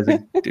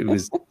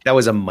 That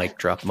was a mic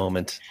drop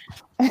moment.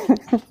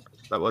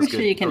 That was good.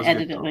 Sure you can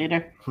edit it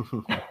later.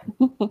 I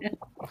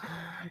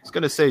was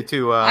gonna say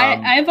too.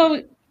 I've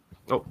always.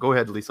 Oh, go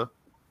ahead, Lisa.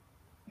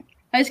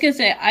 I was gonna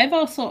say I've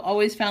also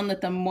always found that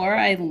the more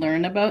I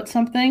learn about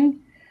something,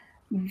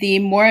 the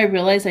more I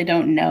realize I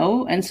don't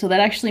know, and so that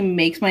actually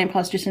makes my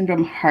imposter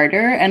syndrome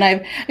harder. And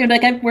I've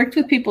worked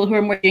with people who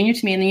are more junior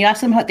to me, and you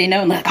ask them what they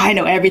know, and like, I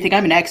know everything.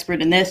 I'm an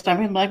expert in this.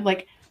 I'm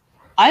like,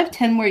 I have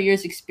 10 more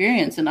years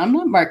experience, and I'm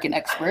not market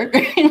expert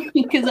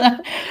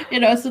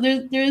because So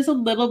there is a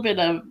little bit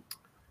of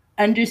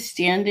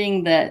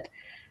understanding that,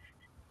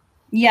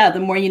 yeah, the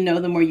more you know,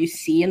 the more you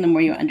see, and the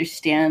more you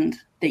understand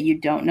that you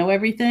don't know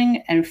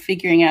everything, and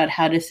figuring out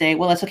how to say,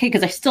 well, that's okay,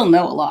 because I still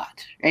know a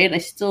lot, right? I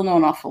still know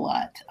an awful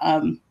lot.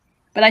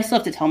 But I still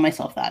have to tell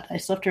myself that. I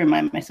still have to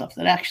remind myself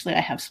that actually I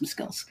have some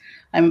skills.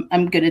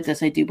 I'm good at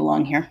this. I do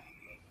belong here.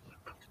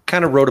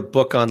 Kind of wrote a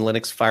book on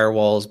Linux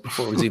firewalls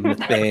before it was even a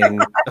thing.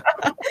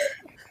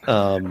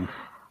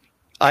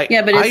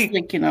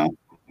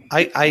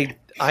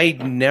 I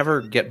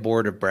never get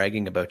bored of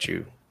bragging about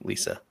you,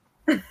 Lisa.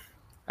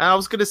 I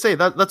was gonna say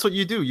that's what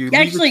you do. You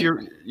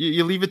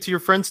leave it to your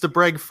friends to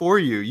brag for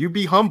you. You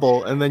be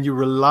humble, and then you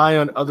rely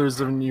on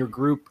others in your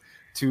group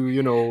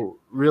to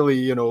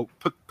really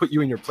put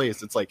you in your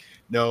place. It's like,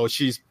 no,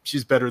 she's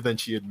better than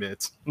she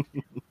admits.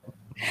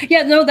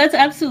 Yeah, no, that's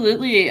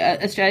absolutely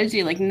a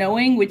strategy. Like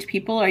knowing which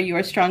people are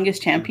your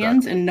strongest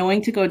champions, and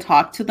knowing to go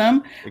talk to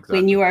them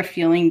when you are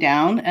feeling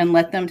down and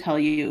let them tell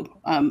you.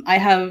 I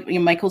have,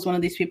 Michael's one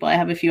of these people. I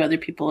have a few other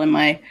people in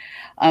my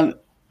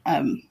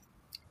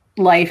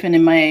life and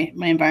in my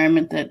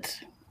environment that,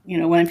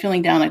 when I'm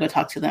feeling down, I go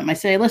talk to them. I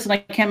say, listen, I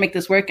can't make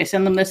this work. I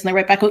send them this, and they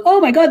write back, oh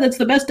my God, that's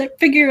the best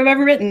figure I've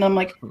ever written. I'm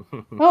like,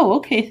 oh,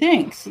 okay,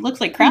 thanks. It looks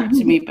like crap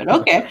to me, but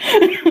okay.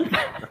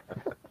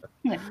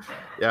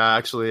 Yeah,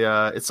 actually,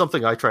 it's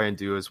something I try and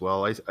do as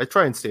well. I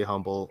try and stay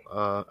humble.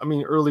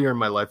 Earlier in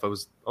my life, I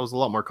was a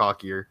lot more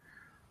cockier.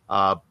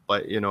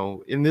 But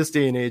in this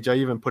day and age, I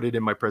even put it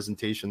in my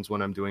presentations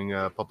when I'm doing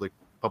public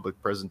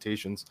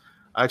presentations.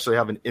 I actually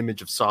have an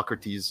image of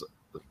Socrates.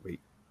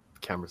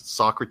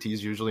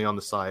 Socrates usually on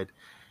the side,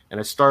 and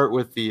I start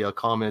with the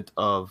comment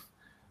of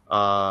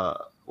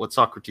what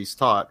Socrates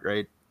taught,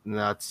 right? And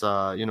that's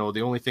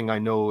the only thing I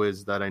know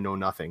is that I know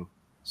nothing.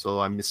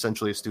 So I'm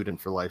essentially a student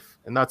for life,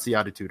 and that's the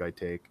attitude I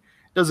take.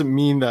 It doesn't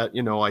mean that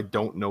I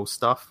don't know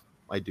stuff.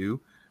 I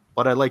do,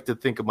 but I like to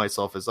think of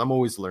myself as I'm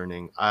always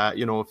learning.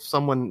 If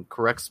someone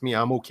corrects me,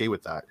 I'm okay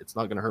with that. It's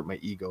not going to hurt my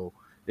ego.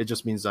 It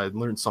just means I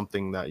learned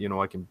something that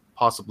I can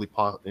possibly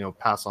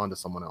pass on to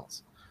someone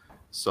else.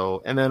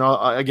 So, and then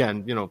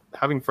again,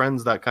 having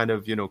friends that kind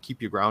of keep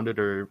you grounded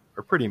are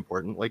pretty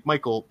important. Like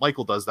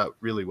Michael does that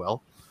really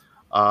well.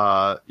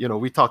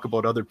 We talk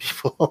about other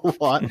people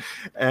a lot,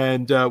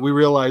 and we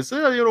realize,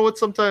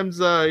 sometimes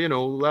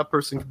that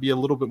person can be a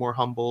little bit more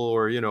humble,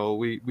 or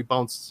we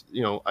bounce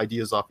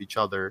ideas off each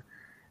other.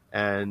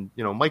 And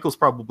Michael's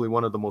probably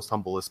one of the most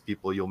humblest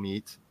people you'll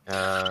meet,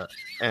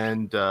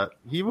 and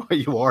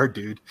you are,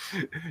 dude.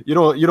 You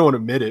don't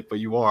admit it, but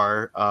you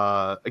are.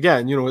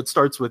 Again, it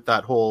starts with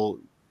that whole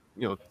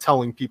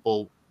telling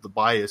people the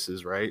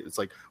biases, right? It's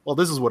like, well,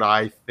 this is what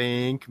I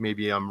think.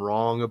 Maybe I'm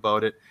wrong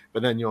about it,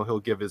 but then he'll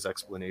give his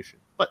explanation.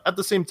 But at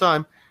the same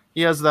time,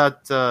 he has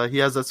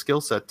that skill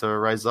set to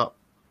rise up.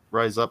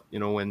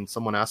 When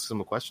someone asks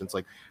him a question, it's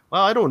like,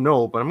 well, I don't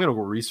know, but I'm gonna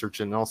go research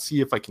it and I'll see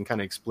if I can kind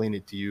of explain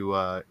it to you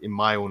in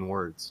my own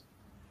words.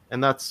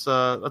 And that's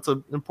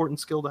an important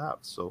skill to have.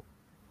 So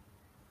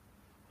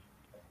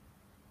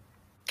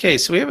Okay,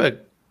 so we have a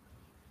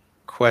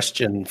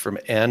question from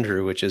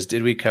Andrew, which is,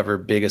 did we cover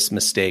biggest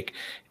mistake?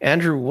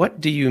 Andrew, what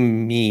do you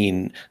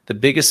mean? The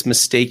biggest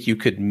mistake you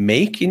could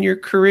make in your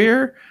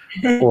career?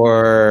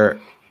 Or,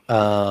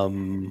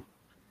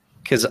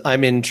 because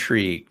I'm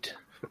intrigued.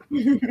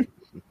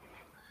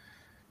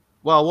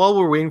 Well, while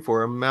we're waiting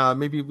for him,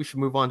 maybe we should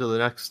move on to the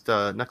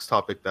next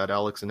topic that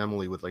Alex and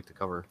Emily would like to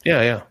cover.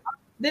 Yeah.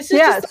 This is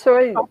just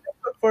a topic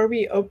before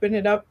we open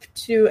it up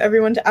to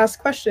everyone to ask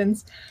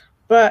questions.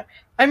 But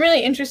I'm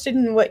really interested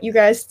in what you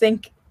guys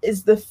think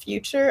is the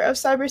future of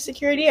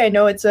cybersecurity. I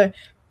know it's a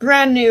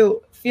brand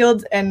new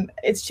field and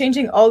it's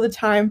changing all the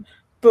time.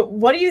 But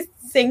what do you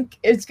think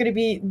is going to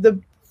be the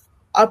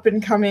up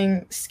and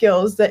coming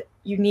skills that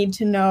you need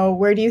to know?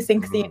 Where do you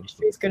think the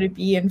industry is going to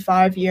be in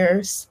 5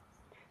 years?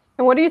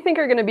 And what do you think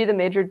are going to be the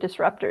major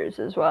disruptors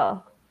as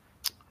well?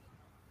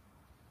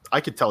 I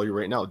could tell you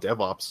right now,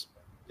 DevOps.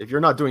 If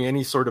you're not doing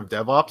any sort of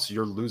DevOps,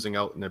 you're losing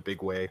out in a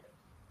big way.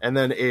 And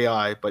then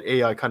AI, but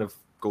AI kind of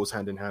goes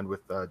hand in hand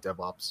with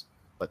DevOps.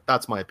 But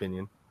that's my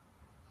opinion.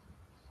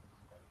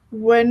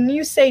 When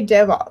you say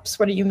DevOps,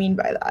 what do you mean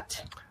by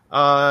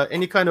that?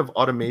 Any kind of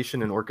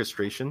automation and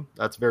orchestration,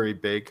 that's very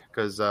big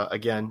because,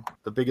 again,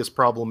 the biggest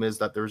problem is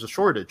that there's a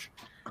shortage.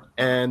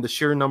 And the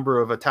sheer number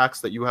of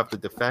attacks that you have to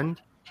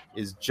defend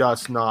is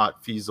just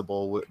not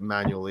feasible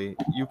manually.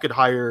 You could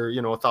hire,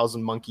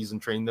 1,000 monkeys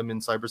and train them in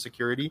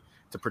cybersecurity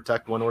to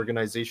protect one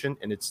organization,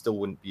 and it still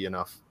wouldn't be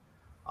enough.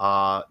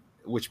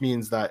 Which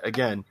means that,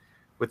 again,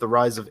 with the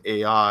rise of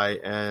AI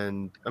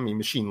and,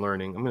 machine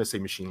learning, I'm going to say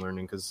machine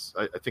learning because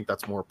I think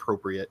that's more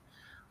appropriate,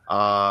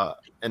 and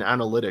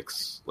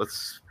analytics,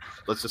 let's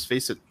just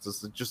face it,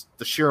 just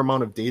the sheer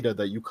amount of data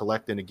that you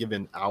collect in a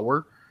given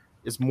hour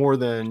is more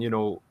than,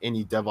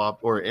 any DevOps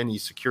or any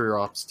secure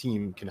ops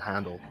team can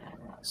handle.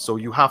 So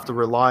you have to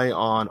rely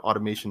on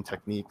automation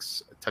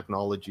techniques,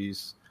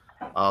 technologies,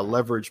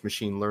 leverage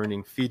machine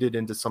learning, feed it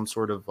into some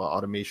sort of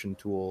automation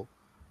tool.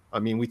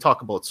 We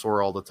talk about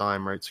SOAR all the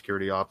time, right?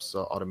 Security ops,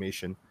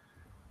 automation,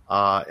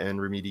 and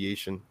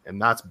remediation,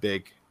 and that's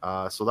big.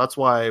 So that's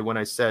why when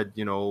I said,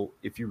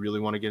 if you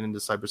really want to get into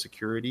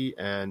cybersecurity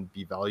and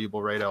be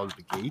valuable right out of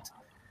the gate,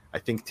 I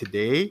think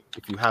today,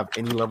 if you have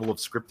any level of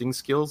scripting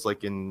skills,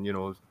 like in,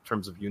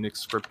 terms of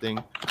Unix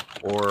scripting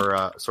or,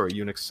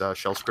 Unix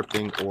shell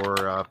scripting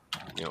or,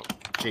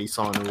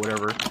 JSON or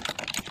whatever,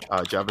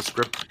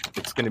 JavaScript,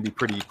 it's going to be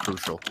pretty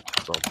crucial.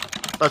 So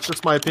that's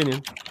just my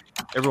opinion.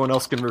 Everyone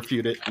else can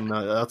refute it, and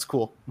that's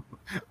cool.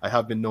 I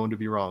have been known to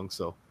be wrong,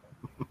 so.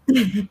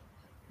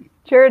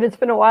 Jared, it's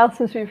been a while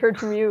since we've heard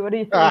from you. What do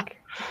you think?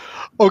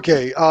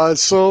 Okay,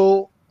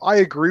 so I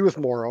agree with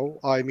Mauro.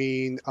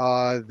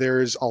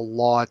 There's a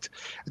lot.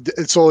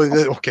 So,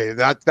 okay,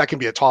 that can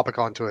be a topic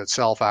unto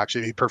itself,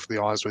 actually, to be perfectly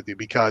honest with you,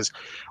 because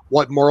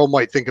what Mauro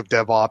might think of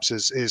DevOps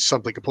is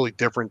something completely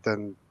different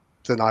than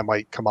I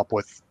might come up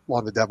with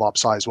on the DevOps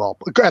side as well.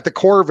 At the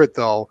core of it,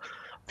 though,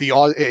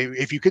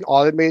 if you can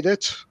automate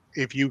it,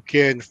 if you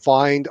can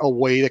find a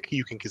way that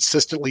you can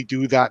consistently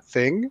do that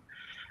thing,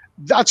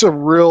 that's a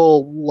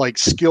real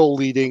skill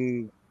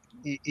leading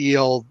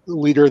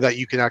leader that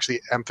you can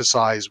actually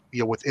emphasize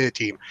within a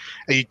team.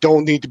 And you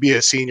don't need to be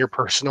a senior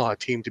person on a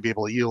team to be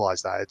able to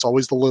utilize that. It's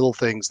always the little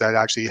things that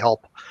actually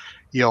help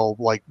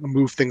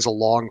move things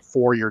along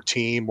for your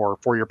team or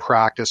for your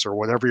practice or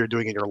whatever you're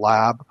doing in your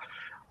lab.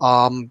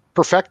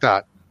 Perfect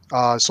that.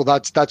 So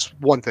that's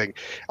one thing.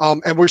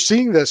 And we're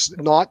seeing this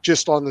not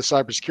just on the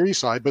cybersecurity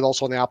side, but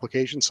also on the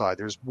application side.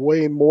 There's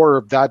way more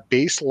of that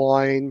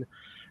baseline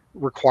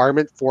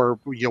requirement for,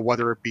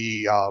 whether it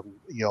be,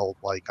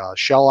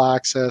 shell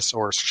access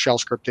or shell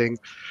scripting.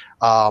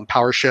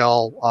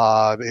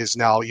 PowerShell is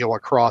now,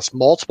 across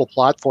multiple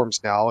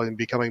platforms now and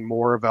becoming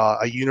more of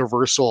a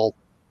universal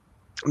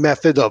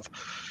method of,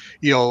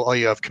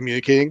 of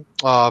communicating,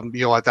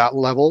 at that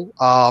level.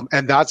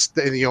 And that's,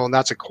 and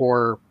that's a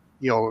core,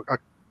 a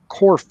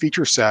core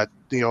feature set,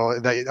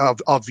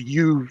 of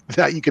you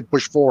that you can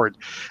push forward,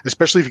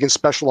 especially if you can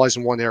specialize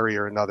in one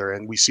area or another.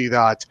 And we see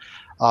that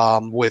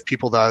with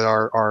people that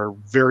are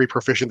very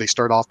proficient. They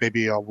start off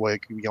maybe on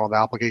the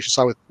application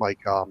side with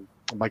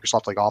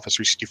Microsoft Office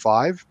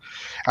 365,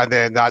 and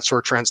then that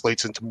sort of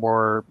translates into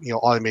more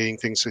automating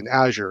things in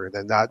Azure, and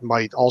then that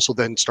might also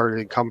then start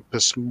to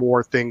encompass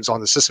more things on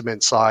the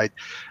sysadmin side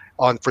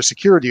for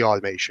security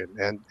automation,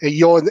 and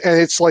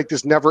it's like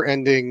this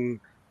never-ending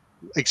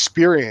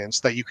experience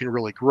that you can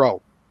really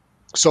grow.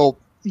 So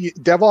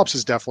DevOps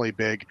is definitely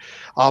big.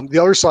 The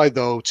other side,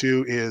 though,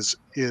 too, is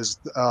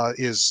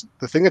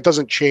the thing that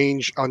doesn't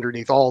change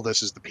underneath all of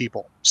this is the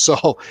people.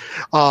 So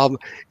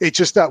it's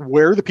just that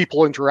where the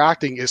people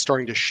interacting is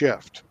starting to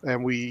shift,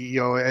 and we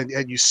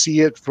and you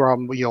see it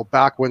from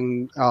back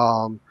when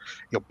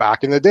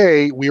back in the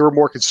day we were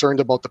more concerned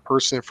about the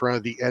person in front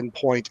of the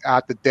endpoint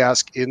at the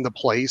desk in the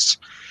place,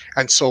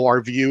 and so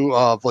our view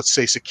of, let's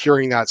say,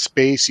 securing that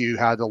space, you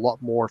had a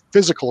lot more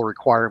physical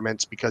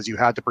requirements because you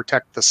had to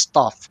protect the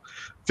stuff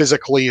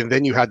physically, and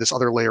then you had this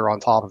other layer on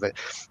top of it.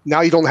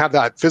 Now you don't have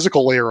that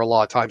physical layer a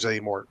lot of times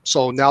anymore.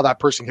 So now that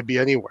person can be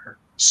anywhere.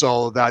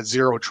 So that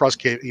zero trust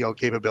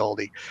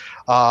capability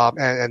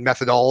and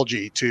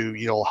methodology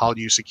to how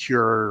do you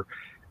secure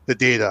the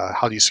data,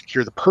 how do you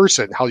secure the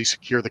person, how do you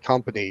secure the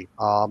company,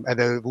 and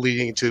then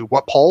leading into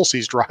what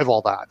policies drive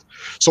all that.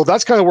 So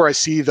that's kind of where I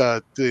see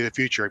the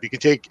future. If you can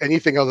take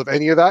anything out of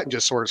any of that and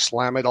just sort of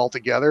slam it all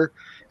together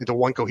into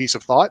one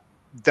cohesive thought,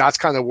 that's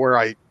kind of where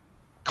I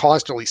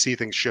constantly see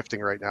things shifting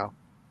right now.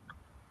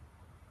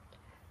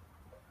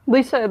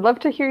 Lisa, I'd love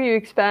to hear you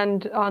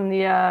expand on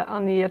the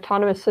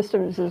autonomous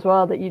systems as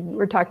well that you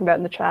were talking about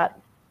in the chat.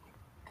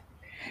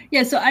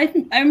 Yeah, so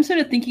I'm sort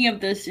of thinking of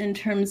this in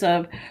terms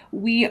of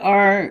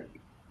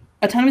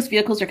autonomous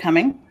vehicles are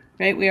coming,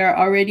 right? We are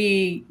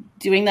already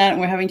doing that,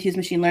 and we're having to use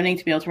machine learning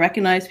to be able to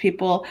recognize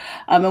people.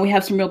 And we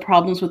have some real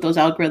problems with those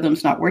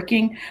algorithms not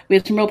working. We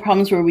have some real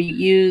problems where we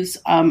use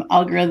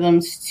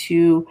algorithms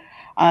to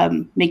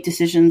make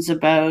decisions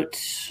about,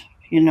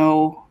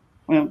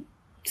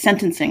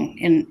 sentencing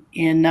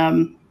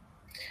in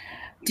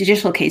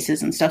judicial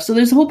cases and stuff. So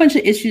there's a whole bunch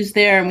of issues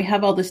there, and we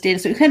have all this data.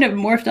 So we kind of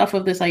morphed off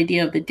of this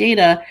idea of the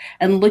data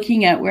and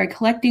looking at, we're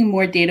collecting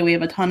more data. We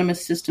have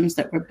autonomous systems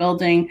that we're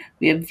building.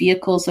 We have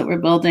vehicles that we're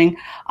building.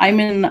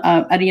 I'm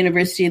at a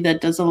university that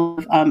does a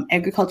lot of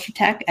agriculture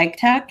tech, ag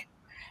tech.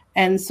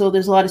 And so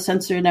there's a lot of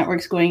sensor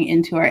networks going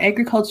into our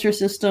agriculture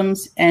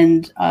systems.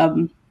 And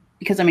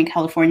because I'm in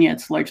California,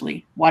 it's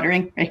largely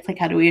watering, right? Like,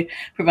 how do we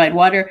provide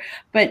water?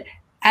 But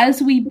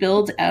as we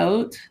build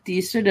out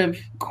these sort of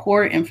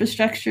core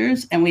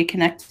infrastructures and we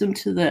connect them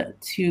to the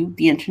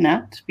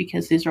internet,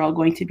 because these are all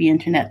going to be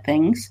internet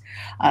things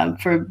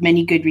for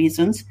many good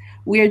reasons,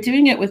 we are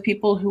doing it with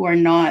people who are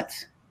not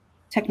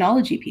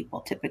technology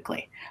people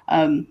typically.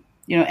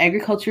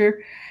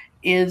 Agriculture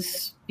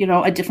is,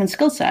 a different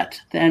skill set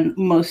than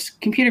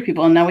most computer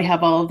people. And now we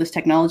have all of this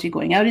technology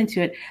going out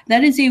into it.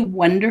 That is a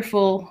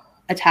wonderful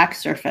attack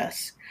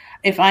surface.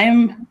 If I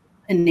am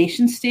a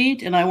nation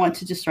state and I want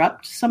to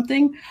disrupt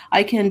something,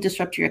 I can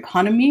disrupt your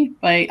economy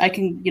I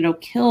can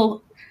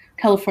kill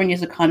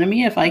California's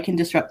economy if I can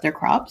disrupt their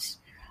crops.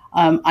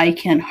 I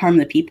can harm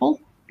the people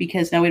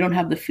because now we don't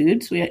have the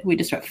food, so we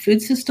disrupt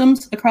food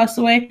systems across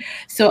the way.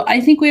 So I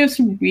think we have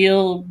some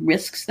real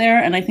risks there,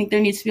 and I think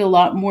there needs to be a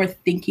lot more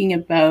thinking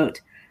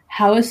about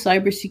how is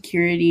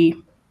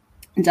cybersecurity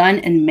done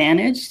and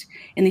managed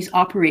in these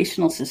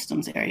operational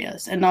systems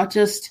areas, and not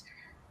just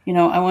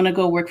I want to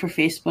go work for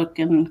Facebook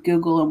and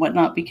Google and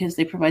whatnot because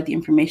they provide the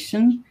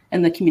information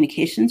and the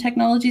communication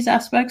technologies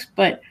aspects,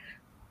 but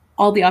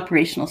all the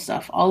operational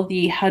stuff,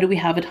 how do we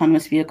have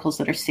autonomous vehicles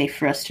that are safe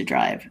for us to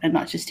drive and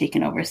not just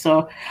taken over?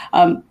 So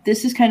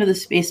this is kind of the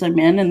space I'm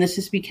in, and this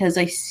is because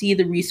I see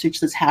the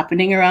research that's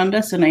happening around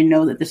us, and I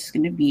know that this is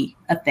going to be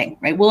a thing,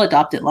 right? We'll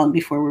adopt it long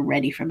before we're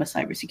ready from a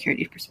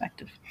cybersecurity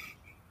perspective.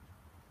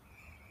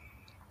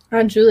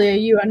 Julia,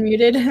 you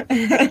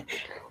unmuted.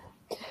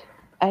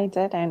 I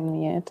did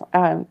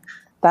unmute.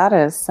 That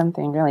is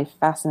something really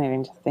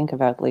fascinating to think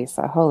about,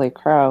 Lisa. Holy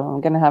crow.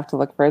 I'm going to have to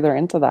look further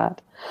into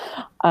that.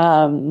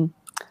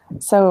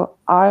 So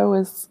I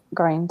was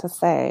going to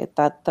say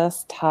that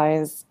this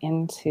ties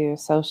into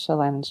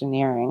social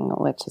engineering,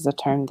 which is a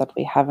term that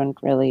we haven't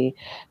really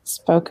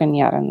spoken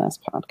yet in this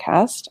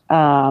podcast.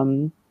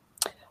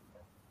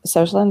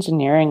 Social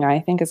engineering, I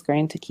think, is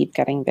going to keep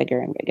getting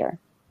bigger and bigger,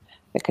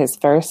 because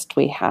first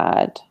we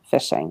had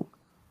phishing.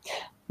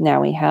 Now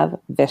we have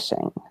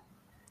vishing,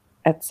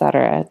 et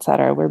cetera, et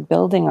cetera. We're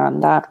building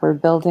on that. We're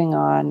building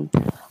on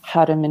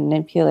how to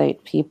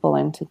manipulate people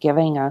into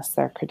giving us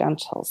their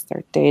credentials,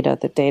 their data,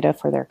 the data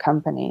for their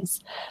companies.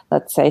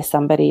 Let's say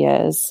somebody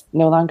is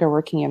no longer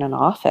working in an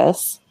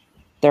office.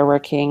 They're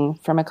working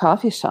from a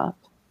coffee shop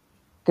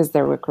because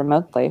they work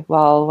remotely.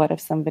 Well, what if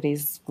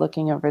somebody's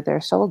looking over their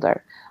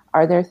shoulder?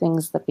 Are there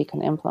things that we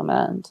can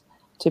implement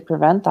to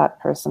prevent that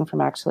person from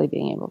actually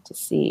being able to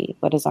see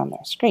what is on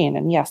their screen?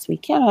 And yes, we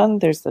can.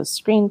 There's those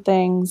screen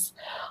things.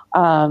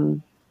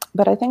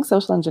 But I think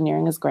social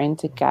engineering is going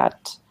to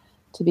get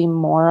to be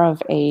more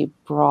of a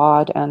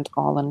broad and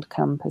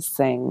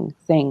all-encompassing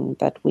thing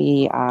that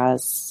we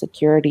as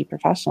security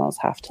professionals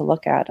have to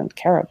look at and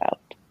care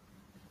about.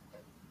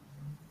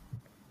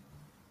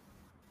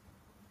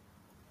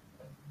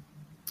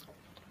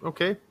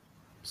 Okay.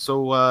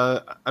 So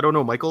I don't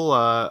know, Michael.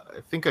 I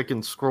think I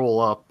can scroll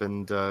up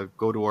and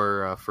go to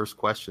our first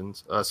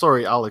questions.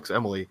 Sorry, Alex,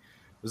 Emily,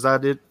 is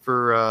that it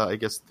for I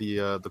guess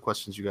the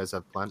questions you guys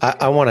have planned?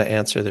 I want to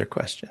answer their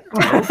question.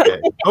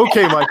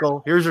 Okay,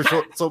 Michael. Here's your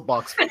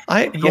soapbox.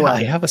 I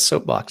have a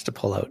soapbox to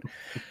pull out.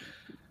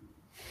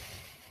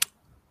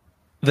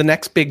 The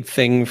next big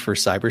thing for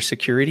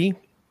cybersecurity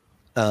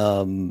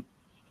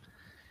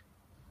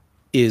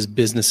is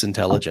business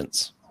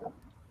intelligence.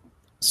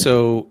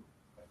 So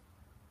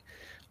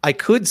I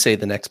could say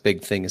the next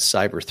big thing is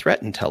cyber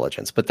threat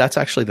intelligence, but that's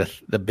actually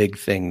the big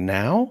thing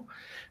now.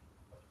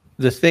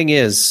 The thing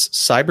is,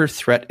 cyber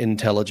threat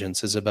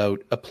intelligence is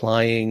about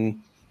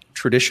applying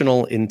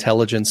traditional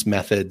intelligence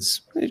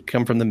methods that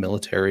come from the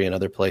military and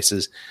other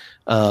places,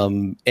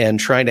 and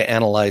trying to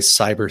analyze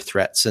cyber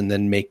threats and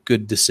then make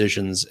good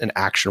decisions and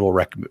actionable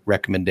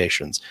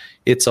recommendations.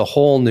 It's a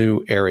whole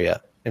new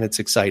area, and it's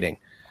exciting.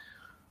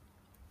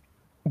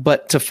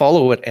 But to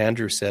follow what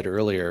Andrew said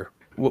earlier,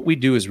 what we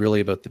do is really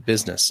about the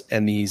business,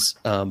 and these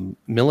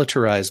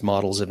militarized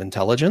models of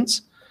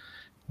intelligence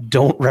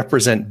don't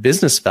represent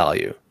business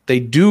value. They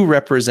do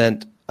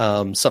represent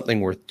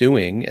something worth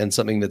doing and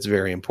something that's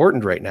very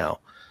important right now.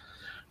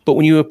 But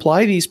when you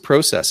apply these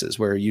processes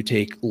where you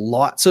take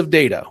lots of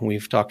data,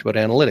 we've talked about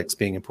analytics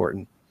being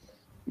important,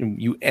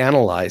 you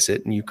analyze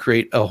it and you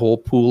create a whole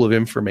pool of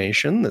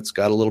information that's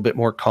got a little bit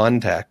more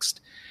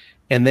context,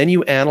 and then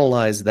you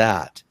analyze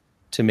that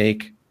to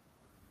make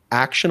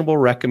actionable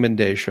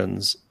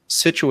recommendations,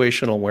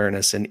 situational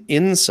awareness, and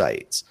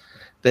insights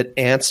that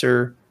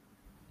answer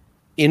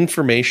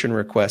information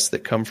requests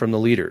that come from the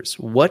leaders.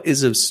 What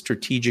is of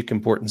strategic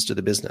importance to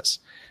the business?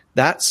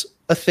 That's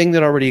a thing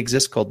that already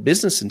exists called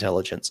business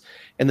intelligence.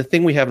 And the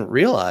thing we haven't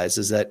realized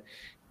is that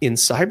in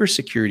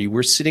cybersecurity,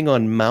 we're sitting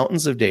on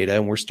mountains of data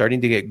and we're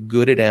starting to get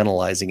good at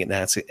analyzing it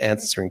and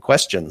answering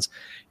questions.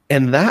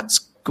 And that's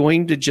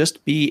going to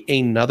just be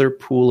another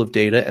pool of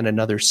data and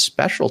another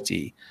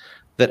specialty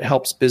that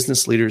helps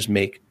business leaders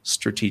make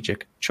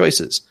strategic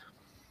choices.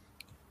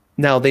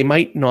 Now, they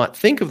might not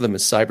think of them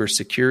as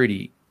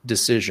cybersecurity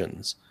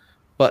decisions,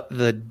 but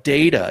the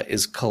data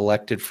is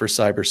collected for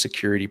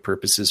cybersecurity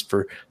purposes,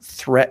 for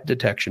threat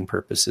detection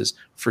purposes,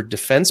 for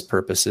defense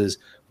purposes,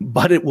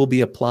 but it will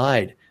be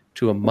applied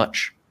to a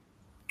much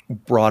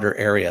broader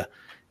area.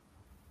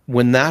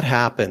 When that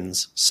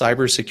happens,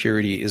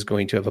 cybersecurity is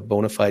going to have a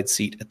bona fide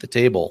seat at the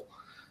table,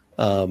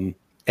 and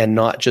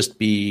not just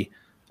be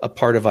a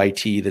part of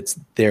IT that's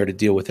there to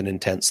deal with an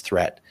intense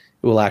threat.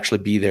 It will actually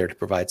be there to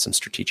provide some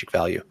strategic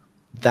value.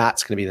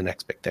 That's going to be the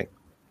next big thing.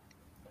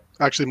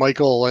 Actually,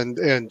 Michael,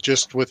 and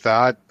just with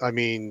that, I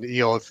mean,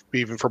 if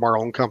even from our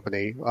own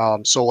company,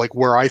 so like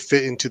where I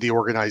fit into the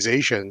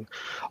organization,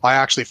 I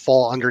actually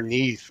fall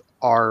underneath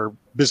our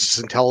business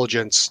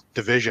intelligence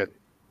division.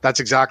 That's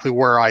exactly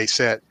where I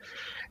sit.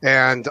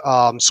 And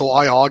so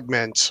I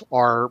augment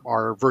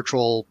our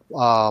virtual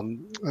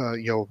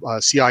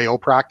CIO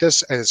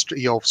practice, and it's,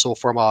 so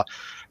from a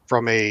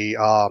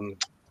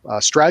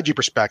strategy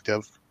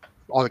perspective,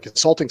 on the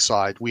consulting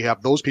side, we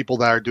have those people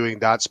that are doing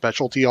that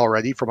specialty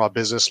already from a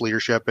business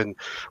leadership and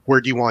where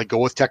do you want to go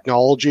with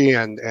technology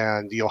and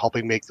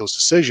helping make those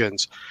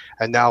decisions.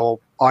 And now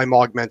I'm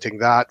augmenting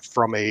that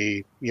from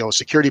a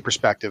security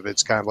perspective.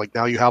 It's kind of like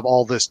now you have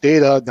all this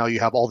data, now you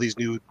have all these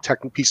new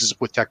pieces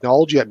with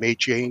technology that may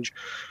change.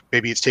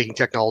 Maybe it's taking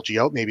technology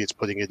out, maybe it's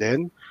putting it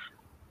in,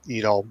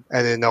 and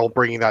then now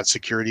bringing that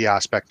security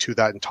aspect to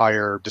that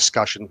entire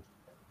discussion.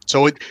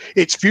 So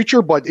it's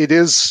future, but it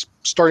is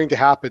starting to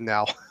happen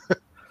now,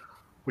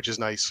 which is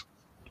nice.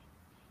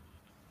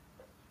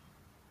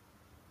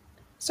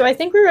 So I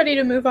think we're ready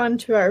to move on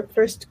to our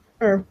first,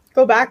 or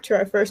go back to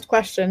our first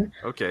question.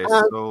 Okay,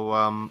 so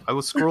I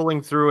was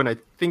scrolling through, and I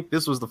think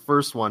this was the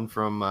first one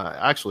from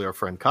actually our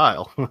friend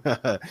Kyle.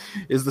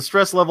 Is the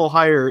stress level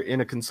higher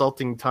in a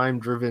consulting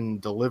time-driven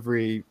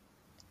delivery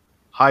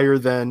higher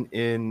than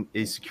in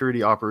a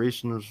security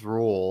operations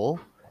role?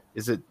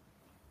 Is it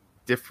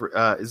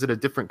different? Is it a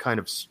different kind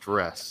of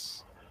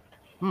stress?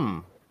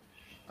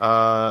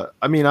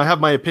 I mean, I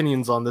have my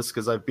opinions on this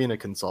because I've been a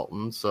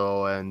consultant.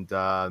 So, and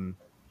I'm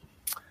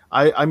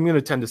going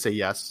to tend to say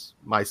yes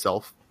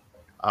myself.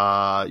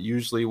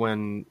 Usually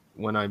when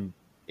I'm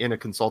in a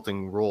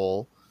consulting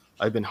role,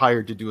 I've been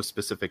hired to do a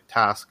specific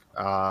task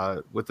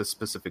with a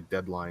specific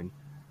deadline.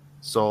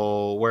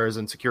 So, whereas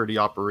in security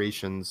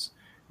operations,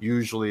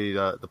 usually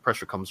the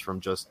pressure comes from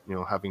just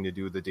having to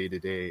do the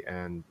day-to-day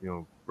and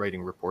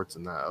writing reports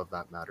and that of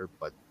that matter.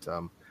 But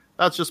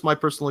that's just my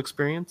personal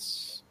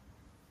experience.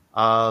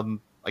 I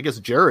guess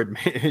Jared,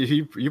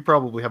 you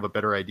probably have a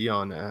better idea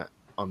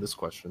on this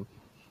question.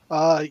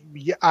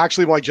 Yeah,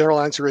 actually, my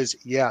general answer is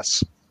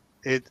yes.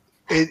 It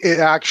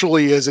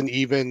actually is an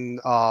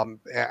even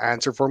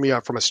answer for me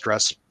from a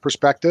stress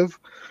perspective.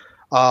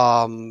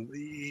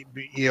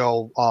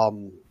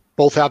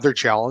 Both have their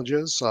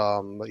challenges. You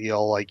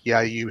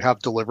have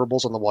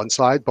deliverables on the one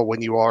side, but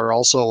when you are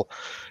also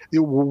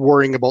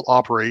worrying about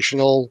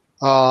operational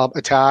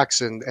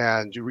attacks and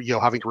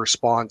having to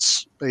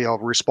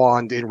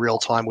respond in real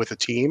time with a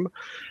team,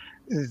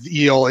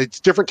 it's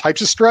different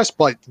types of stress,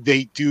 but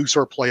they do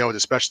sort of play out,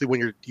 especially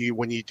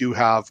when you do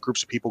have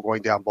groups of people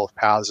going down both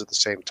paths at the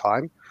same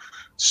time.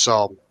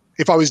 So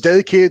if I was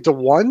dedicated to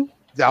one,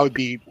 that would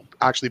be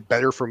actually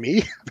better for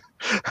me.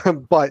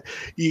 but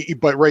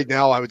right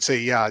now I would say,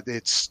 yeah,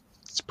 it's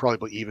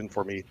probably even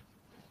for me.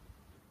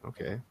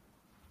 Okay.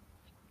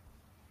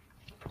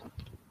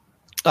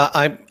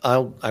 I'm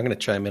going to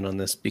chime in on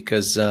this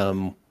because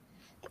I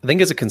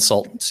think as a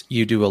consultant,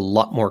 you do a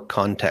lot more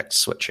context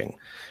switching.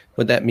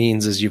 What that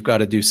means is you've got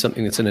to do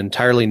something that's an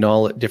entirely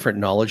different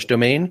knowledge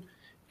domain,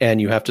 and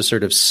you have to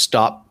sort of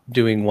stop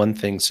doing one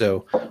thing.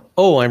 So,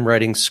 I'm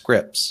writing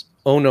scripts.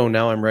 Oh, no,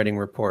 now I'm writing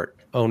report.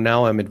 Oh,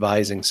 now I'm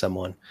advising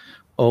someone.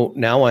 Oh,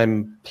 now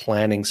I'm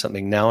planning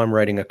something. Now I'm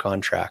writing a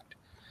contract.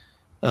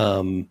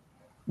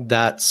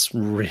 That's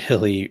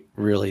really,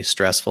 really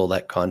stressful,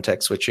 that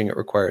context switching. It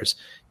requires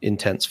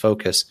intense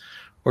focus.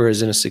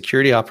 Whereas in a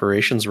security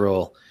operations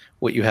role,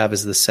 What you have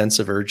is the sense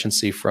of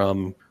urgency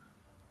from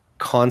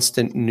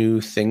constant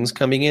new things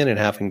coming in and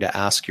having to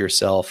ask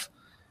yourself,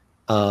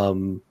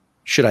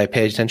 should I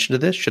pay attention to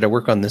this? Should I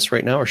work on this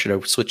right now? Or should I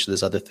switch to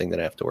this other thing that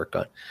I have to work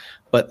on?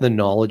 But the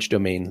knowledge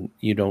domain,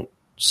 you don't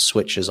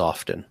switch as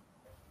often.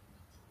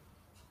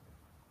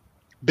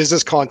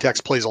 Business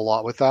context plays a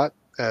lot with that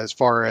as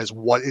far as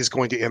what is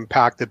going to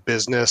impact the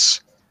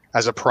business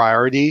as a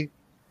priority.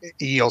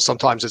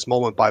 Sometimes it's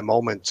moment by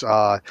moment.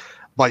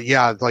 But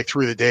yeah, like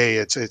through the day,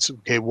 it's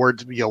okay.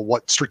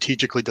 What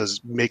strategically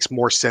makes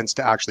more sense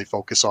to actually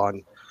focus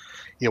on,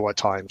 at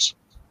times.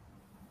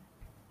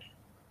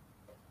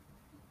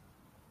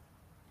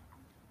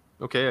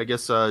 Okay, I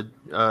guess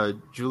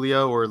Julia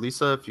or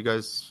Lisa,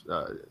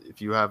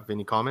 if you have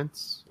any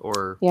comments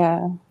or.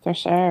 Yeah, for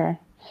sure.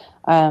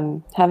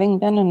 Having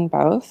been in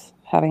both,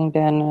 having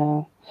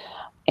been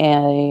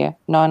a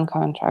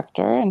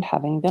non-contractor and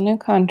having been a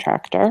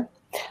contractor,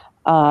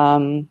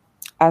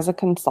 as a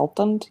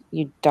consultant,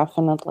 you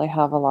definitely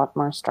have a lot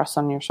more stress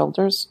on your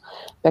shoulders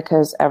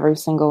because every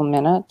single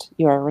minute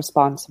you are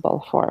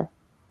responsible for.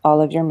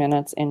 All of your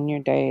minutes in your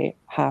day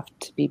have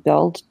to be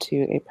billed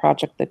to a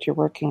project that you're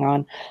working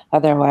on.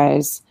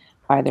 Otherwise,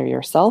 either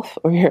yourself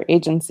or your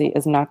agency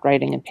is not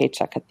writing a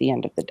paycheck at the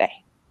end of the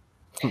day.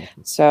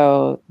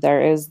 So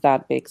there is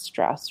that big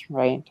stress,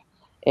 right?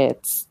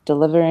 It's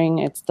delivering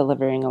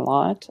a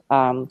lot.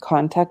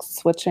 Context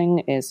switching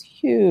is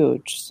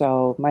huge.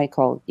 So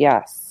Michael,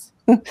 yes,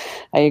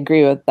 I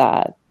agree with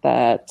that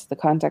the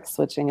context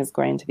switching is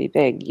going to be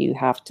big. You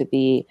have to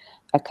be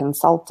a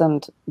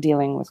consultant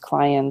dealing with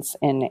clients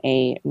in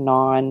a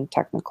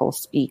non-technical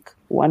speak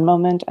one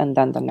moment, and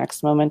then the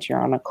next moment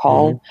you're on a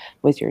call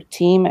with your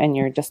team and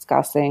you're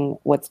discussing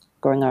what's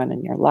going on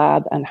in your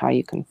lab and how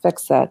you can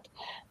fix it.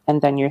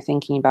 And then you're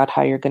thinking about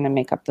how you're going to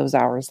make up those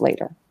hours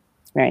later,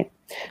 right?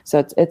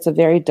 So it's a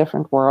very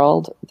different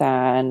world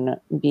than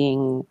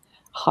being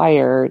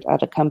hired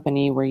at a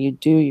company where you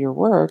do your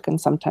work. And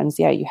sometimes,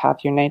 you have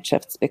your night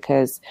shifts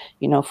because,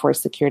 for a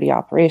security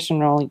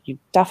operation role, you're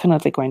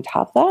definitely going to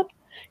have that.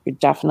 You're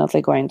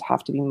definitely going to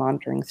have to be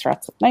monitoring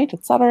threats at night,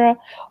 etc.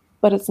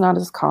 But it's not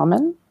as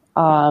common.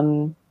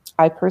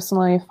 I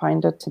personally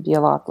find it to be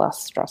a lot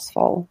less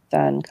stressful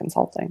than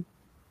consulting.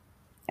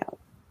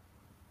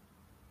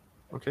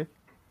 Okay.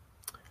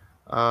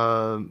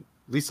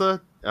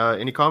 Lisa,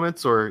 any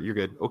comments or you're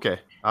good? Okay.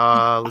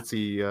 Let's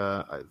see.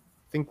 I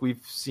think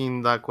we've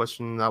seen that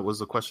question. That was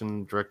a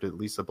question directed at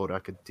Lisa about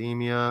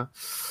academia.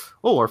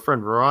 Oh, our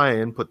friend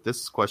Ryan put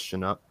this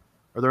question up.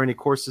 Are there any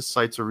courses,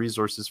 sites, or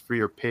resources,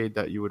 free or paid,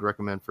 that you would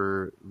recommend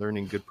for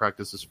learning good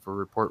practices for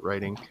report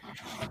writing?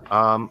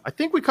 I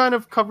think we kind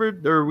of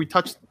covered, or we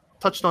touched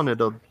on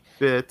it a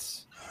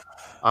bit.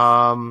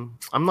 I'm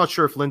not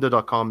sure if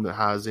lynda.com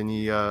has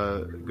any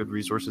good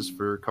resources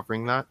for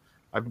covering that.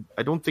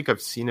 I don't think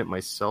I've seen it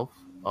myself,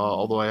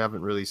 although I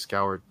haven't really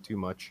scoured too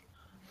much.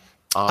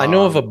 I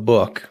know of a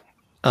book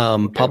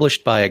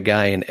published by a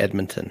guy in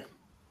Edmonton,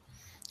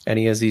 and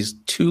he has these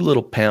 2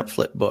 little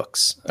pamphlet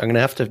books. I'm going to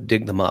have to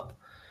dig them up.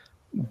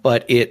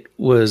 But it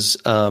was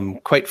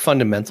quite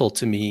fundamental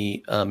to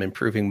me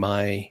improving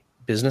my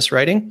business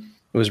writing.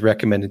 It was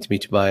recommended to me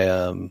by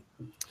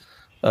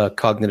a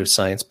cognitive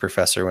science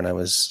professor when I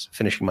was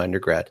finishing my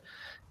undergrad.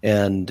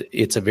 And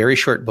it's a very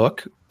short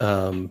book,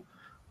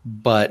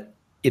 but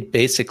it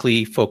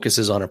basically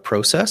focuses on a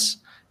process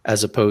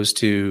as opposed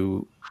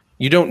to,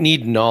 you don't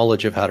need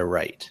knowledge of how to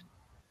write.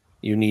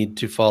 You need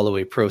to follow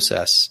a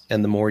process.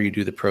 And the more you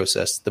do the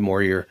process, the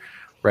more your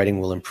writing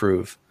will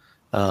improve.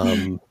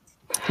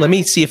 Let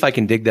me see if I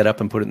can dig that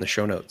up and put it in the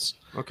show notes.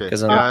 Okay.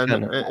 And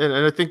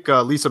I think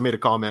Lisa made a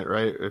comment,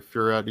 right? If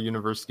you're at a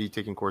university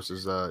taking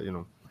courses,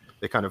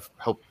 they kind of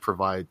help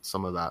provide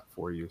some of that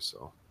for you.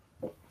 So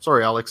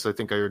sorry, Alex, I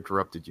think I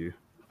interrupted you.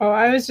 Oh,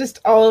 I was just,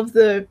 all of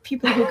the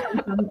people who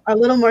come from a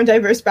little more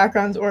diverse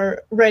backgrounds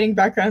or writing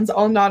backgrounds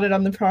all nodded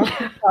on the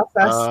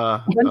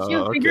process. Once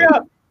you figure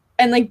out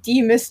and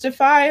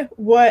demystify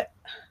what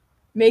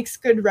makes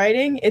good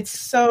writing, it's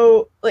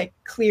so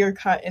clear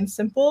cut and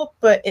simple,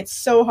 but it's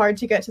so hard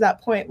to get to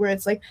that point where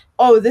it's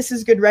oh, this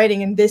is good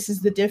writing and this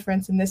is the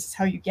difference and this is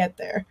how you get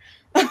there.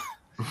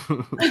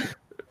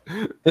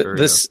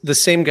 The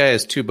same guy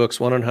has 2 books,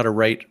 one on how to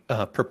write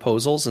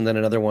proposals and then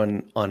another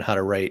one on how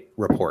to write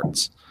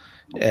reports.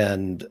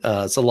 And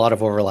it's a lot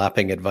of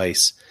overlapping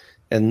advice.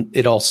 And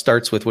it all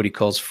starts with what he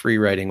calls free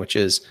writing, which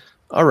is,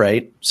 all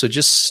right, so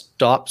just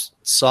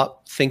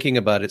stop thinking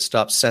about it,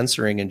 stop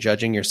censoring and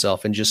judging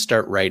yourself, and just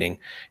start writing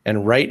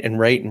and write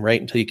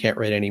until you can't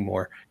write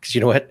anymore. Because you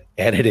know what?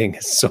 Editing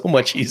is so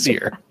much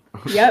easier.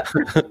 Yep.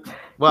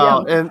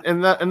 Well, yeah.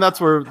 and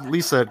that's where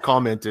Lisa had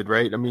commented,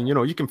 right? I mean,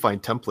 you can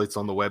find templates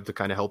on the web to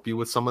kind of help you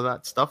with some of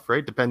that stuff,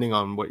 right? Depending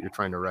on what you're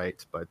trying to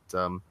write. But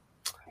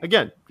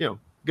again,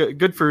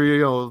 good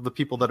for the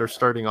people that are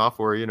starting off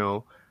or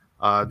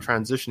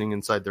transitioning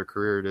inside their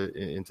career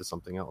into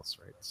something else,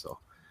 right? So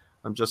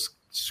I'm just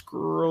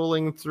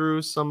scrolling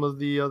through some of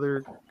the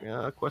other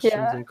questions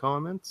and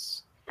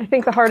comments. I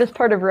think the hardest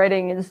part of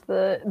writing is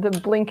the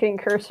blinking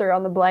cursor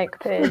on the blank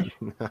page.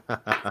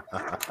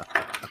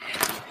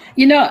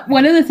 You know,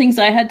 one of the things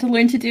I had to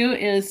learn to do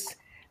is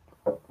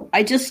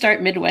I just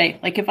start midway.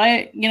 Like if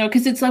I,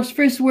 because it's those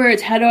first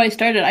words, how do I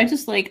start it? I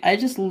just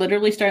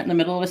literally start in the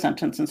middle of a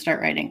sentence and start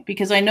writing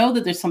because I know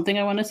that there's something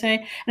I want to say.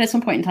 And at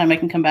some point in time, I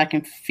can come back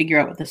and figure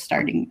out what the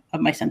starting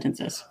of my sentence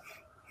is.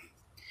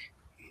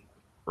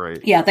 Right.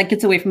 Yeah, that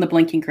gets away from the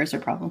blinking cursor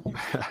problem.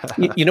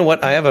 You know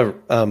what? I have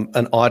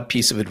an odd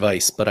piece of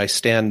advice, but I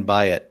stand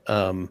by it.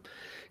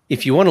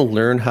 If you want to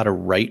learn how to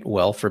write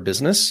well for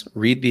business,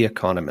 read The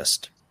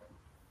Economist.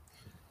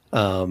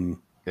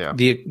 Yeah.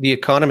 The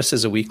Economist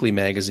is a weekly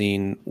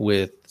magazine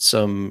with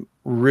some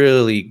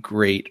really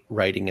great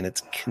writing, and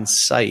it's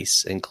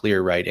concise and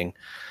clear writing.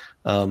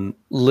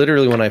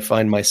 Literally, when I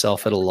find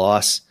myself at a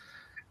loss,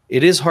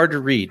 it is hard to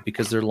read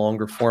because they're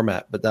longer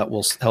format, but that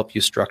will help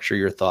you structure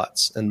your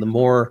thoughts. And the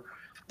more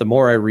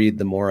I read,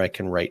 the more I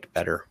can write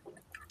better.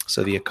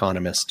 So The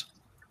Economist.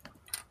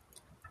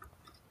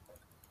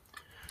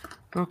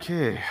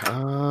 Okay,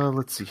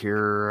 let's see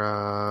here.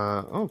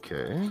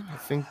 Okay, I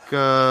think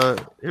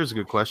here's a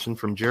good question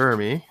from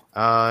Jeremy.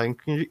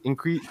 He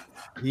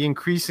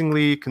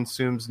increasingly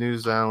consumes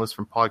news analysts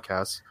from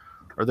podcasts.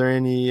 Are there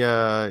any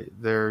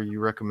there you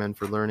recommend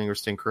for learning or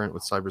staying current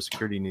with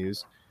cybersecurity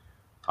news?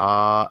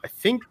 I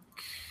think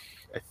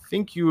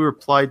you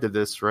replied to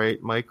this,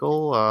 right,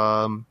 Michael?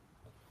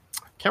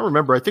 Can't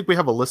remember. I think we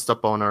have a list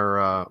up on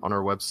our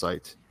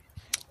website.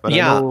 But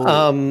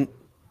yeah.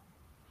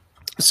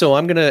 So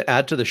I'm going to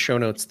add to the show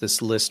notes this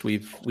list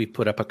we've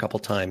put up a couple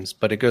times,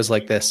 but it goes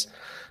like this: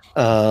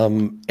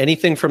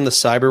 anything from the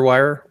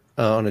CyberWire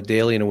on a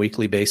daily and a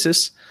weekly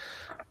basis.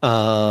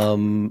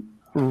 Listen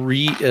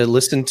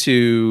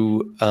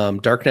to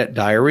Darknet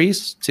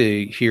Diaries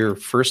to hear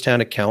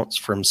firsthand accounts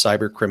from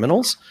cyber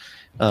criminals.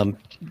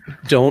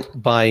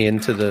 Don't buy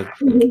into the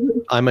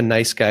 "I'm a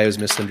nice guy who's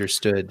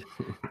misunderstood."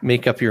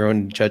 Make up your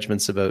own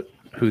judgments about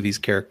who these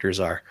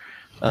characters are.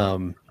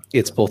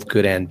 It's both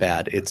good and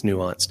bad. It's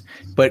nuanced,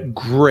 but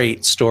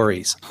great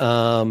stories.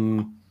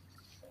 Then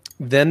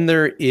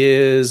there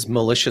is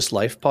Malicious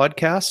Life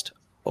podcast.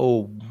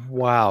 Oh,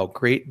 wow.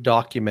 Great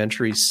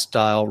documentary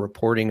style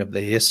reporting of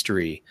the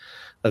history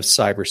of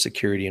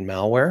cybersecurity and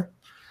malware.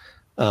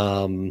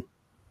 And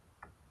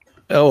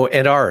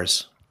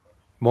ours,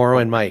 Morrow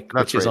and Mike,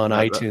 which is on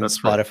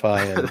iTunes,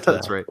 Spotify. And,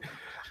 that's right.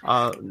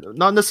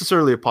 Not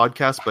necessarily a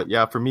podcast, but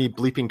yeah, for me,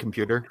 Bleeping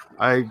Computer.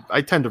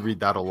 I tend to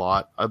read that a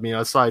lot. I mean,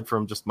 aside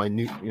from just my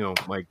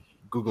my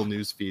Google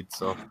News feed.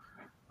 So,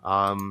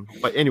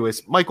 but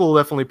anyways, Michael will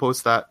definitely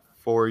post that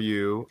for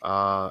you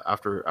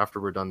after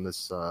we're done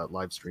this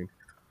live stream.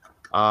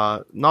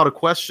 Not a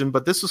question,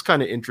 but this was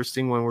kind of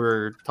interesting when we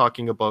were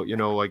talking about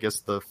I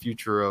guess the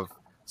future of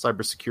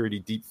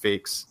cybersecurity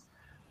deepfakes.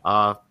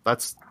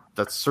 That's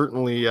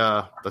certainly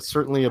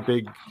a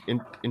big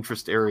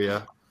interest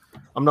area.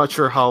 I'm not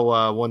sure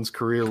how one's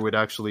career would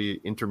actually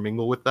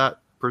intermingle with that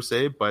per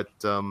se, but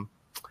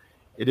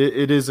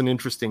it is an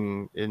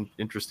interesting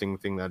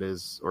thing that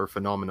is, or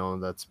phenomenon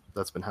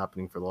that's been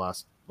happening for the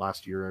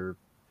last year or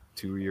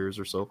 2 years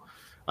or so.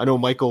 I know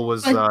Michael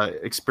was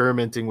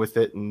experimenting with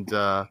it, and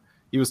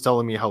he was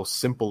telling me how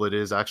simple it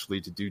is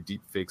actually to do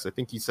deep fakes. I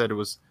think he said it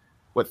was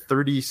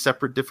 30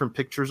 separate different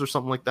pictures or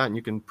something like that, and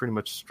you can pretty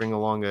much string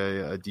along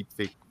a deep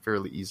fake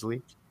fairly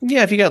easily.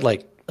 Yeah, if you got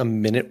like a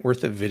minute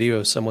worth of video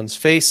of someone's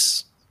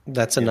face,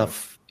 that's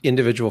enough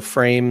individual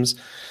frames.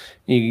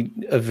 You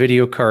need a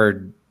video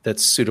card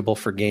that's suitable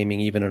for gaming,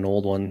 even an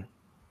old one,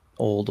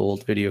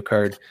 old video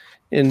card,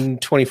 in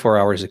 24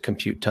 hours of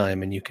compute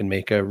time, and you can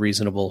make a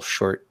reasonable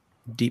short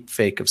deep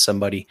fake of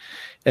somebody.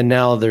 And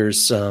now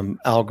there's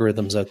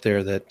algorithms out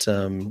there that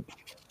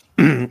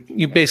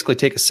you basically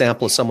take a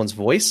sample of someone's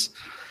voice,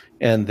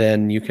 and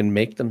then you can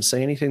make them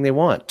say anything they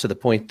want, to the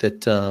point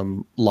that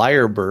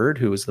Lyrebird,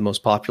 who was the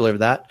most popular of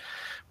that,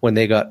 when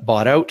they got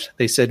bought out,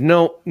 they said,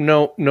 no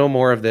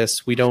more of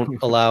this. We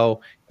don't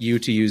allow you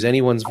to use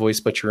anyone's voice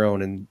but your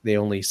own. And they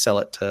only sell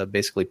it to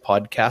basically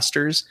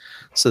podcasters,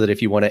 so that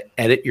if you want to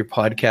edit your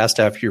podcast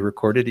after you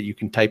recorded it, you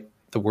can type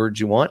the words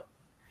you want,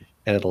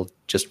 and it'll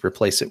just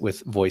replace it with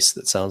voice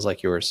that sounds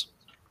like yours.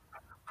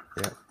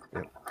 Yeah.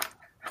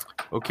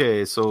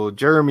 Okay, so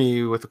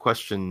Jeremy with a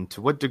question: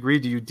 to what degree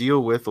do you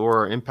deal with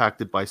or are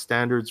impacted by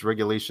standards,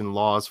 regulation,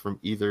 laws from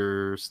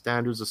either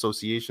standards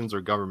associations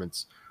or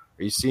governments?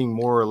 Are you seeing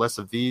more or less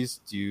of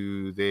these?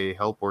 Do they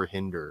help or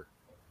hinder?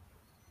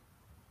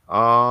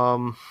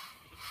 I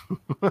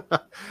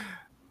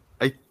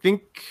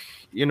think,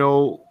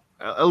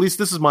 at least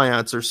this is my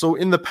answer. So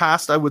in the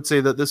past, I would say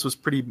that this was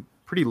pretty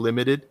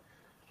limited.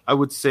 I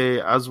would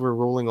say as we're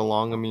rolling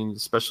along, I mean,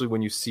 especially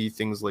when you see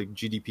things like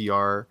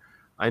GDPR,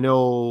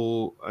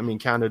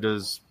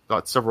 Canada's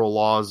got several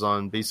laws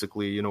on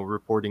basically,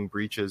 reporting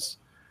breaches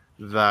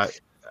that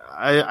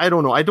I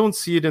don't know. I don't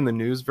see it in the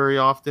news very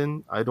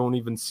often. I don't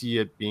even see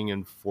it being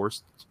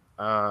enforced,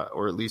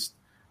 or at least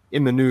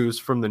in the news,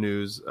 from the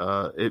news,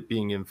 it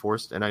being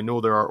enforced. And I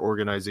know there are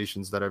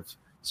organizations that have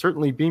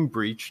certainly been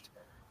breached,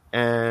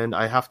 and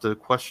I have to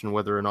question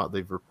whether or not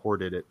they've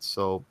reported it.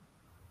 So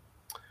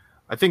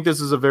I think this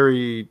is a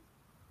very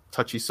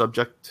touchy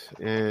subject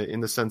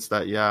in the sense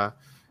that, yeah,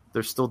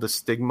 there's still the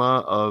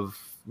stigma of,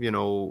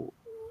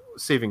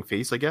 saving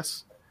face, I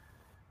guess,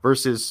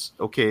 versus,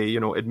 okay,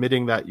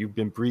 admitting that you've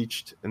been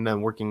breached and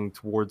then working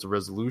towards a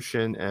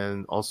resolution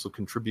and also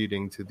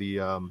contributing to the,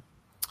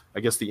 I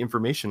guess, the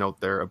information out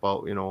there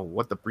about,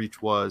 what the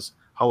breach was,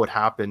 how it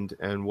happened,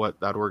 and what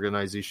that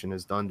organization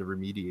has done to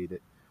remediate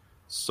it.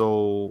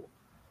 So,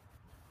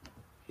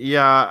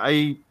 yeah,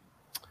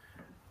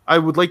 I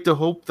would like to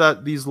hope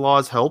that these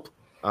laws help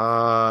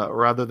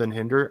rather than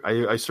hinder.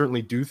 I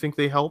certainly do think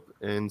they help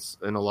in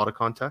a lot of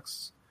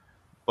contexts.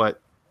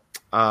 But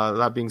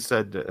that being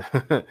said,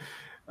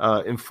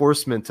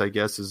 enforcement, I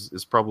guess,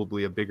 is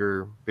probably a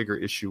bigger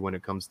issue when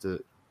it comes to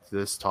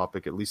this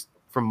topic, at least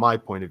from my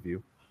point of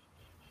view.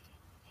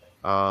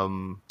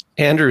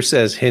 Andrew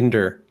says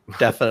hinder,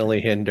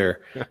 definitely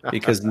hinder,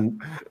 because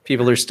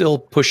people are still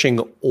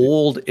pushing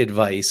old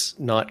advice,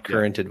 not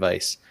current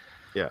advice.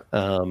 Yeah.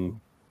 I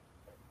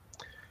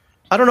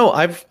don't know.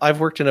 I've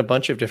worked in a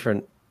bunch of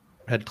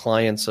had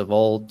clients of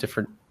all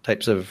different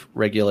types of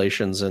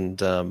regulations,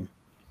 and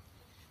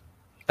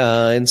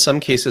in some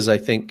cases, I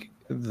think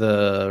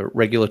the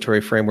regulatory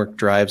framework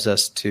drives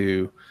us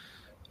to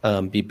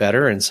be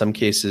better. In some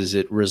cases,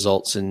 it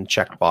results in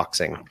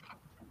checkboxing.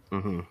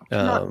 Mm-hmm.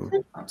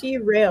 Not to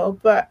derail,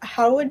 but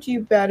how do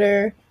you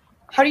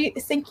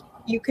think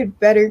you could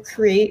better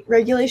create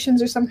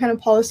regulations or some kind of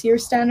policy or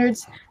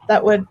standards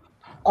that would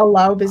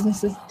allow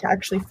businesses to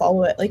actually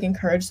follow it, like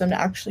encourage them to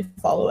actually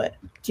follow it?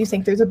 Do you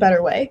think there's a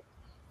better way?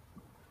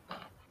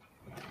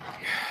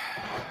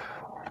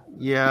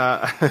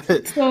 Yeah,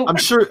 So- I'm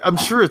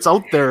sure it's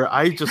out there.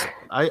 I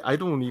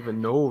don't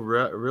even know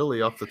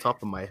really off the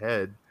top of my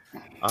head.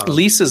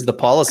 Lisa's the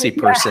policy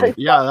person.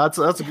 Yeah, that's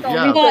a,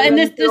 yeah. Well, and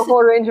this a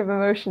whole range of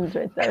emotions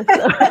right there.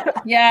 So.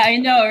 Yeah, I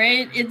know,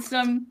 right? It's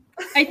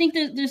I think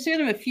there's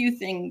sort of a few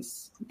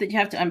things that you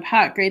have to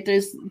unpack, right?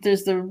 There's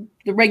the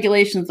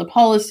regulations, the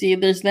policy.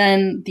 There's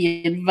then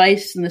the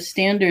advice and the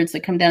standards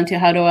that come down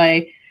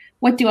to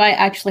what do I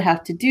actually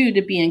have to do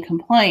to be in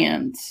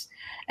compliance?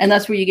 And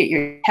that's where you get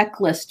your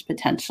checklist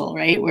potential,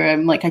 right? Where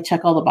I'm like, I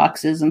check all the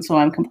boxes and so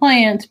I'm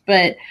compliant,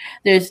 but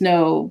there's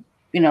no,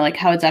 like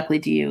how exactly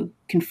do you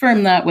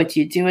confirm that? What do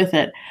you do with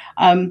it?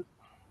 And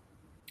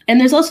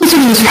there's also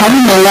sort of this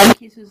problem in a lot of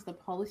cases, the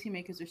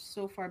policymakers are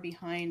so far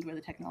behind where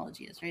the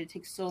technology is, right? It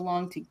takes so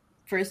long to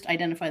first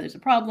identify there's a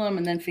problem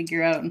and then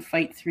figure out and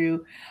fight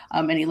through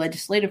any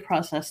legislative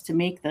process to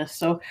make this.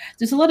 So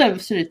there's a lot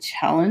of sort of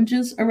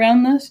challenges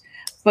around this,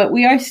 but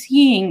we are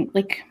seeing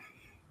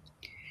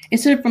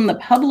it's sort of from the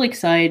public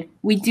side,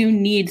 we do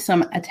need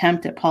some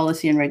attempt at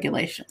policy and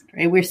regulation,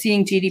 right? We're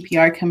seeing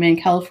GDPR come in.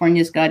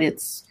 California's got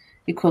its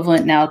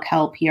equivalent now,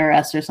 Cal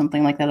PRS or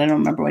something like that. I don't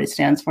remember what it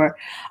stands for,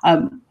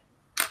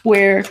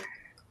 where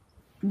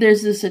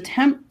there's this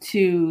attempt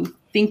to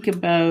think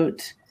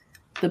about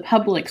the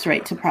public's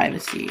right to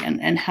privacy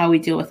and how we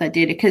deal with that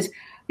data. Because,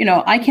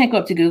 I can't go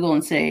up to Google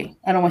and say,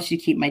 I don't want you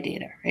to keep my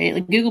data, right?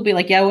 Like Google will be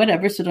like, yeah,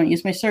 whatever, so don't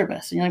use my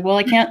service. And you're like, well,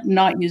 I can't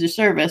not use a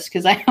service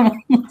because I have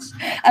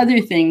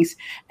other things.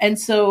 And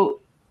so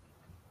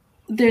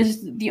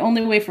there's the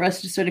only way for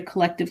us to sort of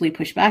collectively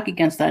push back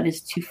against that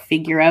is to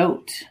figure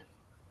out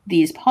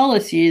these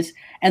policies,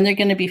 and they're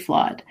going to be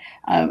flawed.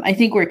 I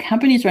think where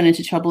companies run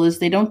into trouble is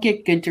they don't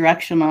get good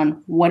direction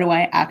on what do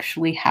I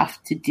actually have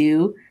to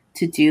do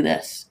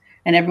this.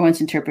 And everyone's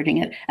interpreting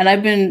it. And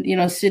I've been,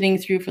 sitting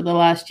through for the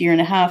last year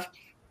and a half,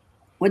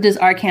 what does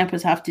our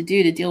campus have to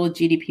do to deal with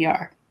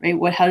GDPR,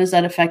 right? How does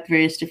that affect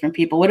various different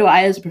people? What do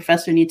I as a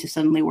professor need to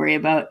suddenly worry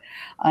about,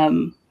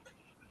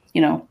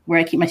 where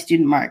I keep my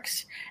student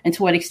marks? And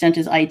to what extent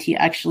is IT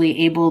actually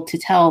able to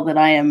tell that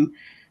I am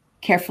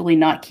carefully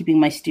not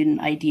keeping my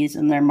student IDs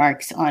and their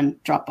marks on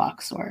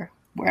Dropbox or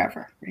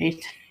wherever,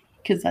 right?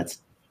 Because that's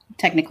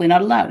technically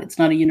not allowed. It's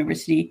not a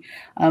university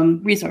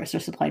resource or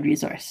supplied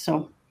resource.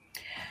 So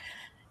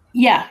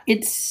yeah,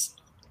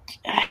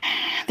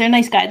 they're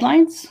nice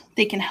guidelines.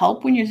 They can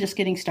help when you're just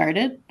getting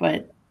started,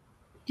 but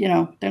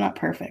they're not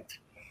perfect.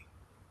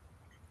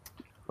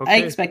 Okay. I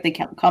expect they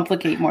can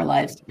complicate more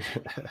lives.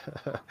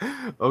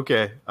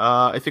 Okay.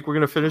 I think we're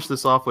going to finish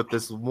this off with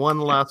this one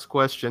last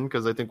question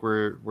because I think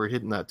we're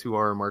hitting that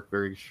 2-hour mark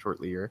very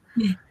shortly here.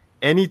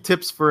 Any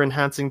tips for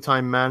enhancing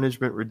time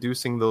management,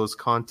 reducing those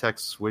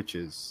context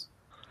switches?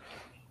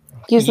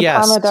 Use a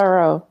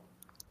Pomodoro.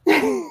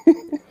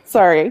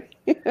 Sorry.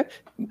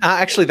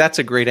 Actually, that's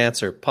a great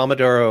answer.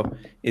 Pomodoro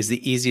is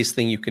the easiest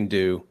thing you can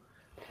do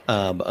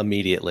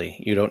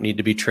immediately. You don't need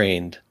to be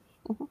trained.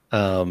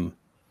 I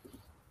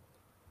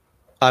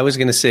was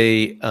going to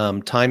say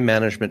Time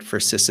Management for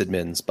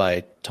Sysadmins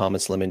by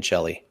Thomas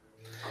Limoncelli.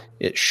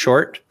 It's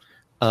short.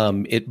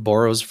 It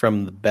borrows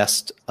from the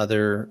best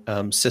other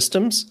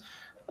systems,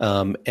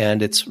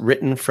 and it's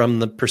written from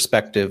the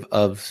perspective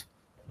of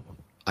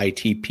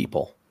IT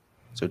people.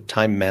 So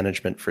Time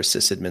Management for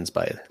Sysadmins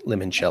by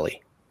Limoncelli.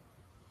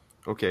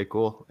 Okay,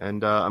 cool.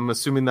 And I'm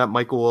assuming that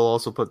Michael will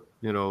also put,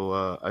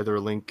 either a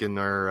link in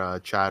our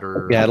chat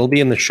or... Yeah, it'll be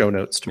in the show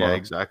notes tomorrow. Yeah,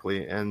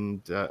 exactly.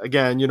 And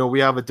again, we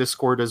have a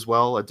Discord as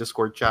well, a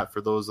Discord chat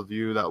for those of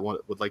you that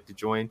would like to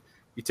join.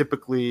 We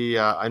typically,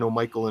 I know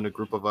Michael and a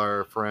group of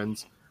our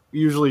friends, we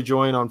usually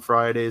join on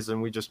Fridays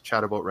and we just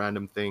chat about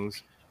random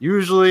things,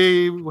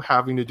 usually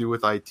having to do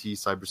with IT,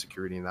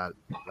 cybersecurity in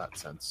that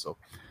sense. So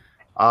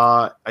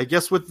I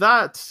guess with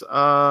that,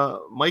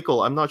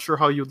 Michael, I'm not sure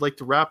how you'd like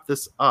to wrap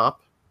this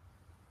up.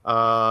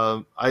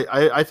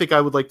 I think I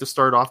would like to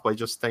start off by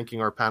just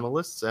thanking our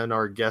panelists and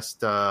our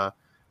guest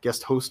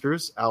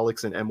hosters,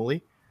 Alex and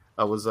Emily.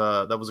 That was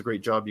a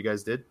great job you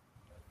guys did.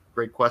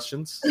 Great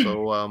questions.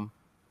 So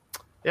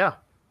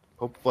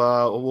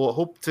we'll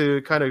hope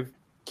to kind of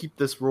keep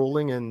this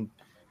rolling and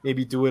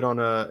maybe do it on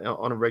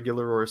a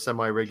regular or a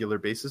semi-regular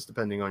basis,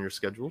 depending on your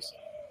schedules.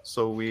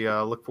 So we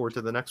look forward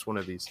to the next one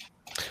of these.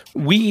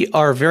 We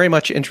are very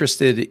much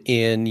interested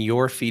in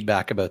your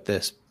feedback about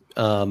this.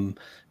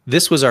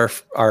 This was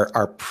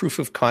our proof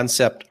of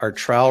concept, our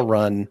trial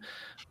run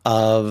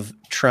of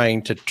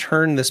trying to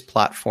turn this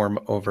platform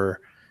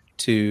over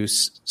to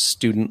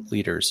student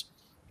leaders.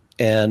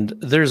 And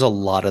there's a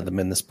lot of them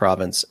in this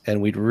province,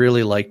 and we'd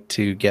really like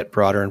to get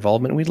broader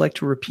involvement. We'd like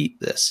to repeat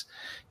this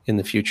in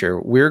the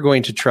future. We're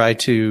going to try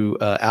to,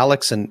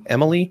 Alex and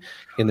Emily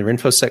in their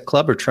InfoSec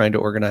Club are trying to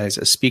organize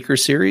a speaker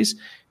series,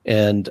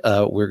 and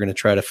we're going to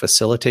try to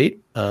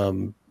facilitate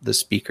the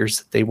speakers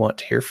that they want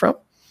to hear from.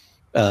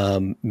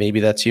 Maybe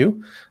that's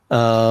you.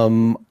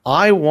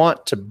 I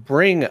want to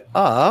bring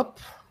up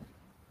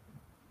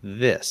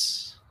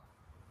this.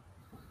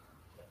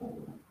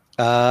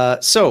 We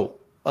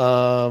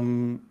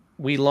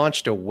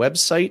launched a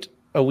website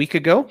a week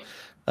ago,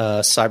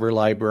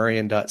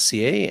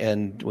 cyberlibrarian.ca.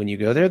 And when you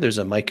go there, there's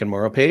a Mike and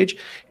Morrow page,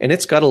 and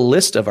it's got a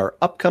list of our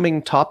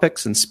upcoming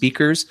topics and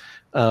speakers.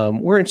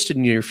 We're interested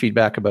in your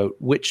feedback about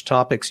which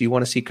topics you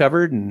want to see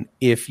covered. And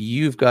if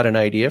you've got an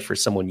idea for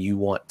someone you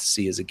want to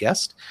see as a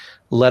guest,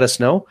 let us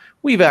know.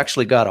 We've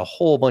actually got a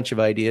whole bunch of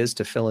ideas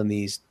to fill in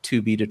these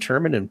to be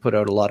determined and put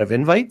out a lot of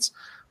invites,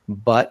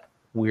 but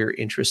we're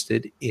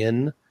interested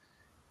in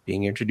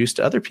being introduced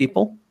to other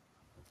people.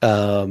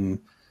 I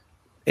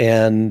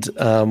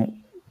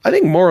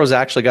think Morrow's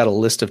actually got a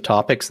list of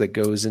topics that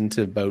goes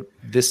into about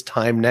this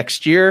time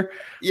next year.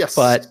 Yes.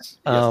 But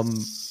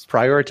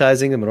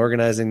prioritizing them and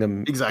organizing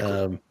them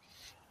exactly.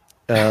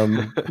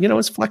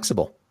 It's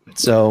flexible.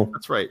 So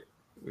that's right.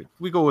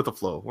 We go with the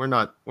flow. We're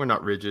not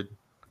rigid.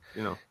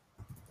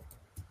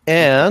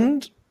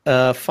 And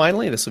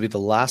finally, this will be the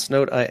last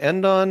note I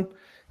end on,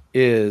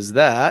 is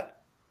that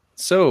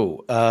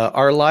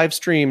our live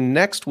stream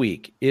next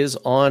week is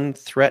on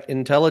threat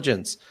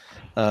intelligence.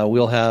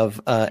 We'll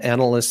have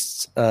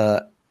analysts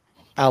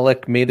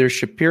Alec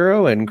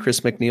Mather-Shapiro and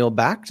Chris McNeil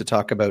back to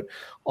talk about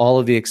all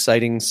of the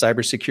exciting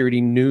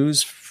cybersecurity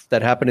news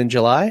that happened in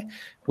July,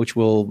 which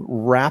will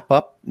wrap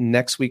up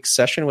next week's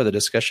session with a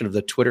discussion of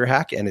the Twitter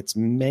hack and its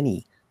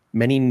many,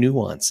 many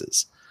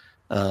nuances.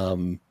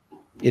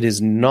 It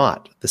is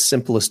not the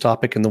simplest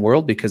topic in the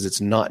world because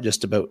it's not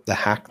just about the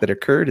hack that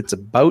occurred. It's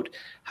about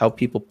how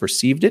people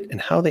perceived it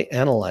and how they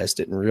analyzed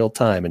it in real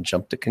time and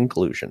jumped to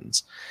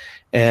conclusions.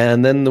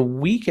 And then the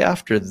week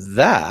after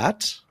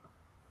that,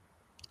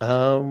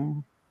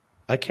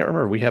 I can't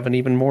remember. We have an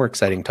even more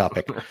exciting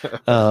topic.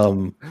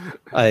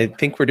 I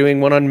think we're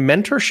doing one on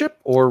mentorship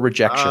or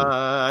rejection.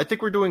 I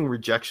think we're doing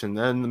rejection,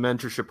 and the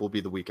mentorship will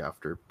be the week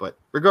after. But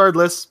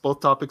regardless,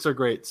 both topics are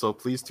great, so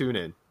please tune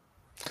in.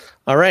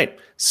 All right.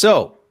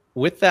 So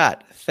with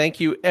that, thank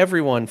you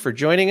everyone for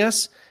joining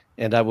us,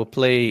 and I will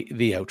play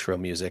the outro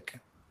music.